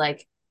ahead. It's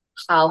like,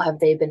 how have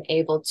they been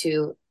able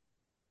to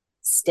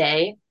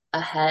stay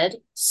ahead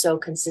so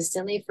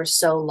consistently for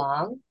so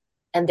long?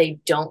 And they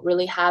don't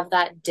really have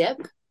that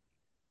dip.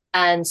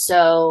 And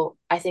so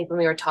I think when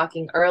we were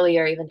talking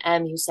earlier, even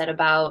you said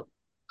about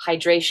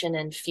hydration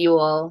and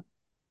fuel,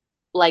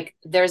 like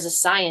there's a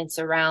science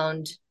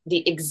around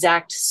the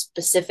exact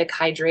specific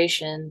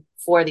hydration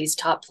for these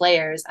top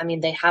players. I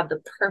mean, they have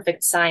the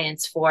perfect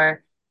science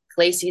for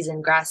clay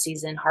season, grass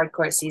season, hard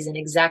court season,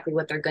 exactly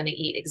what they're going to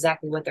eat,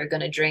 exactly what they're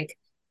going to drink,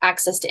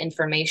 access to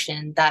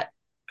information that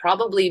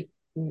probably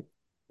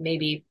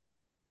maybe,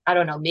 I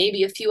don't know,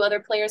 maybe a few other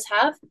players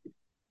have.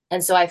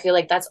 And so I feel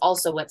like that's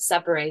also what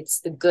separates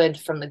the good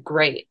from the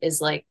great,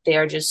 is like they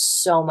are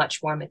just so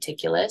much more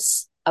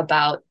meticulous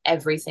about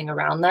everything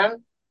around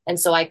them. And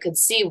so I could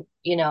see,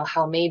 you know,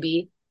 how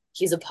maybe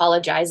he's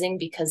apologizing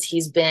because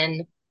he's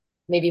been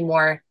maybe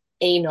more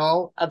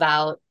anal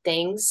about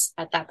things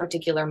at that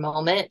particular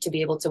moment to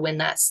be able to win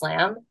that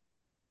slam.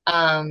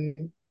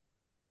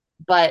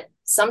 But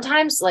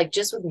sometimes, like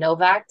just with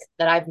Novak,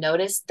 that I've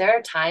noticed, there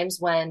are times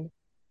when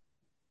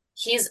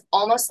he's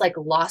almost like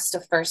lost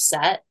a first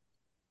set,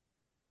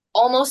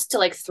 almost to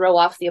like throw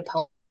off the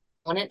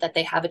opponent that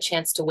they have a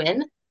chance to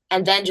win,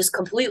 and then just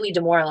completely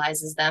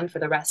demoralizes them for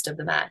the rest of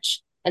the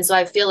match. And so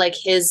I feel like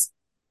his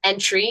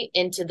entry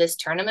into this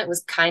tournament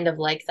was kind of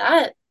like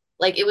that.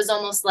 Like it was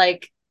almost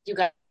like, you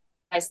guys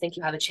think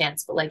you have a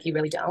chance, but like you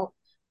really don't.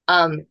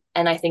 And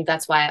I think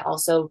that's why I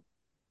also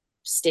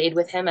stayed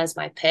with him as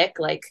my pick.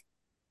 Like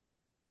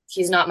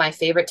he's not my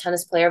favorite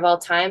tennis player of all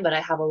time, but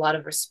I have a lot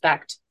of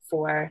respect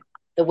for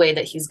the way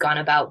that he's gone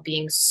about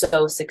being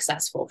so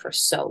successful for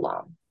so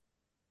long.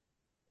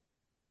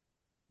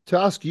 To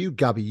ask you,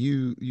 Gabby,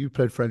 you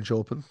played French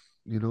Open,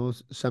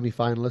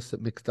 semi-finalist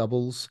at mixed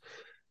doubles,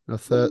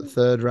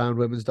 third round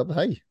women's double.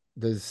 Hey,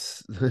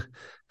 there's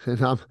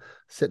and I'm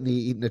sitting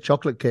here eating a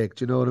chocolate cake.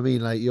 Do you know what I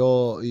mean? Like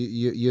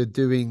you're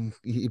doing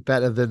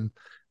better than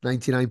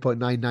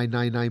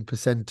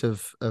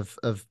 99.9999%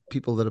 of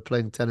people that are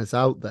playing tennis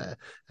out there,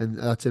 and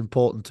that's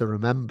important to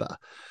remember.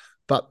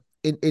 But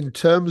in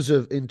terms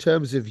of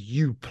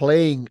you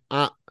playing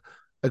at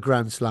a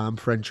Grand Slam,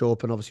 French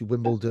Open, obviously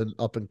Wimbledon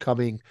up and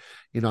coming,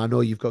 I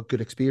know you've got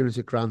good experience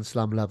at Grand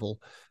Slam level.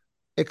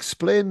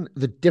 Explain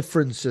the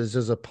differences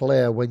as a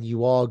player when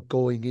you are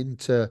going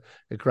into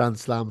a Grand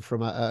Slam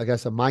from I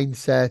guess a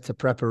mindset, a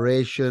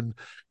preparation,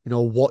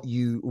 what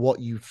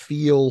you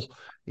feel,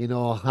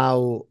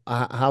 how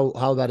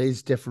that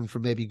is different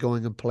from maybe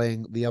going and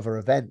playing the other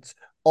events,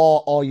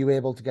 or are you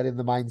able to get in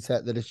the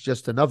mindset that it's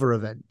just another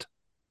event?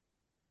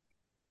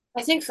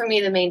 I think for me,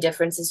 the main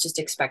difference is just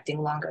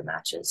expecting longer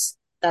matches.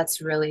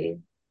 That's really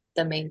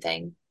the main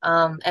thing.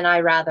 And I'd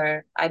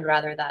rather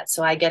that.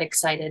 So I get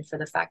excited for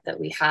the fact that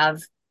we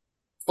have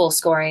full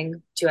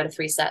scoring 2 out of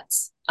 3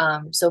 sets.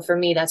 So for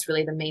me, that's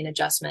really the main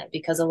adjustment,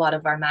 because a lot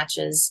of our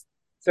matches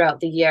throughout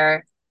the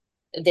year,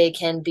 they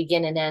can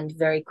begin and end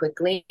very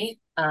quickly,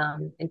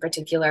 in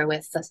particular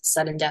with the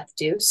sudden death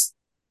deuce.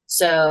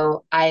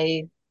 So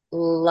I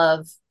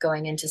love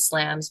going into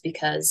slams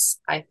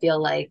because I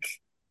feel like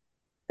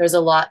there's a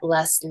lot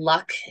less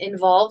luck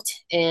involved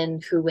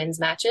in who wins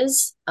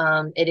matches.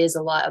 It is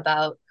a lot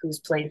about who's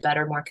played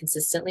better more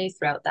consistently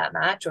throughout that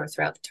match or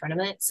throughout the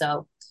tournament.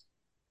 So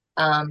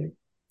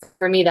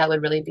for me, that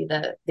would really be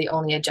the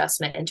only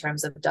adjustment in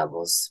terms of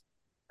doubles.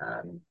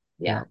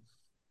 Yeah.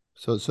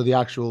 So the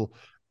actual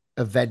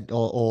event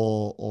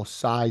or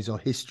size or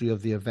history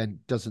of the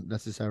event doesn't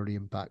necessarily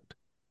impact.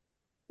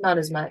 Not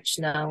as much,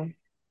 no.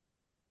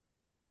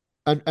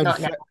 And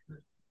not now.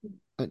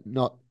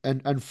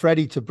 And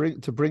Freddie, to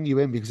bring you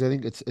in, because I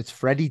think it's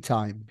Freddie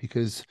time,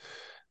 because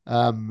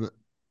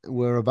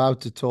we're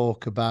about to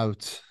talk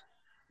about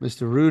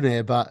Mr.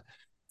 Rune, but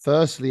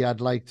firstly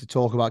I'd like to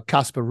talk about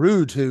Casper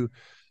Ruud, who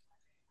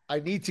I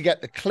need to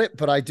get the clip,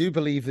 but I do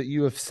believe that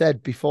you have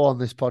said before on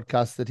this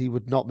podcast that he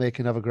would not make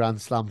another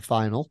Grand Slam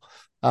final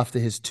after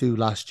his 2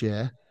 last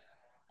year.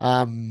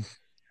 And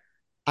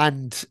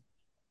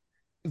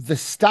the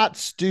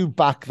stats do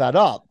back that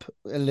up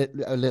a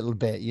little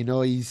bit.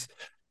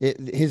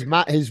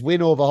 His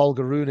win over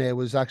Holger Rune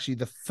was actually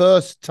the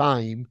first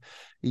time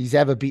he's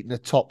ever beaten a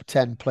top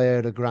 10 player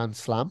at a Grand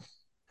Slam.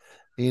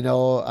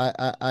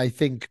 I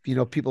think,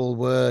 people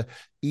were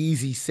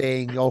easy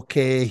saying,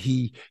 okay,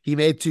 he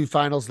made 2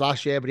 finals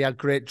last year, but he had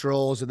great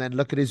draws, and then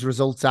look at his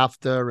results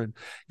after, and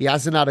he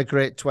hasn't had a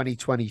great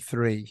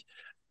 2023.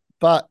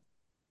 But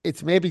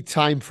it's maybe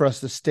time for us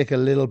to stick a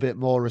little bit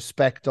more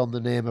respect on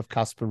the name of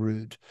Casper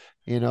Ruud.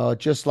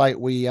 Just like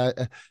we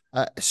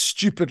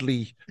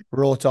stupidly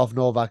wrote off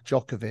Novak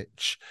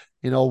Djokovic.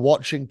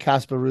 Watching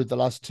Casper Ruud the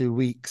last 2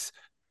 weeks,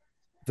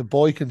 the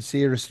boy can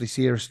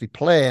seriously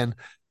play, and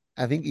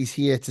I think he's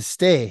here to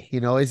stay.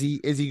 Is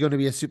he going to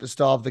be a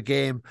superstar of the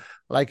game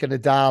like a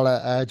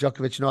Nadal,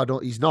 Djokovic? No,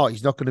 he's not.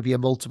 He's not going to be a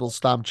multiple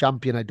slam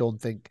champion, I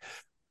don't think.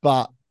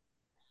 But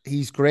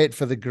he's great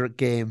for the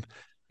game.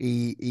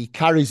 He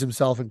carries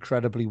himself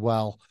incredibly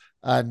well.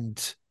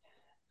 And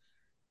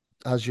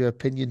has your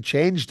opinion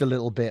changed a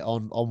little bit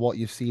on what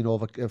you've seen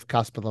of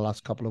Casper the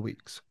last couple of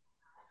weeks?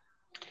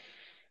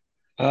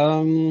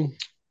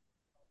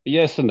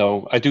 Yes and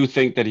no. I do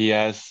think that he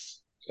has.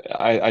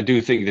 I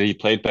do think that he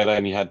played better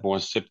and he had more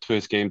zip to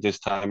his game this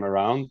time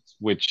around,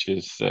 which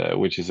is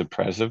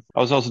impressive.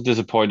 I was also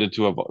disappointed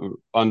to have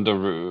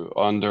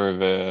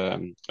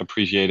under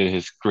appreciated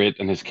his grit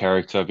and his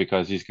character,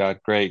 because he's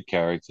got great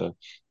character.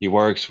 He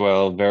works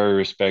well, very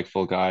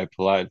respectful guy,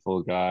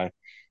 politeful guy,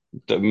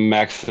 that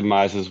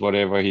maximizes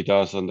whatever he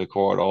does on the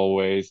court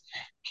always,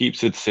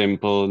 keeps it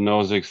simple,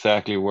 knows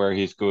exactly where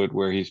he's good,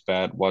 where he's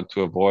bad, what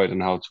to avoid,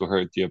 and how to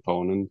hurt the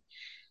opponent.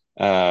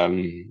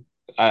 Um,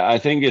 I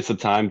think it's a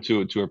time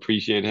to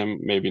appreciate him.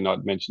 Maybe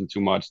not mention too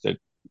much that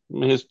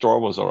his draw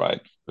was all right,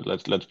 but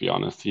let's be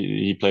honest.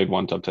 He played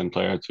 1 top 10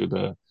 player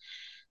to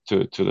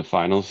the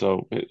final,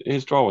 so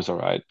his draw was all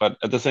right. But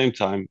at the same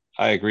time,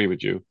 I agree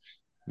with you.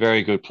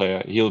 Very good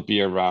player. He'll be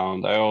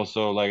around. I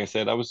also, like I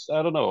said, I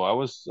don't know. I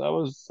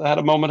had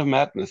a moment of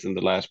madness in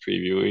the last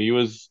preview.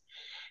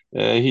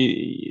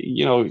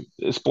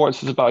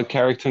 Sports is about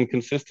character and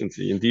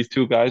consistency. And these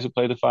 2 guys who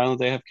play the final,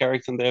 they have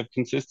character and they have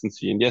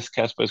consistency. And yes,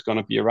 Casper is going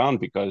to be around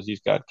because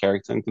he's got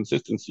character and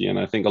consistency. And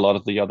I think a lot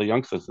of the other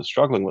youngsters are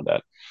struggling with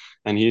that.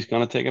 And he's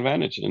going to take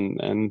advantage.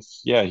 And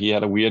yeah, he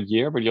had a weird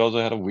year, but he also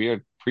had a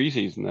weird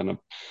preseason. And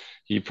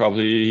he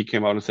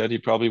came out and said he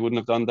probably wouldn't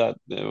have done that,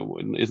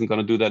 isn't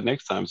going to do that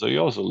next time. So he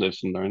also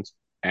lives and learns.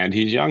 And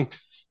he's young.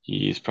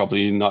 He's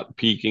probably not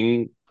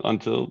peaking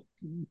until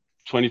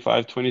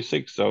 25,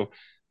 26. So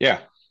yeah,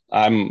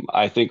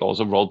 I think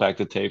also roll back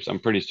the tapes. I'm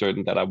pretty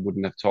certain that I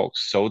wouldn't have talked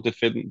so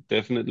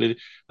definitely.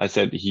 I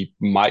said he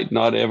might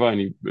not ever,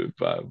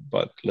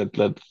 but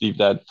let's leave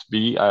that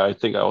be. I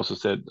think I also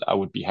said I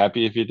would be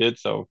happy if he did.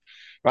 So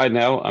right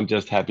now, I'm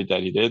just happy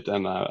that he did,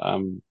 and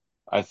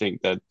I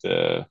think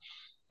that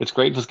it's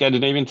great for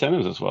Scandinavian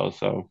tennis as well.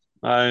 So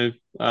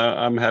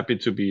I'm happy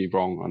to be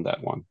wrong on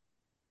that one.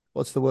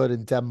 What's the word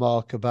in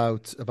Denmark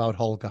about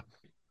Holger?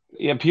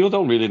 Yeah, people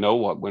don't really know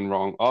what went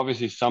wrong.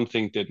 Obviously,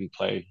 something didn't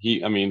play.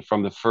 I mean,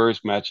 from the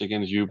first match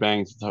against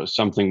Eubanks,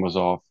 something was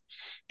off.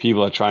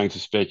 People are trying to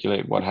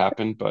speculate what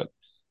happened, but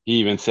he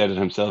even said it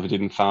himself. He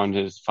didn't find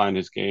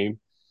his game.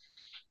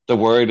 The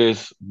word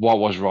is, what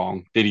was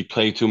wrong? Did he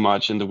play too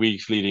much in the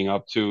weeks leading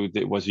up to?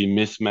 Was he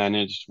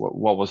mismanaged?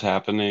 What was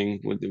happening?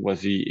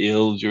 Was he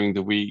ill during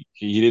the week?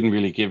 He didn't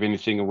really give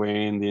anything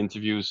away in the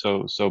interview.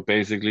 So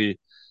basically,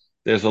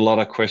 there's a lot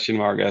of question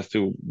mark as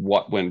to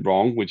what went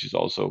wrong, which is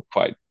also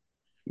quite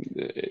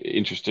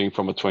interesting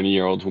from a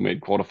 20-year-old who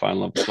made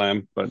quarterfinal of the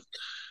Slam.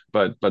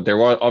 But there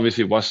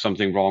was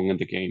something wrong in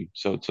the game.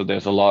 So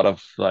there's a lot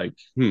of like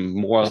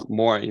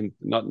more in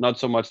not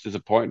so much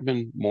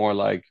disappointment, more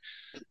like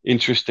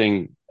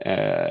interesting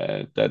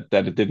that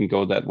it didn't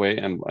go that way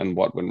and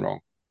what went wrong.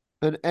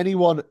 And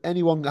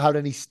anyone had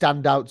any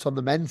standouts on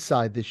the men's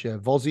side this year?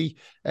 Vozzy,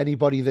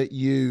 anybody that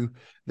you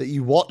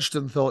watched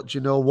and thought,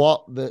 you know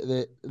what,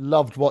 that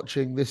loved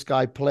watching this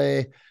guy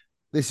play.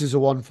 This is a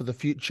one for the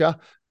future.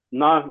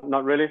 No,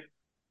 not really.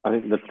 I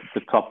think the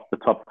top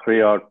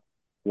three are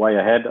way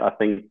ahead. I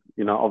think,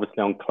 obviously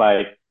on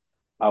clay,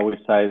 I always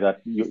say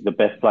that the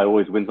best player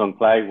always wins on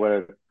clay,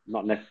 whereas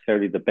not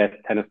necessarily the best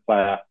tennis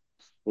player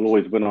will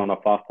always win on a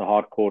faster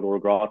hard court or a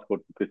grass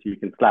court, because you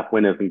can slap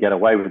winners and get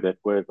away with it.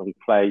 Whereas on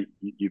clay,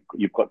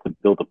 you've got to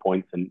build the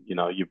points, and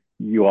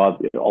you are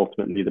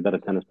ultimately the better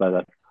tennis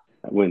player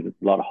that wins.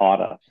 It's a lot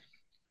harder.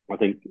 I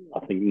think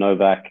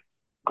Novak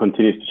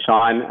continues to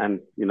shine, and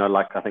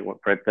like I think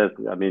what Fred says.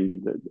 I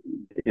mean,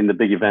 in the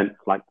big events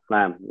like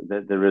Slam,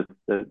 there is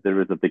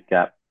a big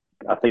gap.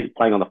 I think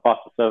playing on the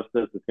faster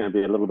surfaces is going to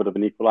be a little bit of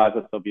an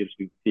equalizer. So it'll be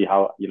interesting to see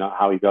how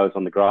he goes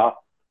on the grass.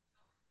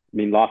 I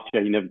mean, last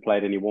year he never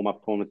played any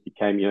warm-up tournaments. He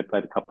came,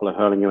 played a couple of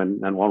hurling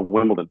and won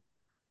Wimbledon.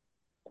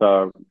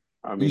 So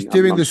I mean, he's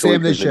doing the sure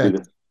same this year.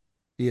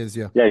 He is,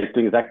 yeah. Yeah, he's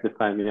doing exactly the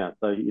same. Yeah.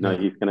 So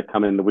he's going to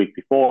come in the week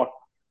before,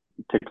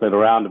 tickle it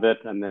around a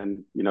bit, and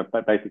then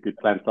basically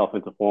play himself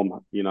into form.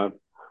 And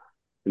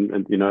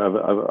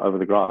over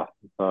the grass.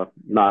 So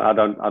no, I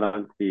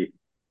don't see.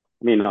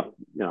 I mean,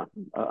 they're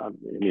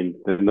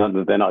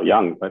not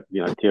young, but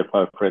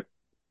Tiafoe, Fritz,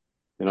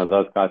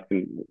 those guys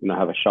can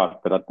have a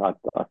shot, but I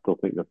still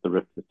think that the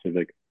risk is too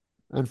big.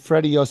 And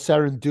Freddie, your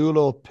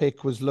Cerundolo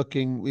pick was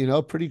looking,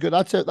 pretty good.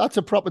 That's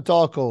a proper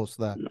dark horse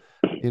there,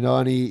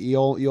 and he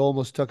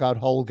almost took out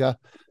Holger,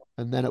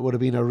 and then it would have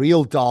been a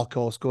real dark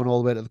horse going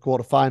all the way to the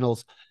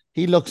quarterfinals.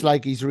 He looks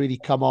like he's really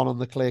come on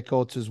the clay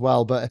courts as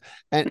well. But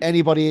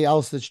anybody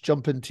else that's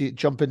jump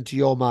into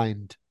your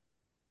mind?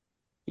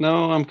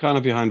 No, I'm kind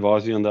of behind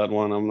Vozzy on that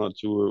one. I'm not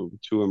too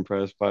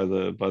impressed by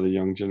the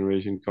young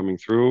generation coming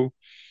through.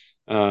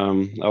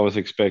 I was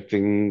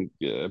expecting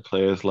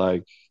players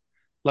like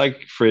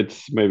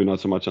Fritz, maybe not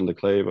so much on the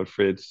clay, but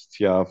Fritz,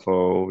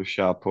 Tiafoe,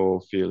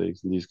 Chapo,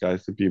 Felix, and these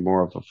guys to be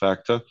more of a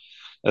factor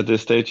at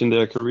this stage in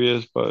their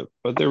careers, but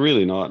they're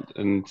really not.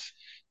 And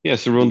yeah,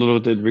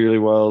 Cerundolo did really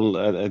well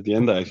at the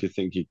end. I actually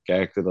think he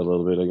gagged it a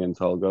little bit against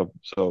Holger,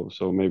 so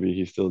maybe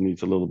he still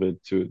needs a little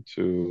bit to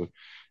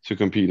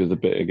compete a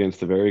bit against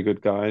the very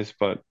good guys.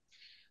 But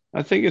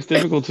I think it's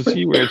difficult to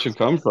see where it should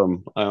come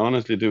from. I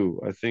honestly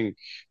do. I think.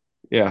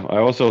 Yeah, I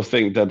also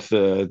think that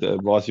the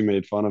Rossi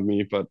made fun of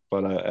me, but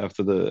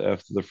after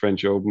the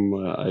French Open,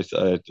 I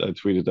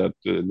tweeted that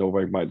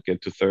Novak might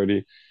get to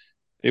 30.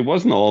 It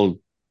wasn't all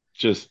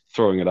just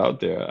throwing it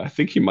out there. I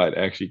think he might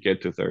actually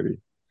get to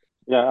 30.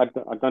 Yeah,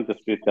 I don't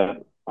dispute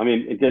that. I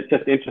mean, it's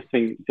just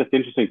interesting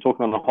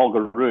talking on the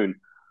Holger Rune.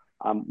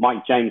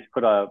 Mike James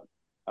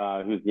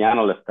who's the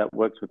analyst that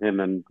works with him,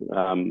 and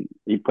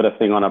he put a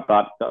thing on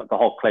about the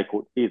whole clay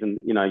court season.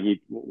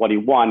 What he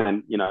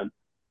won,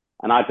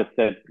 and I just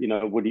said,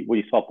 would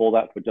he swap all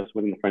that for just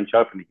winning the French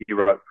Open? He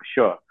wrote for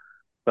sure.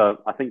 So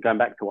I think going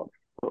back to what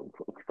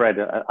Fred,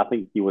 I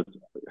think he was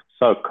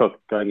so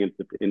cooked going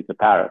into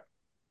Paris.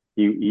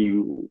 He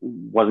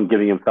wasn't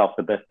giving himself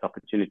the best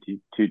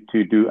opportunity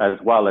to do as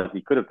well as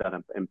he could have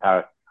done in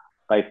Paris,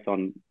 based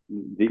on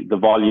the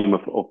volume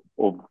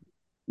of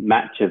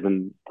matches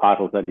and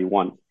titles that he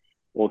won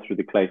all through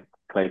the clay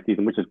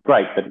season, which is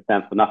great, but it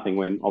stands for nothing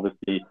when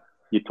obviously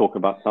you talk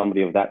about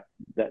somebody of that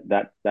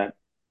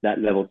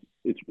level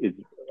is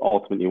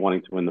ultimately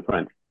wanting to win the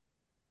French.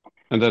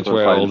 And that's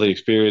where all the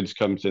experience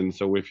comes in.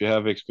 So if you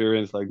have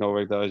experience like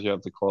Novak does, you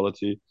have the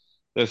quality.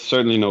 There's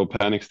certainly no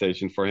panic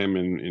station for him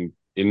in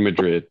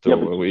Madrid. Yeah,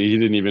 he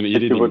didn't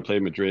even play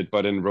Madrid,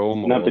 but in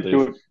Rome. No, but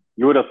you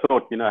would have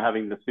thought,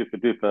 having the super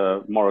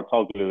duper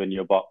Mouratoglou in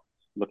your box,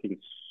 looking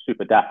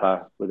super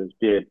dapper with his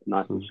beard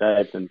nice and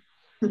shaved, and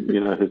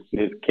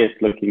his kiss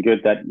looking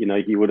good, that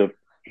he would have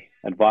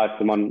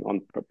advised him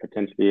on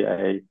potentially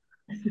a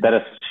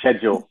better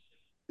schedule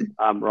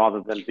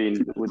rather than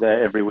being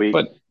there every week.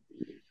 But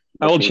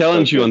I will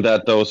challenge you on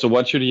that though. So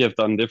what should he have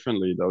done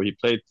differently though? He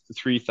played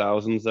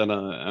 3,000s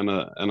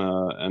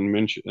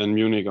and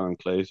Munich on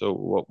clay. So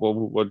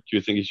what do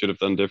you think he should have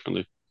done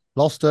differently?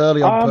 Lost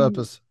early on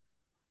purpose.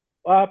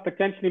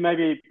 Potentially,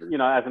 maybe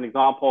as an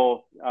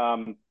example,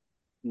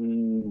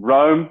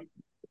 Rome.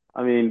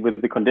 I mean,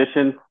 with the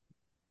conditions,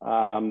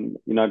 taking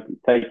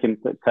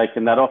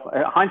that off.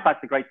 Hindsight's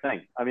a great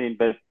thing. I mean,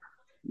 but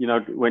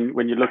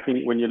when you're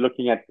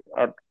looking at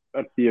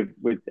the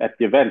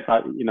events,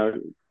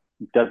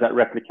 does that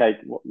replicate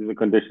the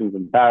conditions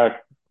in Paris?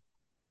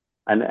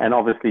 And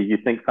obviously, you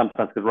think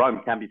sometimes because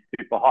Rome can be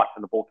super hot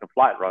and the ball can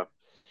fly at Rome,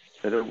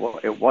 but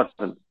it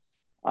wasn't.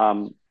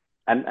 And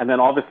then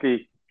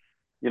obviously,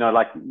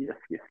 like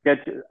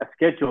a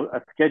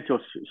schedule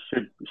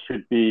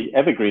should be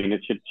evergreen.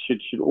 It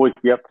should always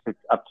be up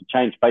to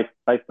change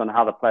based on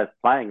how the player's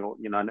playing, or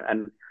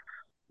and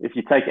if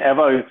you take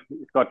Evo,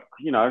 it's got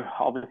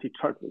obviously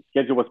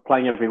schedule was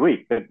playing every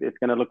week. It's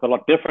going to look a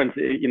lot different,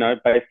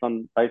 based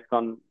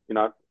on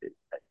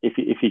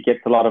if he gets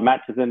a lot of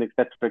matches in,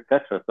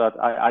 etc. So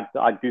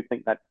I do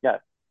think that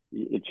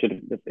it should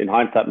have, in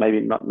hindsight,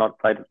 maybe not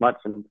played as much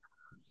and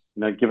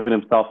given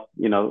himself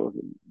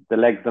the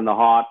legs and the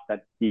heart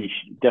that he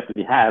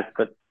definitely has.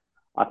 But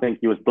I think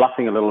he was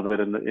bluffing a little bit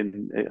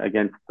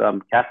against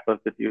Casper.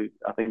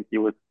 I think he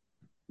was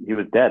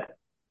dead.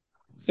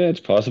 Yeah,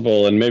 it's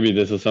possible, and maybe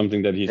this is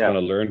something that he's going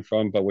to learn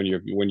from. But when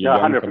you're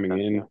young coming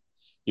in,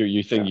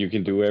 you think you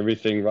can do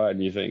everything right,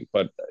 and you think.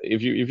 But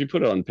if you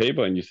put it on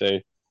paper and you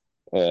say,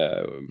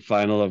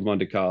 final of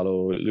Monte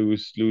Carlo,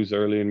 lose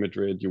early in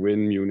Madrid, you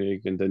win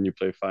Munich, and then you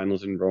play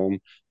finals in Rome,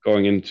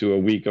 going into a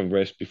week of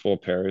rest before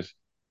Paris,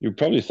 you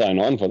probably sign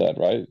on for that,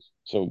 right?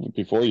 So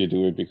before you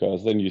do it,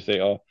 because then you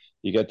say, oh,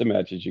 you get the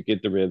matches, you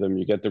get the rhythm,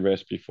 you get the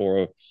rest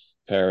before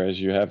Paris,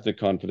 you have the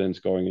confidence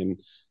going in,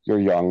 you're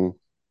young.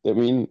 I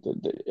mean,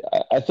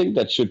 I think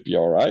that should be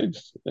all right,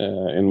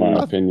 in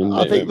my opinion.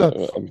 I think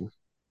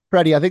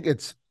Freddie, I think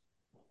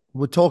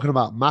we're talking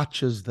about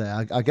matches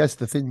there. I guess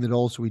the thing that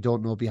also we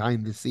don't know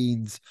behind the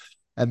scenes,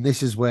 and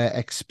this is where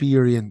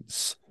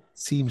experience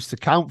seems to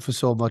count for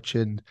so much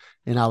in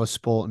our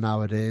sport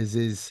nowadays,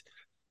 is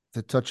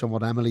to touch on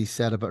what Emily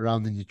said about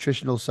around the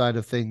nutritional side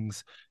of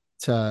things,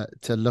 to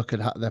look at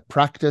how the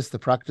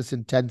practice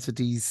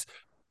intensities,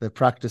 the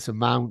practice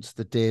amounts,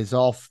 the days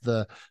off,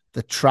 the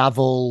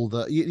travel,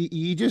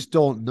 you just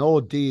don't know,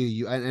 do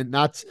you? And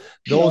that's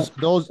those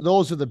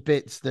are the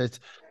bits that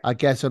I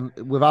guess,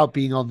 without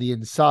being on the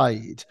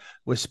inside,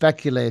 we're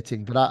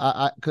speculating. But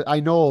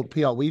I know,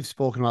 Piotr, we've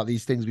spoken about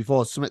these things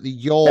before. Something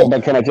that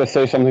but can I just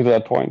say something to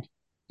that point?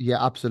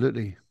 Yeah,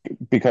 absolutely.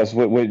 Because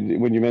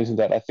when you mentioned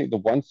that, I think the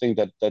one thing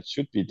that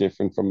should be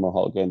different from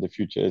Holger in the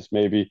future is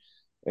maybe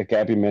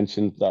Gabby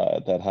mentioned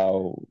that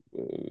how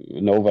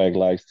Novak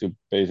likes to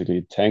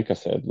basically tank a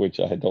set, which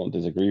I don't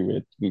disagree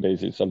with.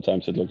 Basically,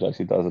 sometimes it looks like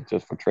he does it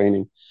just for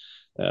training.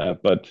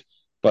 But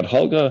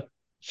Holger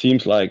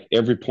seems like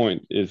every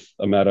point is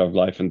a matter of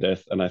life and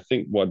death. And I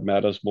think what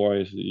matters more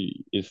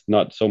is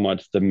not so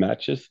much the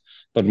matches,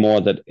 but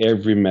more that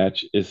every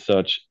match is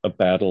such a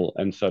battle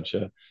and such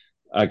a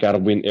I gotta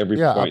win every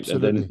point.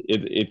 Absolutely. And then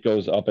it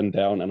goes up and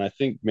down. And I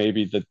think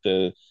maybe that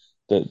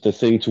the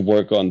thing to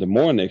work on the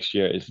more next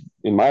year is,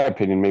 in my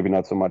opinion, maybe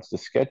not so much the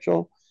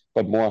schedule,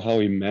 but more how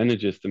he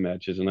manages the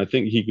matches. And I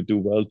think he could do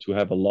well to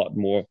have a lot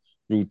more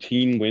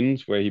routine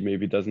wins where he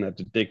maybe doesn't have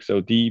to dig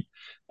so deep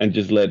and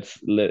just let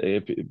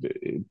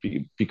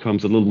it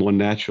becomes a little more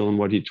natural in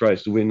what he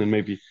tries to win, and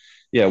maybe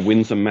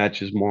win some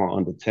matches more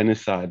on the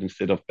tennis side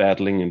instead of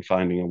battling and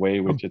finding a way,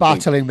 which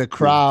battling the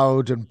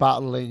crowd and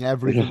battling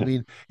everything. I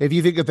mean, if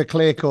you think of the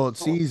clay court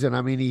season,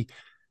 I mean,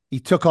 he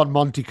took on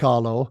Monte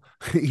Carlo,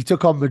 he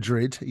took on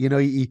Madrid,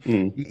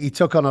 he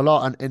took on a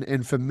lot.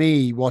 And for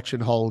me,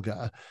 watching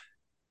Holger,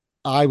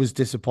 I was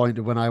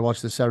disappointed when I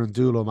watched the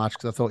Cerundolo match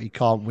because I thought he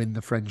can't win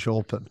the French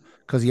Open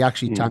because he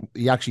actually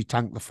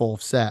tanked the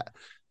fourth set,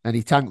 and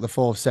he tanked the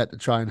fourth set to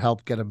try and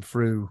help get him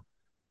through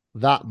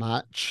that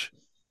match.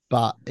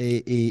 But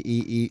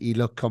he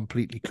looked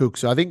completely cooked.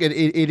 So I think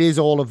it is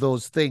all of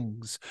those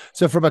things.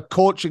 So from a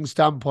coaching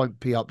standpoint,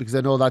 Piotr, because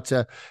I know that's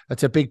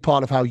a big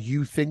part of how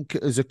you think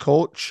as a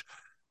coach,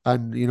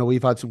 and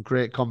we've had some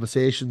great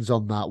conversations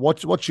on that.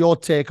 What's your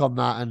take on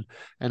that,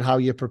 and how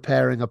you're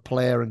preparing a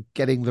player and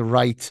getting the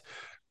right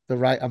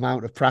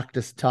amount of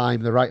practice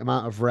time, the right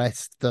amount of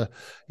rest, the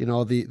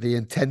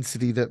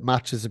intensity that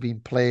matches are being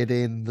played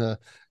in,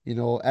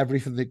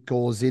 everything that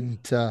goes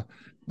into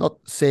not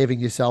saving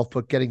yourself,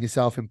 but getting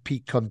yourself in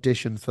peak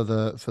condition for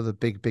the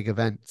big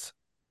events?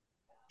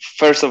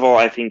 First of all,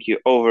 I think you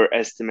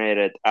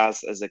overestimated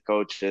us as a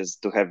coaches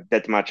to have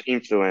that much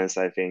influence,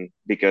 I think,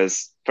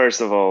 because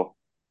first of all,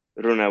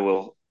 Rune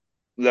will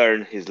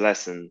learn his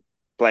lesson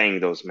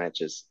playing those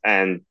matches.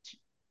 And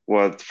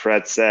what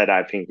Fred said,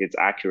 I think it's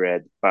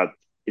accurate, but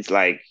it's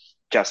like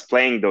just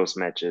playing those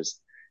matches,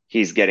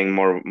 he's getting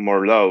more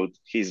load,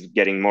 he's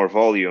getting more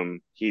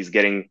volume, he's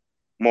getting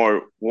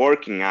more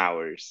working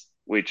hours,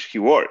 which he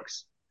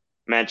works.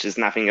 match is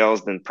nothing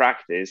else than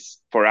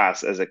practice for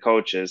us as a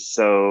coaches.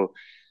 So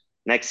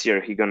next year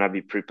he gonna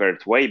be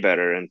prepared way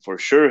better, and for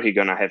sure he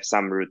gonna have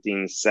some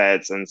routine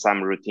sets and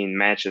some routine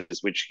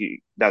matches which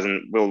he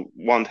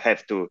won't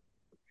have to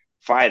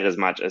fight as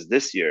much as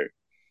this year.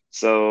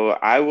 So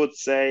I would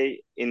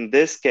say in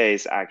this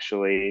case,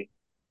 actually,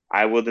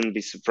 I wouldn't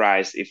be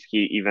surprised if he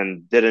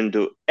even didn't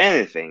do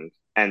anything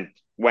and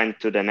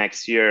went to the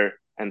next year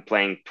and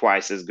playing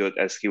twice as good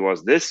as he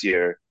was this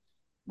year.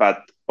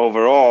 But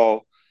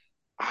overall,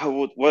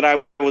 what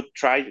I would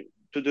try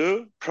to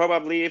do,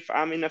 probably if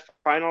I'm in a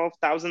final of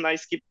 1,000, I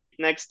skip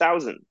next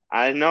 1,000.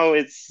 I know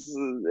it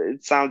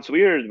sounds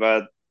weird,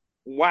 but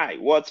why?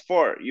 What's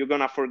for? You're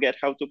gonna forget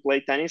how to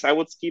play tennis? I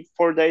would skip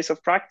 4 days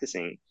of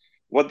practicing.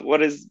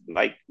 What is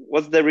like?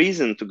 What's the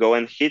reason to go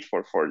and hit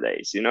for 4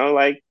 days?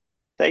 Like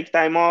take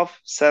time off,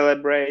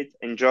 celebrate,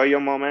 enjoy your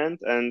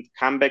moment, and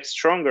come back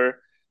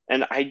stronger.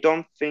 And I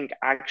don't think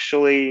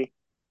actually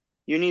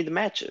you need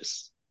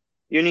matches.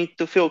 You need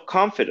to feel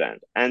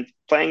confident, and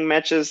playing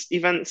matches,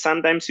 even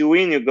sometimes you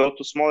win, you go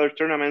to smaller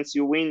tournaments,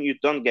 you win, you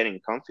don't get in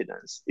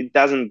confidence. It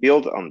doesn't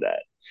build on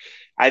that.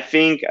 I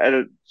think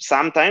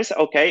sometimes,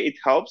 okay, it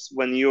helps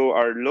when you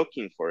are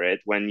looking for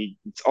it, when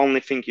it's only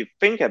thing you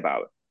think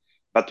about.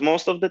 But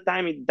most of the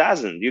time, it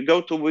doesn't. You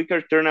go to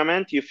weaker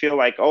tournament, you feel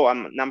like, oh,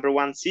 I'm number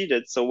one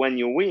seeded. So when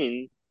you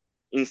win,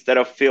 instead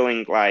of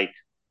feeling like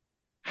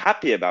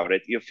happy about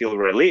it, you feel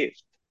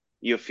relieved.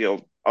 You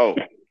feel, oh,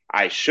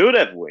 I should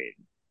have won.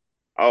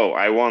 Oh,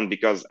 I won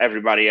because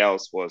everybody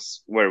else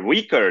were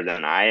weaker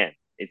than I am.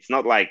 It's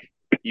not like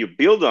you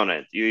build on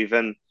it. You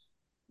even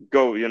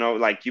go,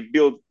 like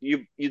you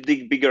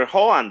dig bigger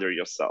hole under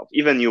yourself.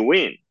 Even you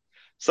win.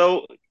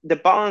 So the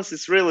balance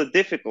is really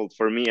difficult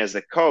for me as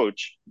a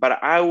coach,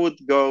 but I would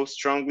go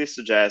strongly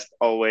suggest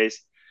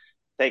always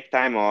take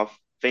time off,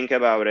 think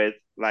about it,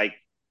 like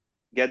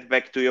get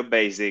back to your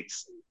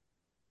basics,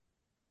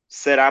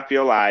 set up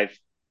your life,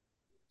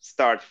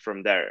 start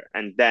from there,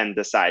 and then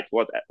decide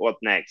what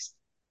next.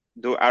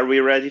 Are we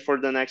ready for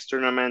the next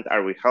tournament?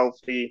 Are we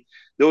healthy?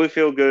 Do we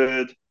feel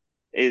good?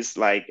 Is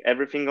like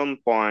everything on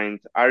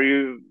point? Are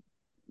you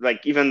like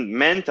even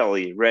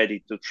mentally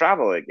ready to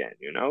travel again?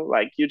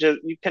 Like you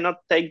cannot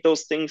take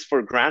those things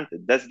for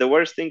granted. That's the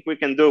worst thing we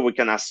can do. We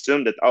can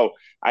assume that, oh,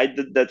 I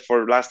did that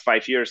for the last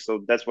 5 years,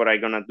 so that's what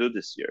I'm gonna do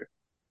this year.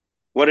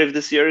 What if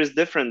this year is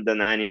different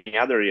than any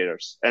other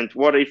years? And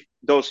what if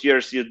those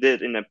years you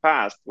did in the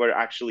past were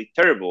actually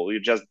terrible? You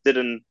just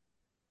didn't,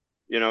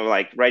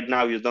 like right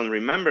now you don't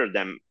remember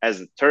them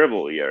as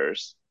terrible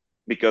years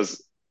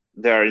because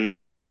they're in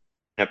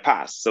the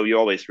past. So you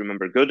always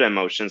remember good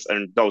emotions,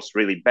 and those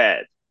really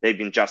bad, they've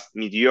been just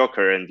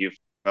mediocre and you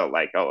felt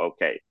like, oh,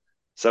 okay.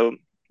 So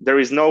there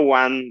is no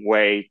one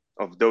way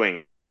of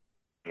doing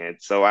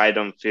it. So I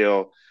don't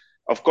feel,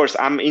 of course,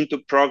 I'm into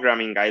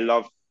programming. I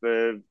love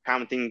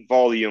counting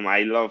volume.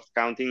 I love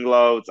counting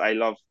loads. I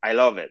love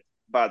it,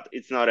 but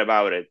it's not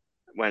about it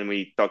when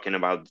we talking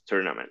about the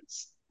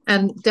tournaments.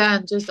 And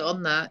Dan, just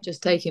on that,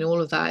 just taking all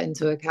of that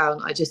into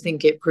account, I just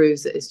think it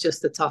proves that it's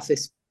just the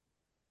toughest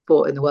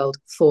sport in the world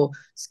for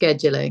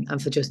scheduling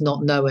and for just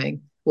not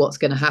knowing what's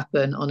going to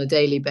happen on a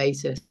daily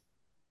basis,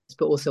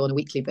 but also on a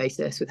weekly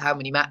basis with how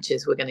many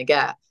matches we're going to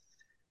get.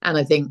 And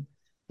I think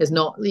there's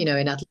not,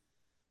 in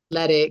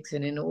athletics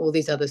and in all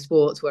these other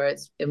sports where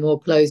it's a more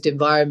closed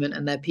environment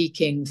and they're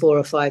peaking 4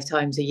 or 5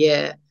 times a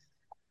year,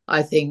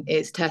 I think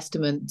it's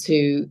testament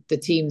to the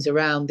teams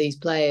around these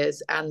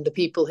players and the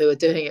people who are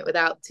doing it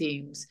without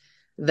teams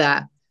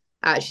that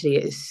actually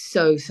it is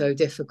so, so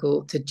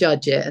difficult to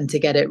judge it and to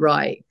get it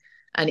right.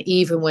 And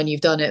even when you've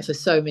done it for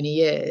so many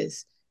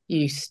years,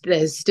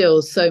 there's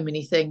still so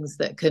many things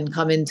that can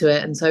come into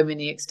it and so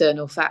many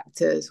external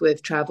factors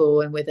with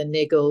travel and with a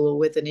niggle or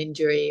with an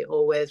injury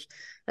or with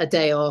a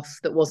day off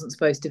that wasn't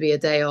supposed to be a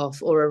day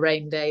off or a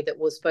rain day that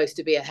was supposed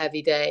to be a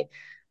heavy day.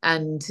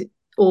 And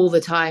all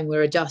the time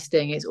we're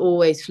adjusting. It's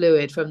always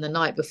fluid from the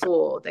night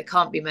before. There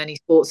can't be many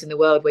sports in the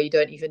world where you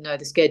don't even know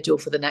the schedule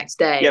for the next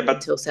day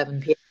until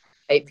 7 p.m.,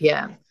 8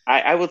 p.m.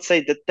 I would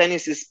say that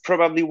tennis is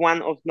probably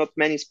one of not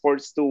many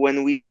sports too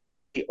when we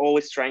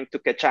always trying to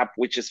catch up,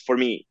 which is for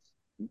me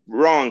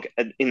wrong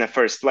in the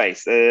first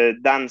place.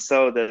 Dan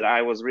saw that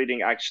I was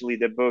reading actually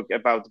the book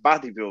about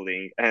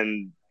bodybuilding,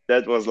 and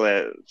that was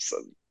a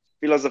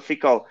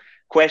philosophical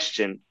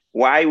question: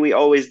 why we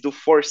always do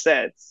 4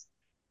 sets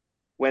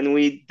when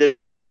we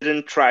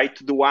didn't try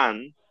to do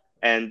one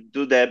and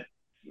do the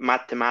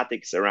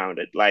mathematics around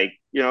it, like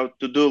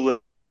to do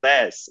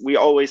less. We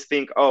always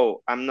think,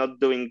 oh, I'm not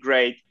doing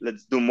great,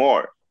 let's do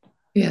more.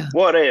 Yeah.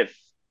 What if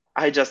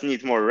I just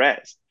need more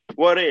rest?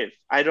 What if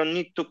I don't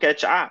need to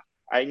catch up?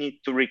 I need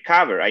to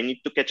recover. I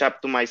need to catch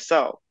up to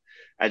myself.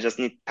 I just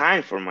need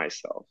time for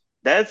myself.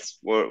 That's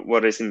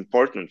what is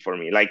important for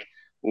me. Like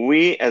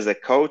we as a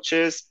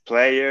coaches,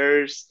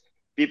 players,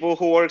 people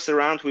who works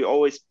around, we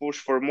always push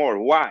for more.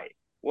 Why?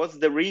 What's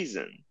the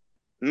reason?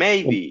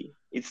 Maybe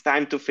it's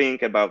time to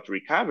think about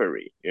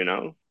recovery.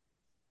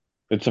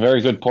 It's a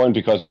very good point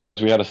because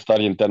we had a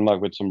study in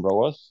Denmark with some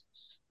rowers,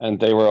 and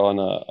they were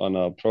on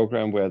a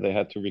program where they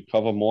had to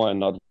recover more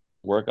and not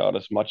work out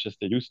as much as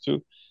they used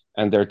to,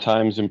 and their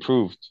times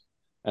improved.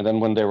 And then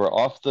when they were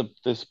off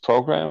this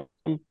program,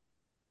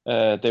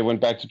 they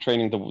went back to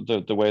training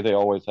the way they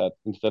always had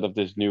instead of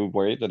this new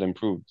way that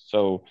improved.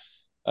 So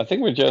I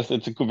think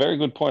it's a very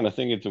good point. I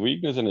think it's a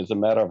weakness and it's a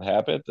matter of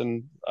habit.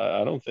 And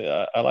I don't think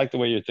I like the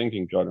way you're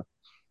thinking, Jordan.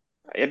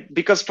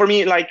 Because for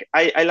me, like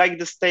I like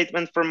the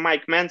statement from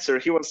Mike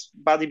Mentzer. He was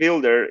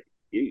bodybuilder.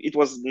 It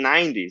was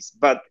 90s,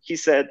 but he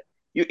said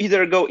you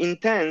either go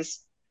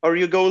intense or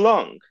you go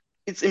long.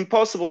 It's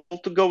impossible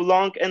to go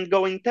long and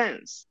go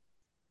intense.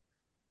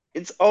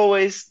 It's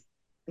always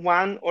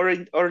one or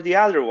the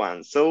other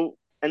one. So,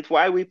 and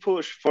why we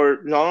push for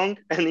long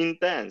and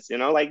intense,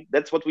 like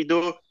that's what we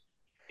do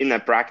in a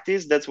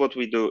practice, that's what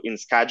we do in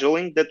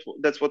scheduling,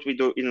 that's what we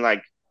do in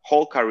like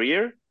whole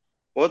career.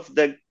 What's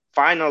the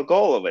final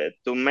goal of it?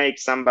 To make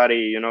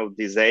somebody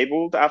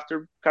disabled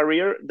after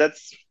career?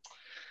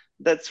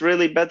 That's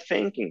really bad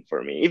thinking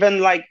for me. Even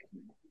like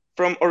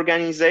from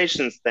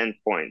organization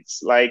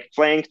standpoints, like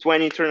playing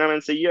 20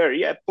 tournaments a year,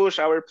 yeah, push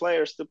our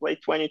players to play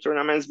 20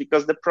 tournaments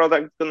because the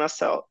product gonna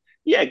sell.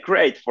 Yeah,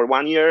 great for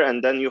 1 year,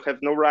 and then you have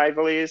no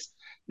rivalries,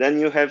 then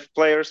you have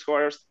players who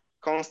are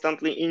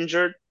constantly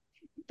injured.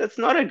 That's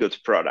not a good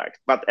product,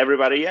 but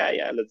everybody,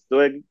 yeah, let's do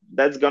it.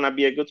 That's gonna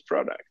be a good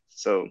product.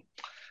 So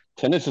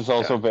tennis is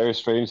also very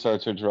strange, sorry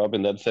to interrupt,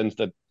 in that sense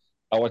that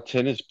our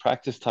tennis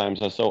practice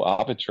times are so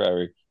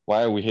arbitrary.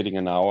 Why are we hitting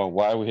an hour?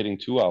 Why are we hitting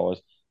 2 hours?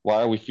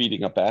 Why are we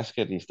feeding a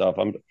basket and stuff?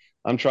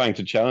 I'm trying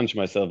to challenge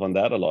myself on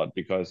that a lot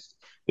because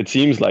it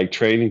seems like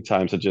training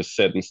times are just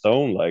set in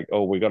stone. Like,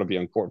 oh, we got to be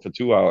on court for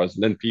 2 hours,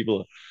 and then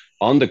people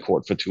on the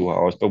court for 2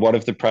 hours. But what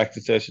if the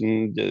practice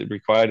session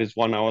required is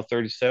 1 hour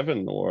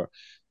 37 or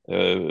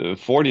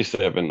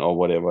 47 or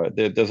whatever?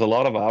 There's a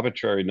lot of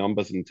arbitrary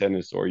numbers in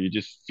tennis, or you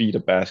just feed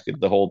a basket,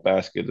 the whole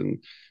basket,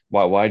 and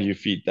why do you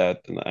feed that?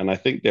 And I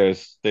think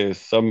there's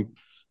some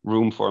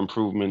room for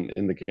improvement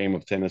in the game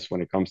of tennis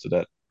when it comes to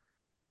that.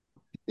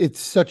 It's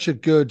such a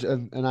good,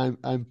 and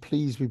I'm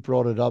pleased we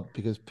brought it up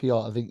because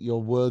Piotr, I think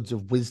your words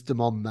of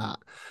wisdom on that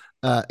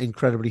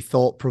incredibly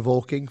thought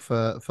provoking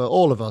for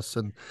all of us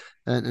and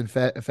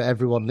for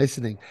everyone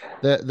listening.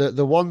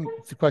 The one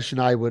question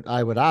I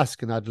would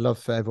ask, and I'd love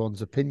for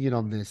everyone's opinion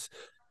on this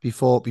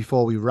before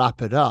we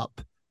wrap it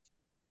up,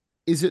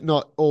 is it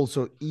not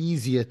also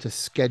easier to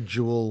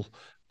schedule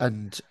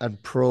and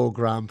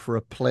program for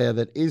a player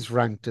that is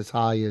ranked as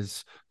high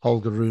as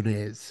Holger Rune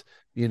is?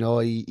 He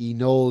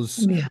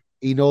knows. Yeah.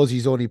 He knows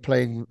he's only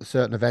playing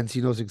certain events.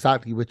 He knows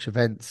exactly which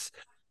events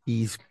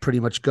he's pretty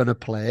much going to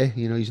play.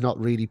 He's not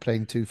really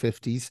playing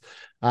 250s.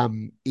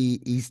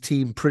 His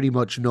team pretty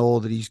much know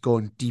that he's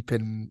going deep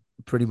in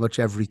pretty much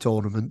every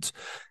tournament,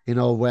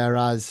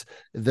 whereas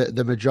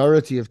the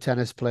majority of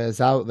tennis players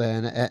out there,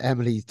 and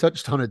Emily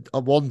touched on it,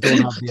 one,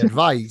 don't have the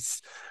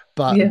advice,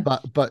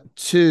 but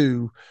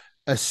two,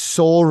 are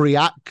so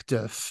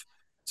reactive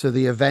to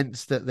the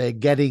events that they're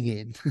getting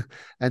in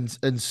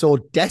and so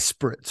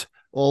desperate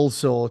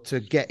also to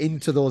get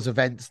into those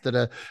events that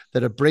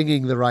are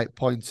bringing the right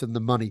points and the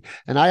money.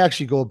 And I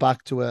actually go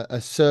back to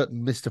a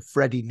certain Mr.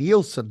 Freddie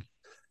Nielsen,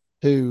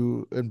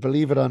 who, and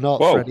believe it or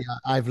not, Whoa. Freddie,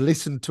 I've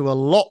listened to a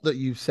lot that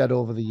you've said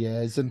over the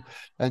years, and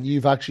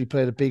you've actually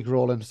played a big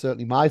role in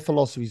certainly my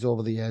philosophies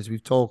over the years.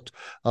 We've talked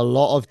a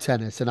lot of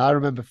tennis, and I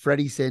remember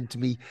Freddie saying to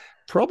me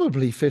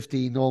probably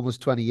 15,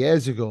 almost 20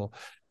 years ago,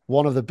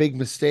 one of the big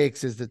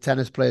mistakes is that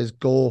tennis players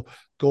go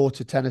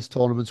to tennis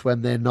tournaments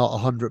when they're not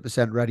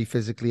 100% ready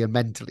physically and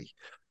mentally,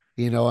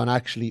 and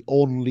actually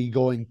only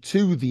going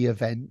to the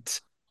event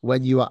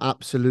when you are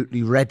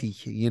absolutely ready.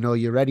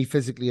 You're ready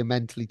physically and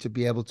mentally to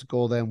be able to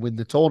go there and win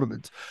the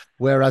tournament.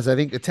 Whereas I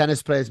think the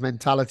tennis player's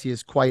mentality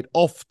is quite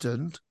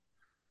often,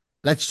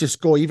 let's just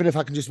go. Even if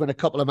I can just win a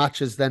couple of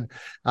matches, then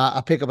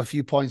I pick up a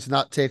few points and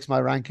that takes my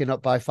ranking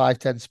up by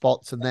 5-10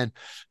 spots. And then,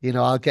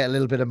 I'll get a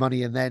little bit of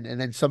money and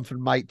then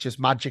something might just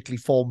magically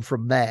form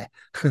from there,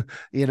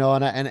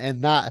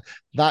 and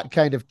that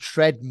kind of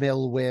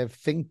treadmill way of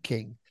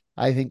thinking,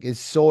 I think, is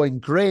so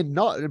ingrained,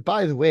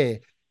 by the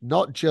way,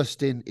 not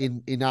just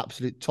in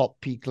absolute top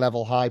peak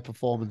level, high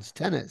performance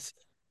tennis,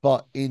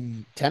 but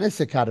in tennis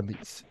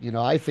academies.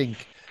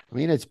 I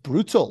mean, it's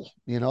brutal,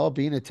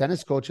 being a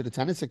tennis coach at a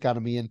tennis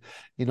academy and,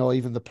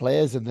 even the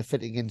players and the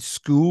fitting in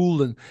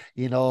school and,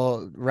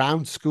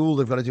 round school,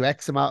 they've got to do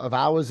X amount of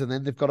hours and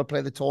then they've got to play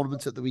the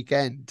tournaments at the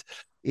weekend.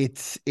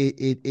 It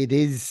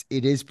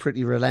is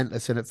pretty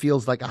relentless and it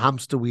feels like a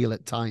hamster wheel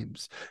at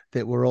times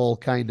that we're all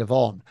kind of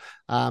on.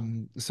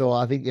 So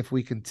I think if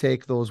we can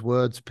take those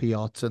words,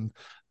 Piotr, and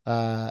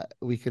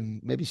we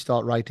can maybe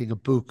start writing a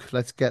book.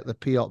 Let's get the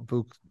Piotr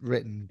book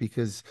written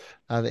because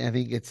I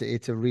think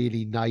it's a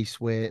really nice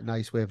way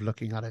of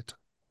looking at it.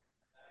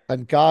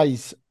 And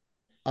guys,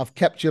 I've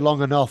kept you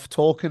long enough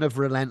talking of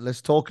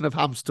relentless, talking of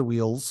hamster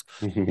wheels.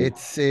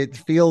 It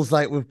feels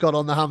like we've got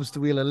on the hamster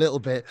wheel a little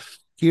bit.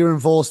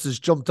 Kieran Vorster's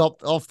jumped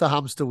up off the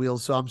hamster wheel,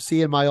 so I'm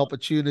seeing my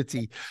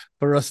opportunity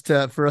for us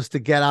to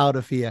get out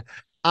of here.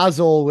 As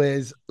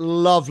always,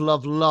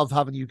 love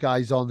having you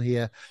guys on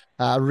here.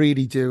 I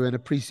really do, and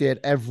appreciate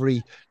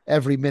every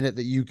minute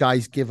that you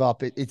guys give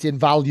up. It's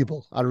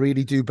invaluable. I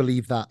really do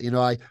believe that.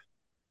 I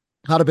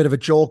had a bit of a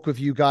joke with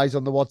you guys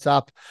on the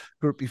WhatsApp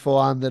group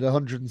beforehand that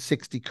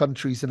 160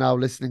 countries are now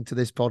listening to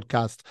this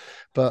podcast,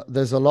 but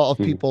there's a lot of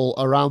people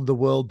around the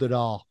world that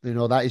are.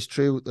 That is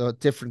true. There are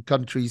different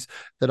countries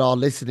that are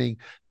listening,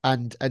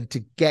 and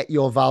to get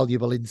your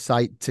valuable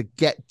insight, to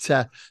get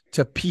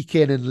to peek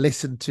in and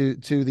listen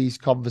to these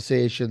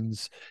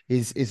conversations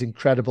is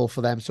incredible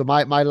for them. So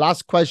my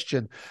last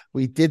question,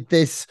 we did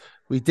this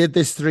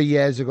 3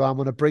 years ago. I'm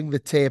going to bring the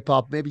tape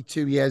up. Maybe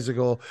 2 years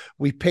ago,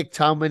 we picked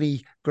how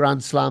many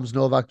Grand Slams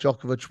Novak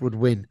Djokovic would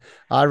win.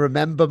 I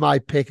remember my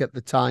pick at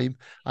the time.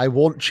 I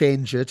won't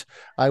change it.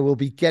 I will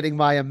be getting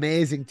my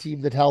amazing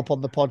team that help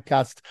on the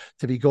podcast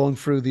to be going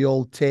through the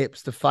old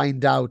tapes to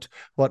find out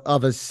what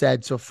others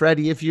said. So,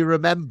 Freddie, if you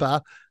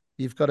remember,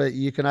 you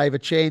can either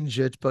change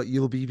it, but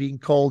you'll be being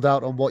called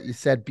out on what you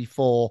said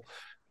before.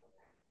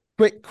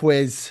 Quick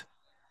quiz.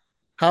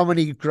 How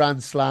many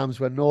Grand Slams,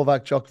 when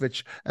Novak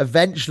Djokovic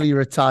eventually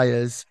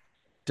retires,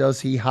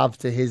 does he have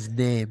to his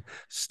name?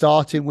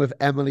 Starting with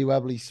Emily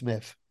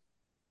Webley-Smith.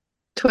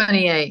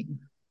 28.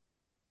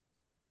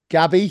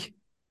 Gabby?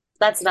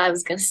 That's what I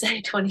was going to say,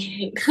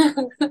 28.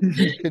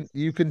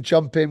 You can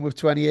jump in with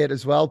 28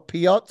 as well.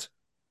 Piotr?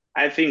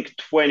 I think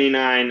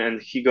 29,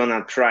 and he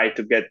gonna try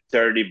to get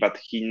 30, but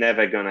he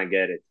never gonna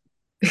get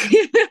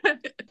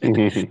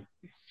it.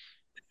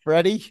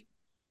 Freddie?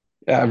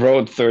 Yeah, I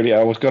wrote 30.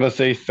 I was going to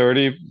say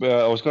 30.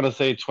 I was going to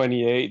say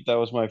 28. That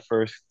was my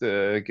first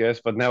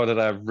guess. But now that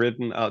I've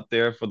written out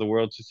there for the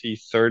world to see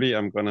 30,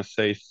 I'm going to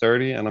say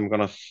 30. And I'm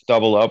going to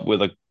double up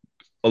with a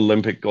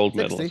Olympic gold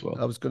 60. medal as well.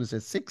 I was going to say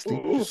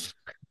 60.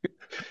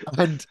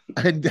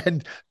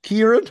 and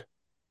Kieran?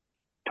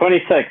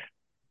 26.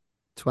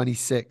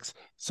 26.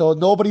 So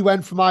nobody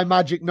went for my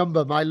magic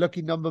number. My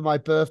lucky number, my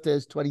birthday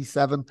is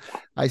 27.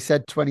 I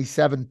said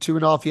 27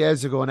 2.5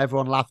 years ago, and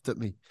everyone laughed at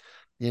me.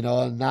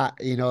 And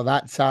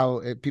that's how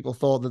people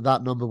thought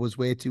that number was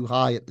way too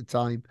high at the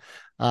time.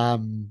 So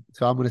I'm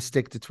going to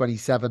stick to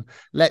 27.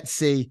 Let's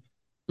see.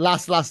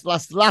 Last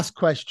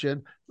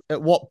question.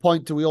 At what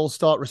point do we all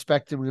start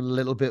respecting him a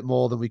little bit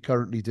more than we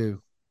currently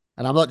do?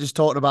 And I'm not just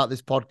talking about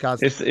this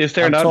podcast. Is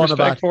there not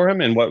respect for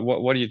him? And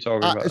what are you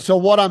talking about? So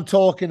what I'm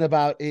talking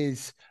about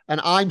is, and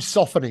I'm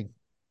softening.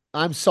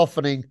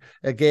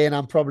 Again,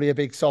 I'm probably a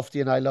big softie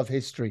and I love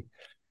history.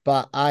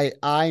 But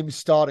I'm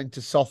starting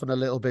to soften a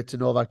little bit to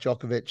Novak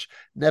Djokovic.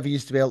 Never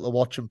used to be able to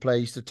watch him play.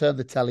 Used to turn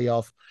the telly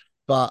off.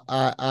 But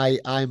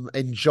I'm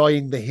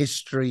enjoying the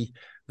history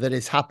that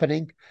is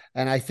happening.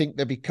 And I think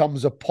there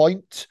becomes a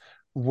point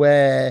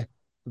where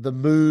the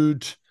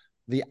mood,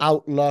 the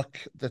outlook,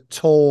 the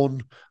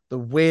tone, the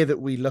way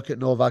that we look at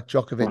Novak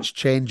Djokovic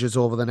changes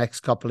over the next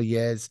couple of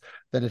years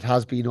than it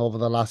has been over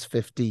the last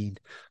 15.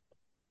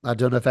 I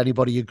don't know if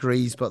anybody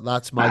agrees, but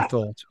that's my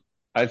thought.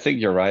 I think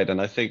you're right. And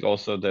I think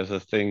also there's a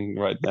thing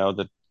right now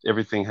that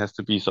everything has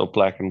to be so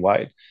black and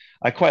white.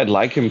 I quite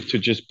like him to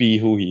just be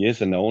who he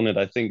is and own it.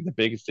 I think the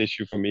biggest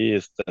issue for me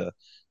is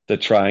the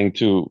trying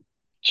to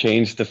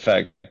change the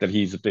fact that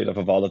he's a bit of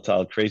a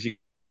volatile, crazy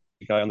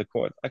guy on the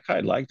court. I kind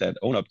of like that,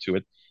 own up to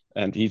it.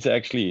 And he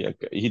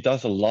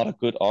does a lot of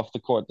good off the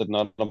court that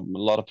not a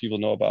lot of people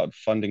know about,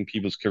 funding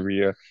people's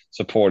career,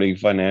 supporting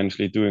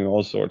financially, doing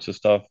all sorts of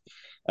stuff.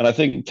 And I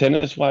think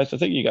tennis-wise, I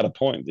think you got a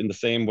point in the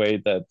same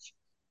way that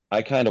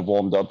I kind of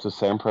warmed up to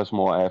Sampras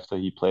more after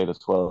he played as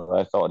well.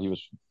 I thought he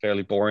was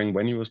fairly boring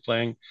when he was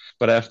playing,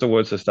 but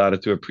afterwards I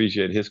started to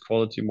appreciate his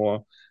quality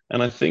more.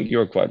 And I think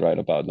you're quite right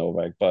about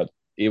Novak, but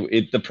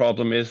the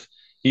problem is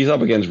he's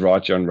up against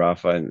Roger and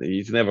Rafa, and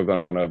he's never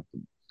going to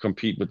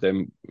compete with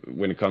them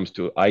when it comes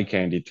to eye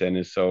candy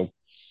tennis. So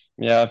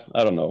yeah,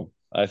 I don't know.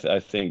 I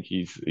think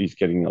he's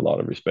getting a lot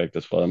of respect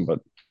as well, but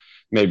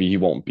maybe he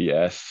won't be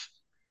as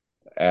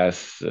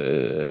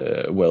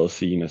well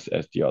seen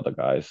as the other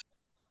guys.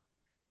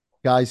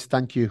 Guys,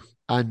 thank you.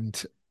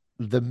 And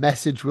the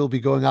message will be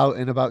going out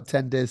in about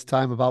 10 days'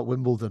 time about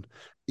Wimbledon.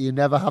 You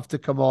never have to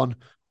come on,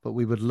 but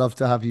we would love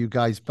to have you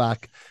guys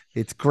back.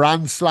 It's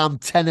Grand Slam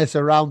tennis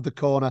around the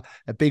corner.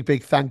 A big,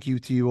 big thank you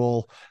to you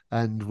all,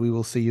 and we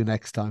will see you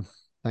next time.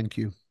 Thank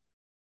you.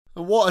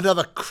 And what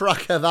another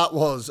cracker that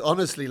was,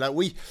 honestly. Like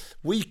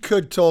we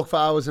could talk for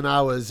hours and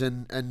hours,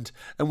 and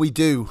we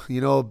do,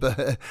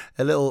 but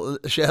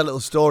share a little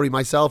story.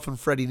 Myself and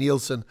Freddie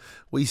Nielsen,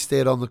 we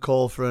stayed on the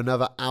call for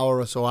another hour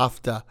or so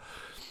after.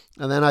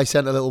 And then I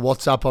sent a little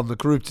WhatsApp on the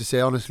group to say,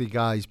 honestly,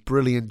 guys,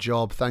 brilliant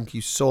job. Thank you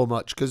so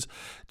much. Because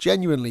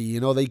genuinely,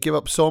 they give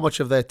up so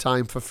much of their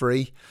time for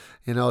free,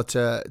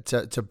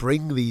 to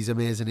bring these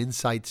amazing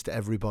insights to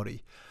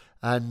everybody.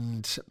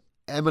 And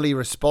Emily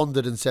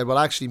responded and said, well,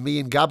 actually, me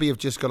and Gabby have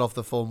just got off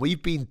the phone.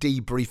 We've been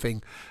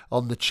debriefing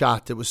on the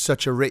chat. It was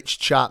such a rich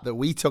chat that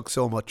we took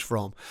so much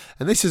from.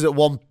 And this is at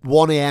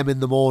 1 a.m.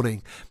 in the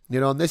morning. You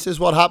know, and this is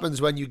what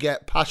happens when you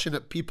get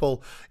passionate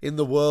people in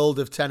the world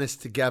of tennis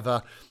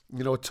together,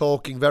 you know,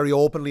 talking very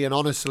openly and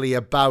honestly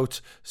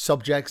about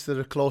subjects that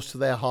are close to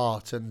their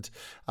heart. And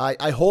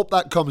I hope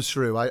that comes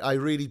through. I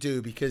really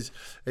do, because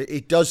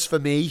it does for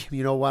me,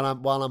 you know, while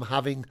I'm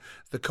having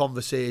the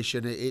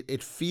conversation.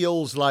 It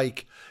feels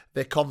like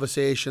they're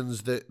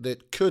conversations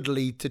that could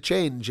lead to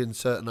change in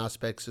certain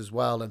aspects as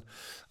well. And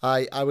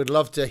I would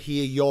love to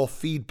hear your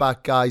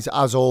feedback, guys,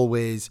 as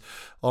always,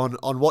 on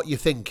what you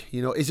think.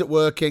 You know, is it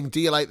working? Do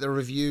you like the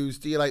reviews?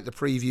 Do you like the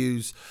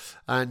previews?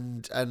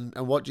 And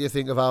what do you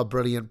think of our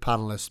brilliant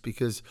panelists?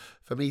 Because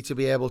for me to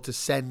be able to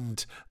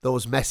send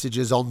those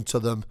messages on to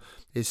them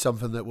is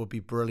something that would be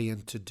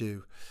brilliant to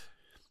do.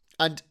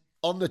 And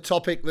on the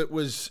topic that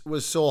was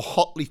so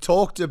hotly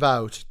talked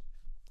about,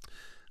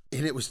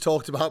 and it was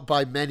talked about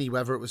by many,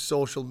 whether it was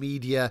social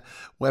media,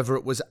 whether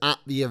it was at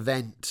the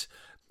event,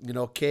 you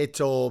know,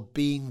 Keito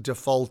being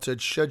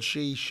defaulted, should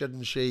she,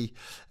 shouldn't she?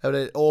 And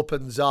it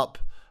opens up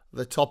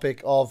the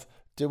topic of,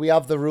 do we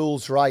have the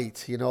rules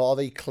right? You know, are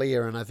they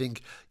clear? And I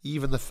think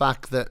even the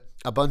fact that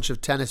a bunch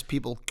of tennis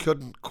people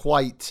couldn't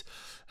quite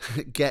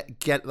get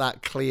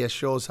that clear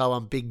shows how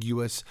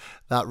ambiguous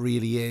that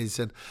really is.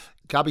 And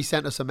Gabby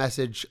sent us a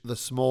message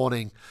this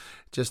morning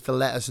just to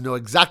let us know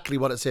exactly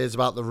what it says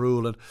about the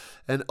rule.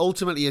 And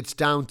ultimately, it's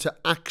down to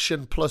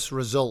action plus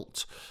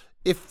result.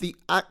 If the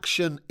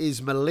action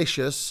is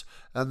malicious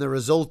and the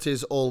result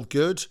is all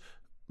good,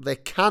 there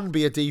can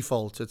be a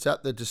default. It's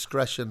at the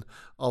discretion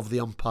of the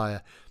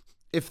umpire.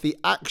 If the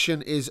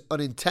action is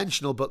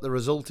unintentional but the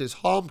result is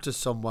harm to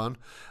someone,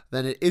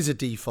 then it is a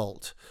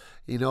default.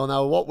 You know,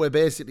 now what we're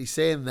basically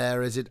saying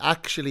there is it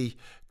actually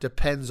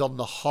depends on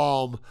the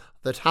harm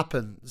that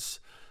happens,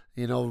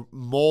 you know,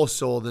 more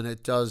so than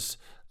it does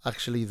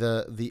actually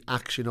the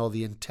action or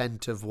the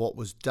intent of what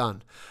was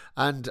done.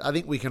 And I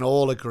think we can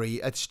all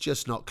agree it's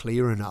just not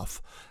clear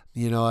enough.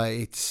 You know,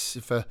 it's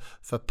for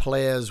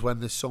players, when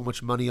there's so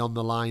much money on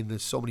the line,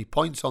 there's so many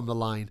points on the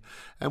line.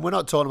 And we're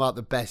not talking about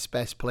the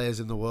best players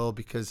in the world,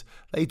 because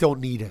they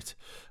don't need it.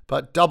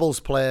 But doubles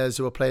players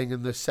who are playing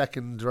in the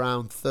second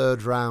round,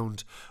 third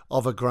round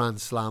of a Grand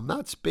Slam,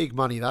 that's big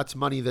money. That's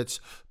money that's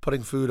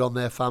putting food on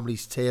their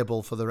family's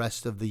table for the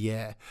rest of the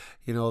year.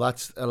 You know,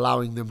 that's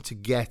allowing them to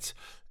get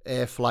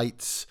air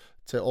flights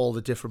to all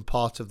the different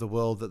parts of the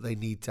world that they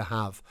need to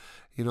have.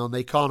 You know, and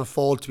they can't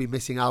afford to be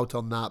missing out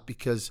on that,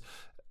 because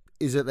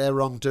is it their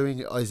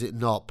wrongdoing or is it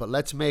not? But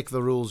let's make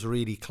the rules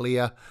really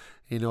clear.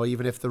 You know,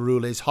 even if the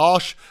rule is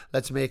harsh,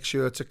 let's make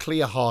sure it's a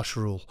clear, harsh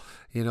rule.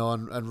 You know,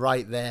 and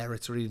right there,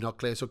 it's really not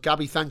clear. So,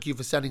 Gabby, thank you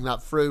for sending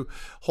that through.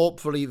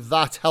 Hopefully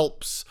that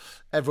helps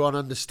everyone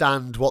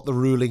understand what the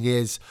ruling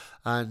is.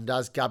 And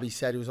as Gabby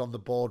said, who's on the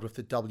board with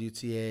the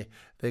WTA,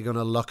 they're going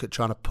to look at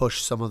trying to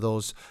push some of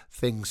those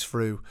things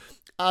through.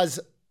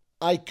 As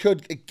I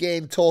could,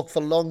 again, talk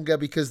for longer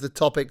because the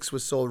topics were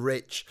so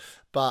rich,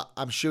 but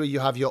I'm sure you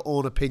have your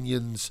own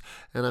opinions,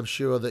 and I'm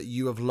sure that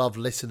you have loved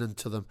listening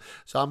to them.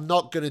 So I'm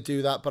not going to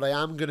do that, but I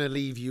am going to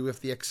leave you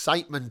with the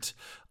excitement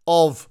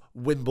of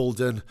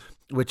Wimbledon,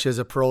 which is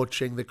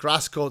approaching. The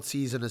grass court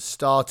season has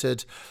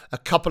started. A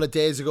couple of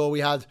days ago, we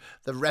had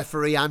the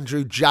referee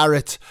Andrew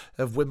Jarrett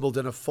of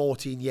Wimbledon of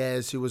 14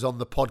 years who was on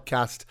the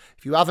podcast.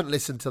 If you haven't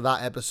listened to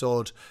that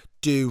episode,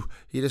 do.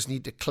 You just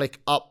need to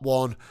click up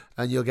one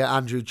and you'll get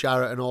Andrew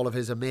Jarrett and all of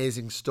his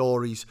amazing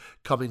stories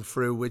coming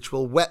through, which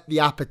will whet the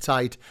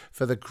appetite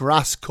for the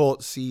grass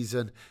court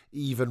season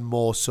even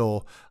more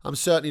so. I'm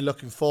certainly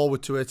looking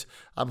forward to it.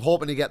 I'm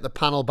hoping to get the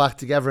panel back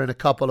together in a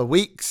couple of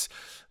weeks.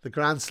 The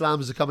Grand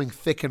Slams are coming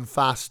thick and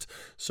fast,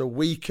 so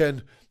we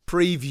can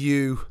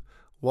preview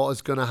what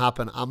is going to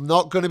happen. I'm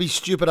not going to be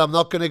stupid. I'm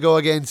not going to go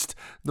against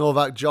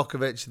Novak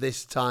Djokovic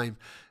this time.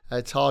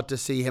 It's hard to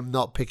see him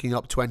not picking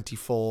up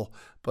 24.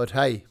 But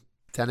hey,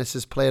 tennis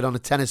is played on a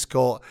tennis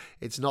court.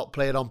 It's not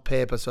played on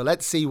paper. So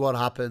let's see what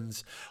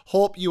happens.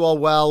 Hope you are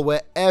well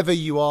wherever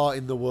you are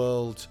in the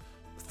world.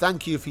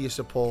 Thank you for your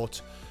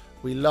support.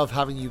 We love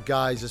having you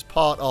guys as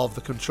part of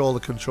the Control the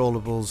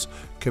Controllables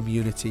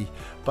community.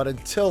 But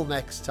until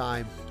next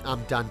time,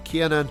 I'm Dan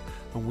Kiernan,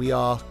 and we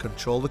are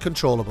Control the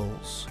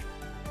Controllables.